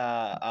 maybe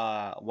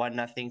 1-0,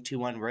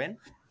 2-1 win,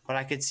 but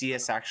I could see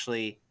us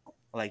actually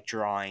like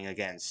drawing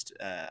against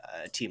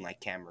a team like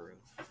Cameroon.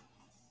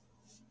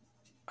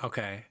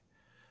 Okay.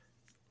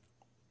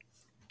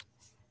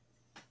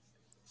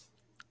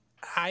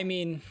 I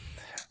mean,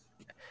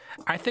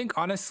 I think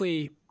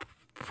honestly,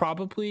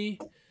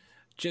 probably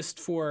just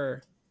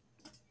for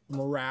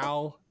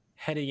morale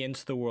heading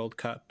into the World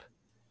Cup,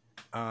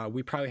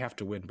 we probably have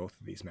to win both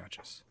of these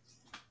matches.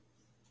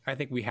 I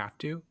think we have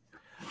to.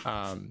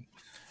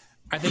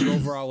 I think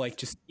overall, like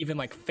just even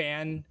like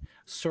fan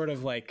sort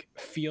of like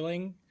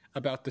feeling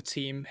about the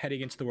team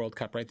heading into the World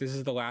Cup, right? This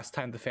is the last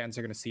time the fans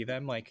are going to see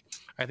them. Like,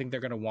 I think they're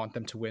going to want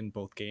them to win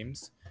both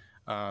games.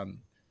 I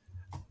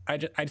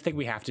think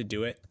we have to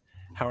do it.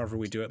 However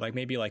we do it, like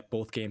maybe like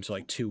both games are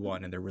like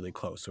 2-1 and they're really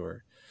close,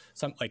 or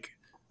some like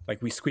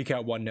we squeak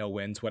out 1-0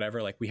 wins,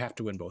 whatever. Like we have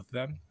to win both of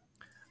them.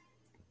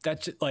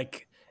 That's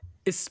like,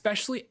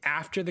 especially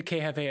after the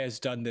KFA has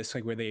done this,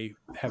 like where they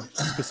have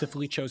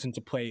specifically chosen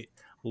to play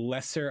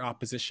lesser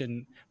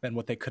opposition than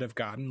what they could have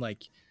gotten.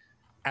 Like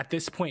at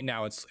this point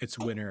now, it's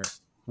win or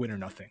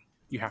nothing.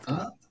 You have to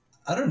win.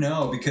 I don't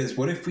know, because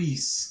what if we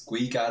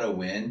squeak out a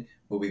win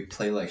where we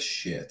play like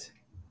shit?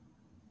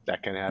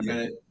 That can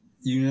happen.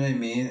 You know what I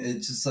mean?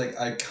 It's just like,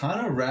 I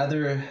kind of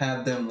rather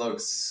have them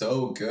look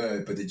so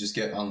good, but they just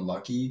get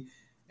unlucky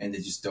and they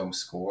just don't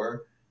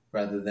score,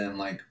 rather than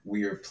like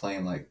we are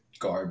playing like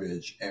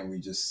garbage and we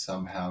just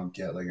somehow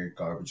get like a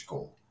garbage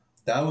goal.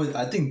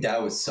 I think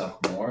that would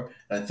suck more.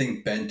 And I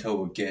think Bento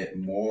would get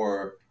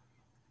more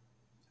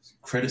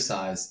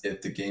criticized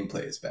if the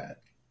gameplay is bad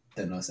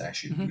than us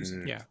actually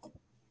losing. Yeah.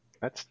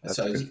 That's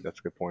So a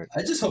good point.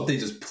 I just hope they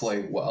just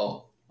play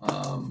well,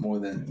 more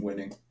than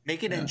winning.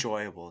 Make it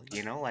enjoyable,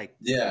 you know, like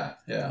Yeah.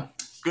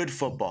 good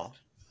football,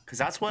 because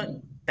that's what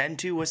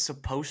Bento was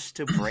supposed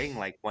to bring.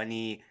 Like when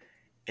he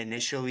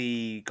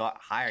initially got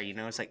hired, you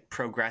know, it's like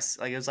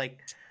it was like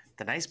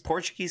the nice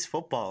Portuguese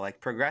football,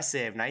 like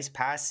progressive, nice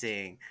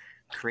passing,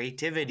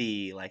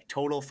 creativity, like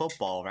total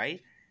football,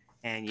 right?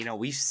 And you know,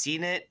 we've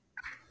seen it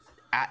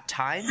at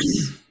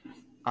times,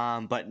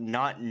 but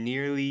not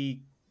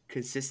nearly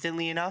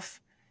consistently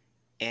enough.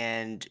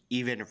 And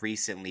even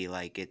recently,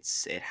 like it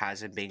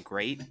hasn't been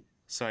great.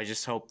 So I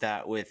just hope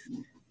that with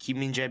Kim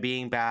Min-jae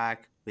being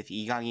back, with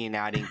Lee Gang-in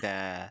adding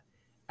the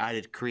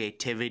added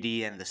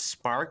creativity and the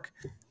spark,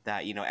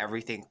 that, you know,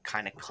 everything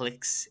kind of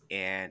clicks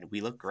and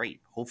we look great,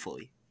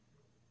 hopefully.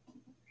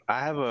 I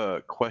have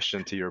a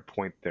question to your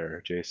point there,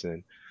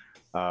 Jason,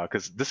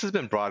 because this has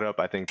been brought up,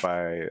 I think,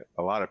 by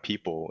a lot of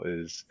people,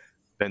 is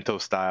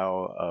Bento's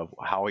style of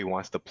how he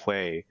wants to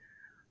play.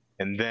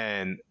 And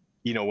then,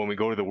 you know, when we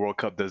go to the World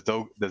Cup, does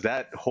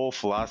that whole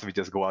philosophy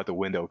just go out the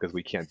window because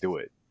we can't do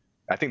it?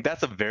 I think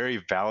that's a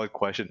very valid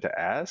question to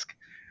ask.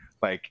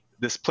 Like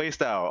this play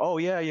style, oh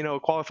yeah, you know,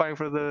 qualifying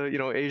for the, you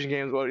know, Asian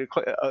games,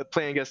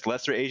 playing against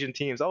lesser Asian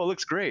teams, oh, it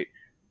looks great.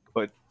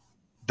 But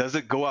does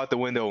it go out the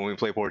window when we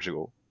play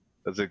Portugal?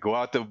 Does it go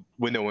out the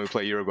window when we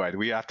play Uruguay? Do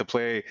we have to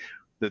play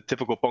the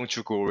typical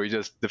Bongchuku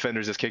where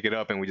defenders just kick it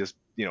up and we just,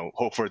 you know,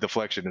 hope for a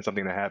deflection and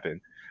something to happen?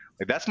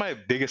 Like that's my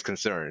biggest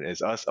concern,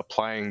 is us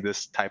applying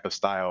this type of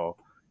style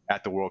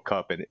at the World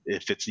Cup, and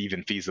if it's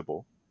even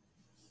feasible.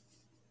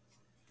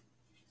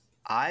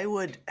 I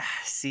would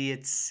see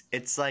it's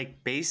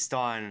like based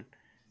on,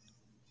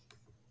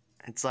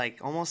 it's like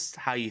almost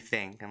how you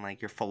think and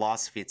like your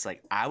philosophy. It's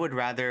like I would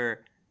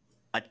rather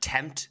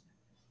attempt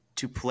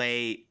to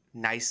play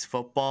nice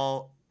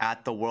football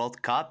at the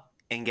World Cup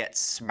and get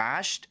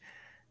smashed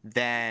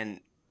than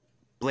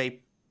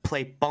play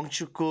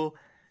Bongchuku,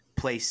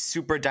 play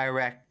super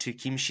direct to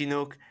Kim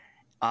Shin-wook,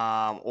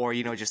 or,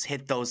 you know, just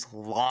hit those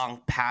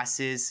long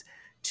passes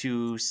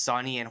to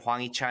Sonny and Hwang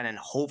Hee-chan and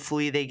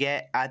hopefully they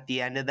get at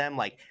the end of them.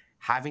 Like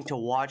having to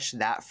watch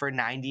that for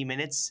 90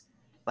 minutes,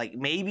 like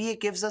maybe it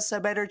gives us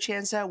a better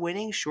chance at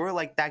winning, sure,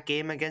 like that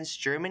game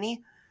against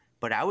Germany,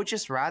 but I would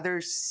just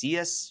rather see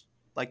us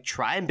like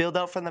try and build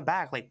out from the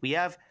back. Like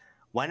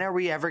when are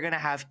we ever gonna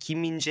have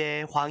Kim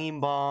Min-jae, Hwang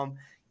In-beom,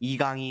 Lee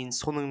Gang-in,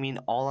 Son Heung-min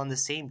all on the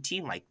same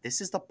team? Like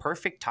this is the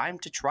perfect time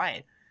to try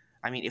it.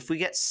 I mean, if we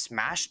get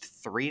smashed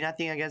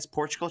 3-0 against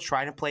Portugal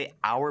trying to play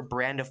our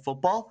brand of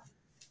football,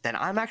 then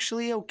I'm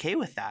actually okay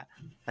with that.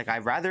 Like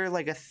I'd rather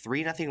like a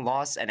 3-0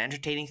 loss, an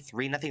entertaining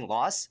 3-0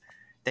 loss,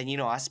 than, you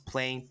know, us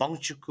playing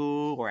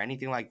Bongchuku or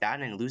anything like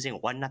that and losing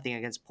 1-0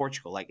 against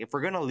Portugal. Like if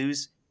we're gonna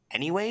lose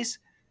anyways,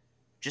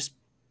 just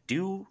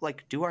do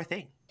our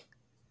thing.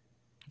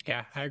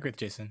 Yeah, I agree with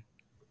Jason.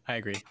 I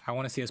agree. I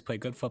want to see us play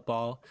good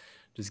football.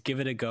 Just give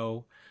it a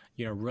go.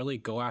 You know, really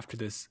go after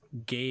this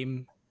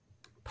game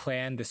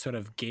plan, this sort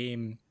of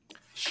game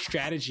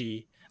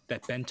strategy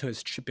that Bento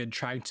has been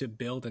trying to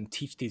build and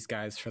teach these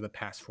guys for the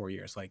past 4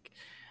 years. Like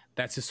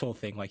that's his whole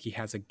thing. Like he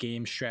has a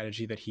game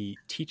strategy that he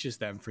teaches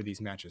them for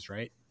these matches,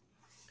 right?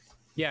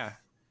 Yeah.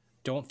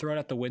 Don't throw it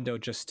out the window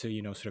just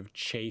to, sort of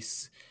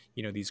chase,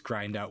 these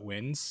grind out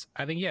wins.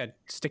 I think, yeah,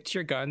 stick to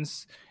your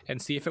guns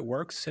and see if it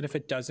works. And if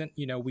it doesn't,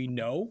 we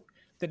know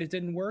that it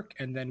didn't work.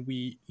 And then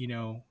we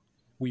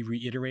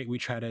reiterate, we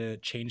try to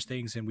change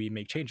things and we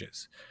make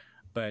changes.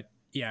 But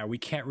yeah, we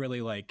can't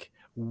really like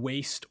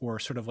waste or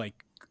sort of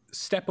like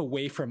step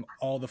away from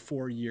all the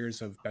 4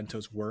 years of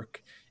Bento's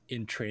work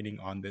in training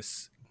on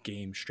this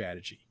game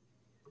strategy.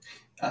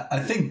 I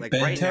think Like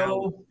Bento. right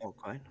now,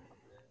 okay.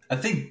 I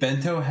think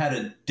Bento had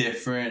a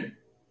different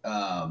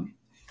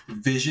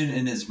vision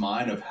in his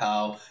mind of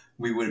how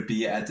we would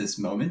be at this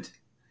moment.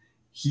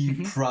 He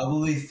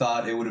probably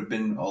thought it would have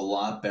been a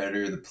lot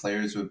better. The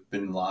players would have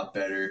been a lot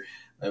better.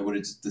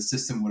 The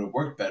system would have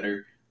worked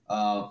better.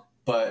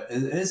 But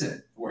it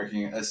isn't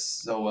working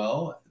so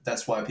well.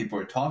 That's why people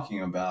are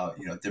talking about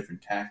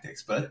different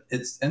tactics. But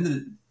and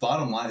the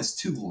bottom line is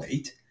too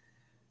late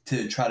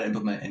to try to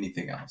implement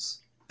anything else.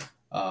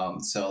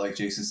 So like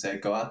Jason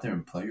said, go out there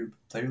and play your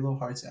little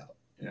hearts out.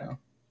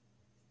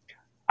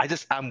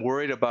 I'm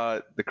worried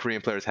about the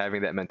Korean players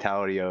having that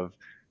mentality of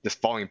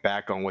just falling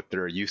back on what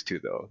they're used to,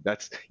 though.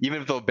 That's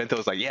even though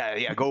Bento's like,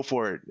 yeah, go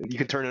for it. You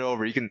can turn it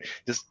over. You can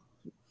just.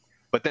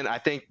 But then I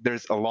think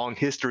there's a long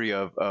history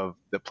of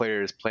the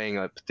players playing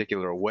a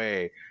particular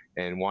way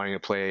and wanting to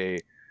play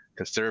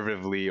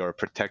conservatively or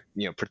protect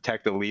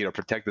the lead or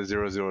protect the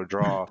 0-0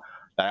 draw.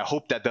 I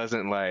hope that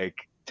doesn't like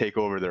take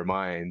over their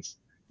minds,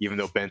 even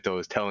though Bento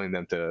is telling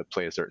them to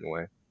play a certain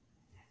way.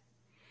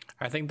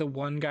 I think the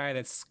one guy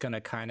that's going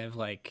to kind of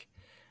like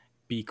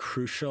be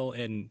crucial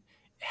in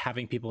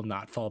having people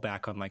not fall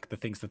back on like the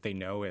things that they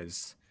know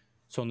is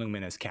Son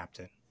Heung-min as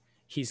captain.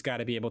 He's got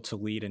to be able to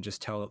lead and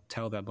just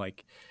tell them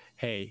like,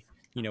 hey,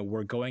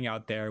 we're going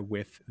out there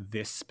with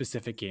this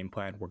specific game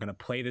plan. We're going to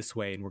play this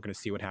way and we're going to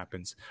see what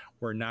happens.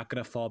 We're not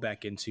going to fall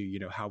back into,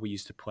 how we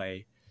used to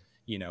play,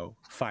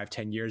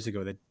 5-10 years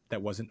ago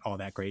that wasn't all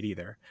that great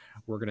either.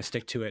 We're going to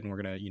stick to it and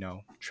we're going to,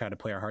 try to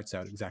play our hearts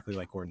out exactly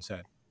like Gordon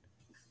said.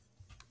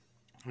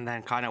 And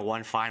then kind of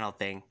one final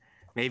thing.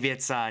 Maybe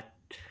it's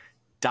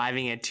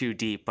diving in too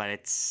deep, but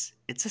it's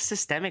a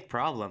systemic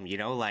problem,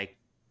 like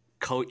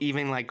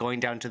even like going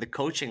down to the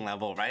coaching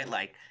level, right?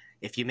 Like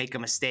if you make a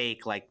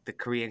mistake, like the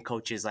Korean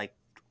coaches, like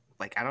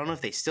I don't know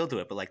if they still do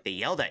it, but like they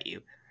yelled at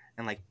you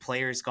and like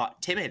players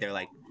got timid. They're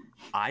like,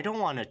 I don't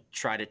want to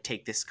try to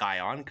take this guy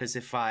on because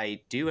if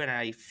I do and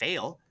I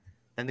fail,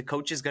 then the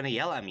coach is going to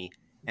yell at me.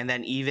 And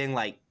then even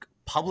like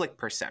public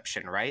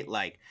perception, right?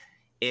 Like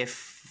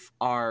if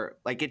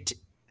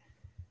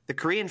the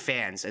Korean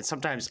fans, and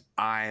sometimes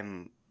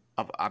I'm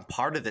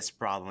part of this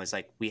problem, is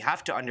like we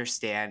have to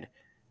understand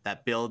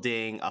that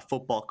building a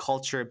football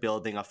culture,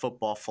 building a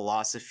football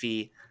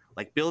philosophy,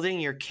 like building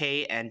your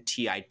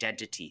KNT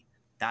identity,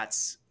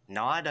 that's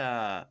not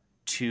a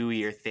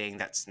 2-year thing.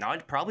 That's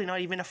probably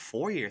not even a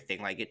 4-year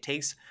thing. Like it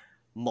takes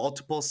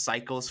multiple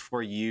cycles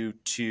for you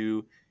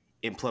to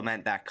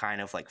implement that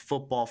kind of like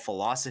football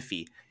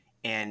philosophy.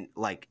 And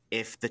like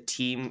if the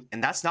team,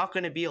 and that's not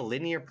going to be a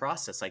linear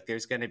process, like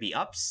there's going to be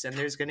ups and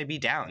there's going to be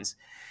downs.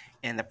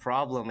 And the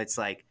problem, it's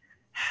like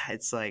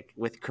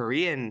with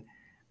Korean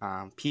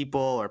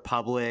people or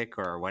public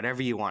or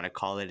whatever you want to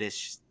call it,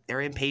 is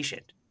they're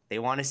impatient. They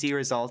want to see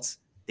results.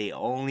 They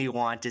only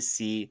want to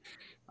see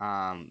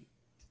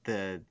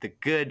the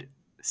good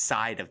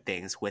side of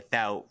things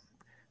without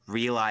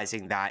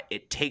realizing that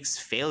it takes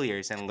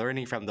failures and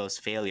learning from those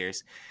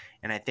failures.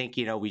 And I think,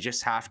 we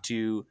just have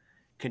to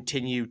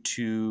continue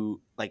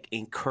to like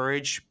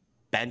encourage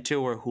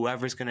Bento or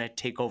whoever's going to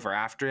take over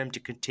after him to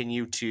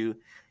continue to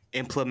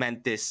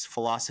implement this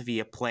philosophy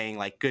of playing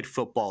like good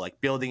football, like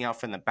building out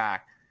from the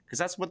back, because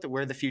that's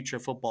where the future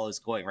of football is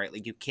going, right?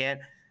 Like you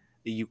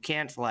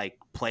can't like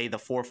play the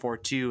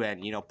 4-4-2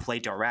 and play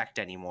direct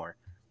anymore.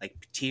 Like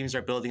teams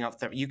are building up.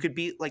 You could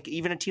be like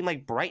even a team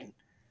like Brighton.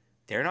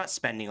 They're not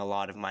spending a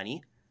lot of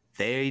money.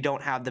 They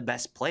don't have the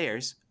best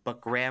players,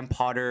 but Graham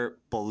Potter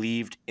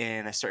believed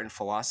in a certain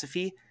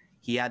philosophy.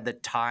 He had the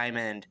time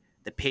and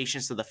the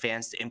patience of the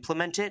fans to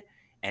implement it,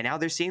 and now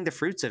they're seeing the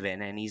fruits of it.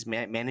 And he's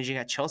managing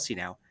at Chelsea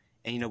now.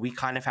 And we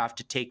kind of have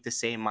to take the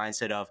same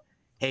mindset of,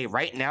 hey,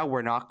 right now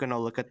we're not going to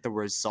look at the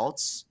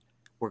results.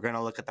 We're going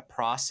to look at the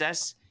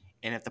process,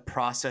 and if the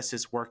process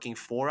is working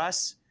for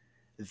us,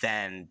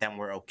 then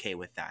we're okay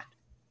with that.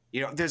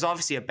 There's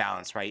obviously a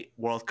balance, right?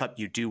 World Cup,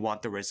 you do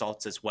want the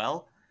results as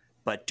well,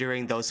 but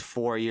during those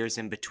 4 years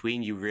in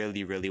between, you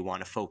really, really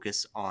want to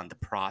focus on the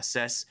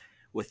process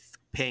with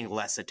paying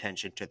less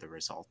attention to the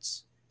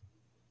results.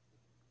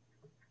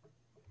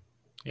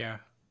 Yeah.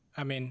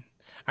 I mean,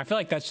 I feel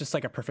like that's just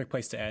like a perfect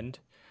place to end.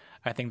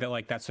 I think that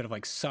like that sort of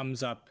like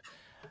sums up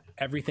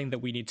everything that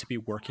we need to be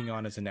working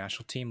on as a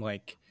national team,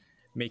 like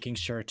making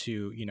sure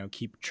to,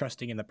 keep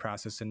trusting in the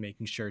process and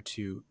making sure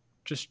to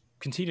just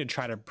continue to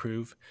try to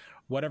improve.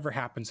 Whatever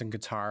happens in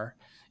Qatar,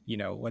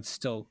 let's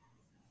still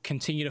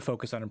continue to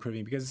focus on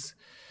improving, because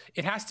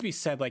it has to be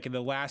said, like in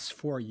the last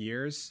 4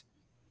 years,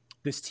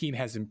 this team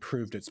has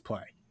improved its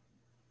play.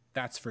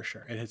 That's for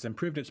sure. It has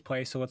improved its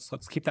play. So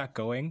let's keep that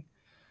going.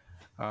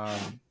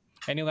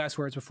 Any last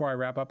words before I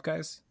wrap up,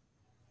 guys?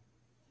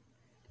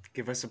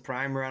 Give us a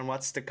primer on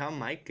what's to come,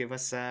 Mike. Give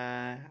us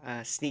a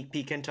sneak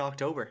peek into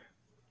October.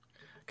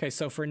 Okay,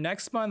 so for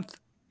next month,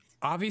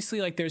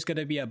 obviously, like there's going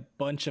to be a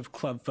bunch of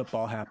club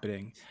football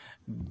happening.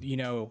 You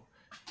know,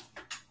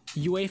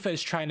 UEFA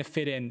is trying to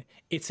fit in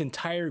its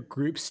entire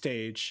group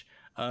stage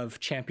of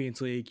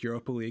Champions League,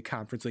 Europa League,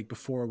 Conference League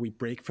before we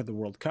break for the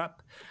World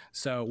Cup.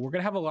 So we're going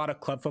to have a lot of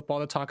club football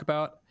to talk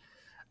about.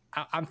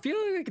 I'm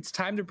feeling like it's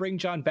time to bring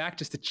John back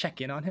just to check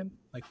in on him.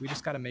 Like, we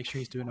just got to make sure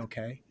he's doing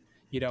okay.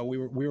 You know, we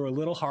were a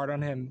little hard on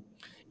him,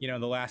 you know,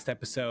 in the last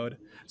episode.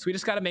 So we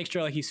just got to make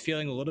sure like he's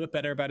feeling a little bit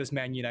better about his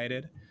Man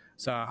United.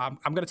 So I'm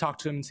going to talk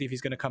to him and see if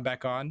he's going to come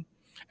back on.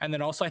 And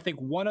then also, I think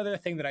one other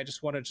thing that I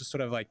just want to just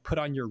sort of like put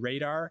on your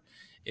radar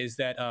is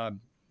that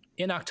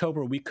in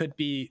October, we could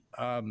be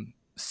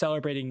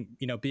celebrating,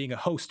 you know, being a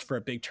host for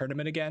a big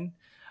tournament again.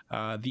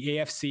 The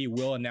AFC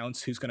will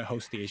announce who's going to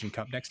host the Asian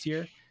Cup next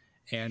year,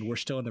 and we're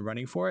still in the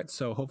running for it.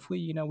 So hopefully,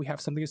 you know, we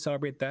have something to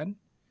celebrate then.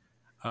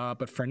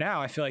 But for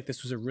now, I feel like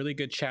this was a really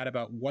good chat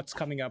about what's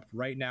coming up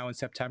right now in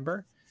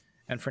September.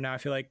 And for now, I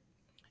feel like,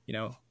 you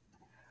know,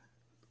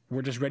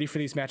 we're just ready for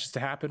these matches to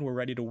happen. We're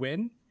ready to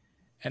win.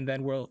 And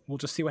then we'll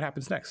just see what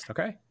happens next.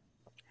 Okay.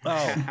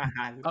 Oh,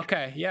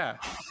 okay. Yeah.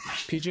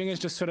 Pijing is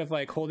just sort of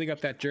like holding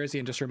up that jersey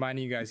and just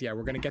reminding you guys, yeah,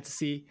 we're going to get to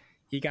see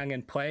Lee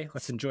Gang-in play.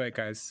 Let's enjoy it,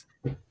 guys.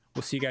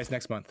 We'll see you guys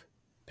next month.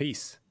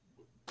 Peace.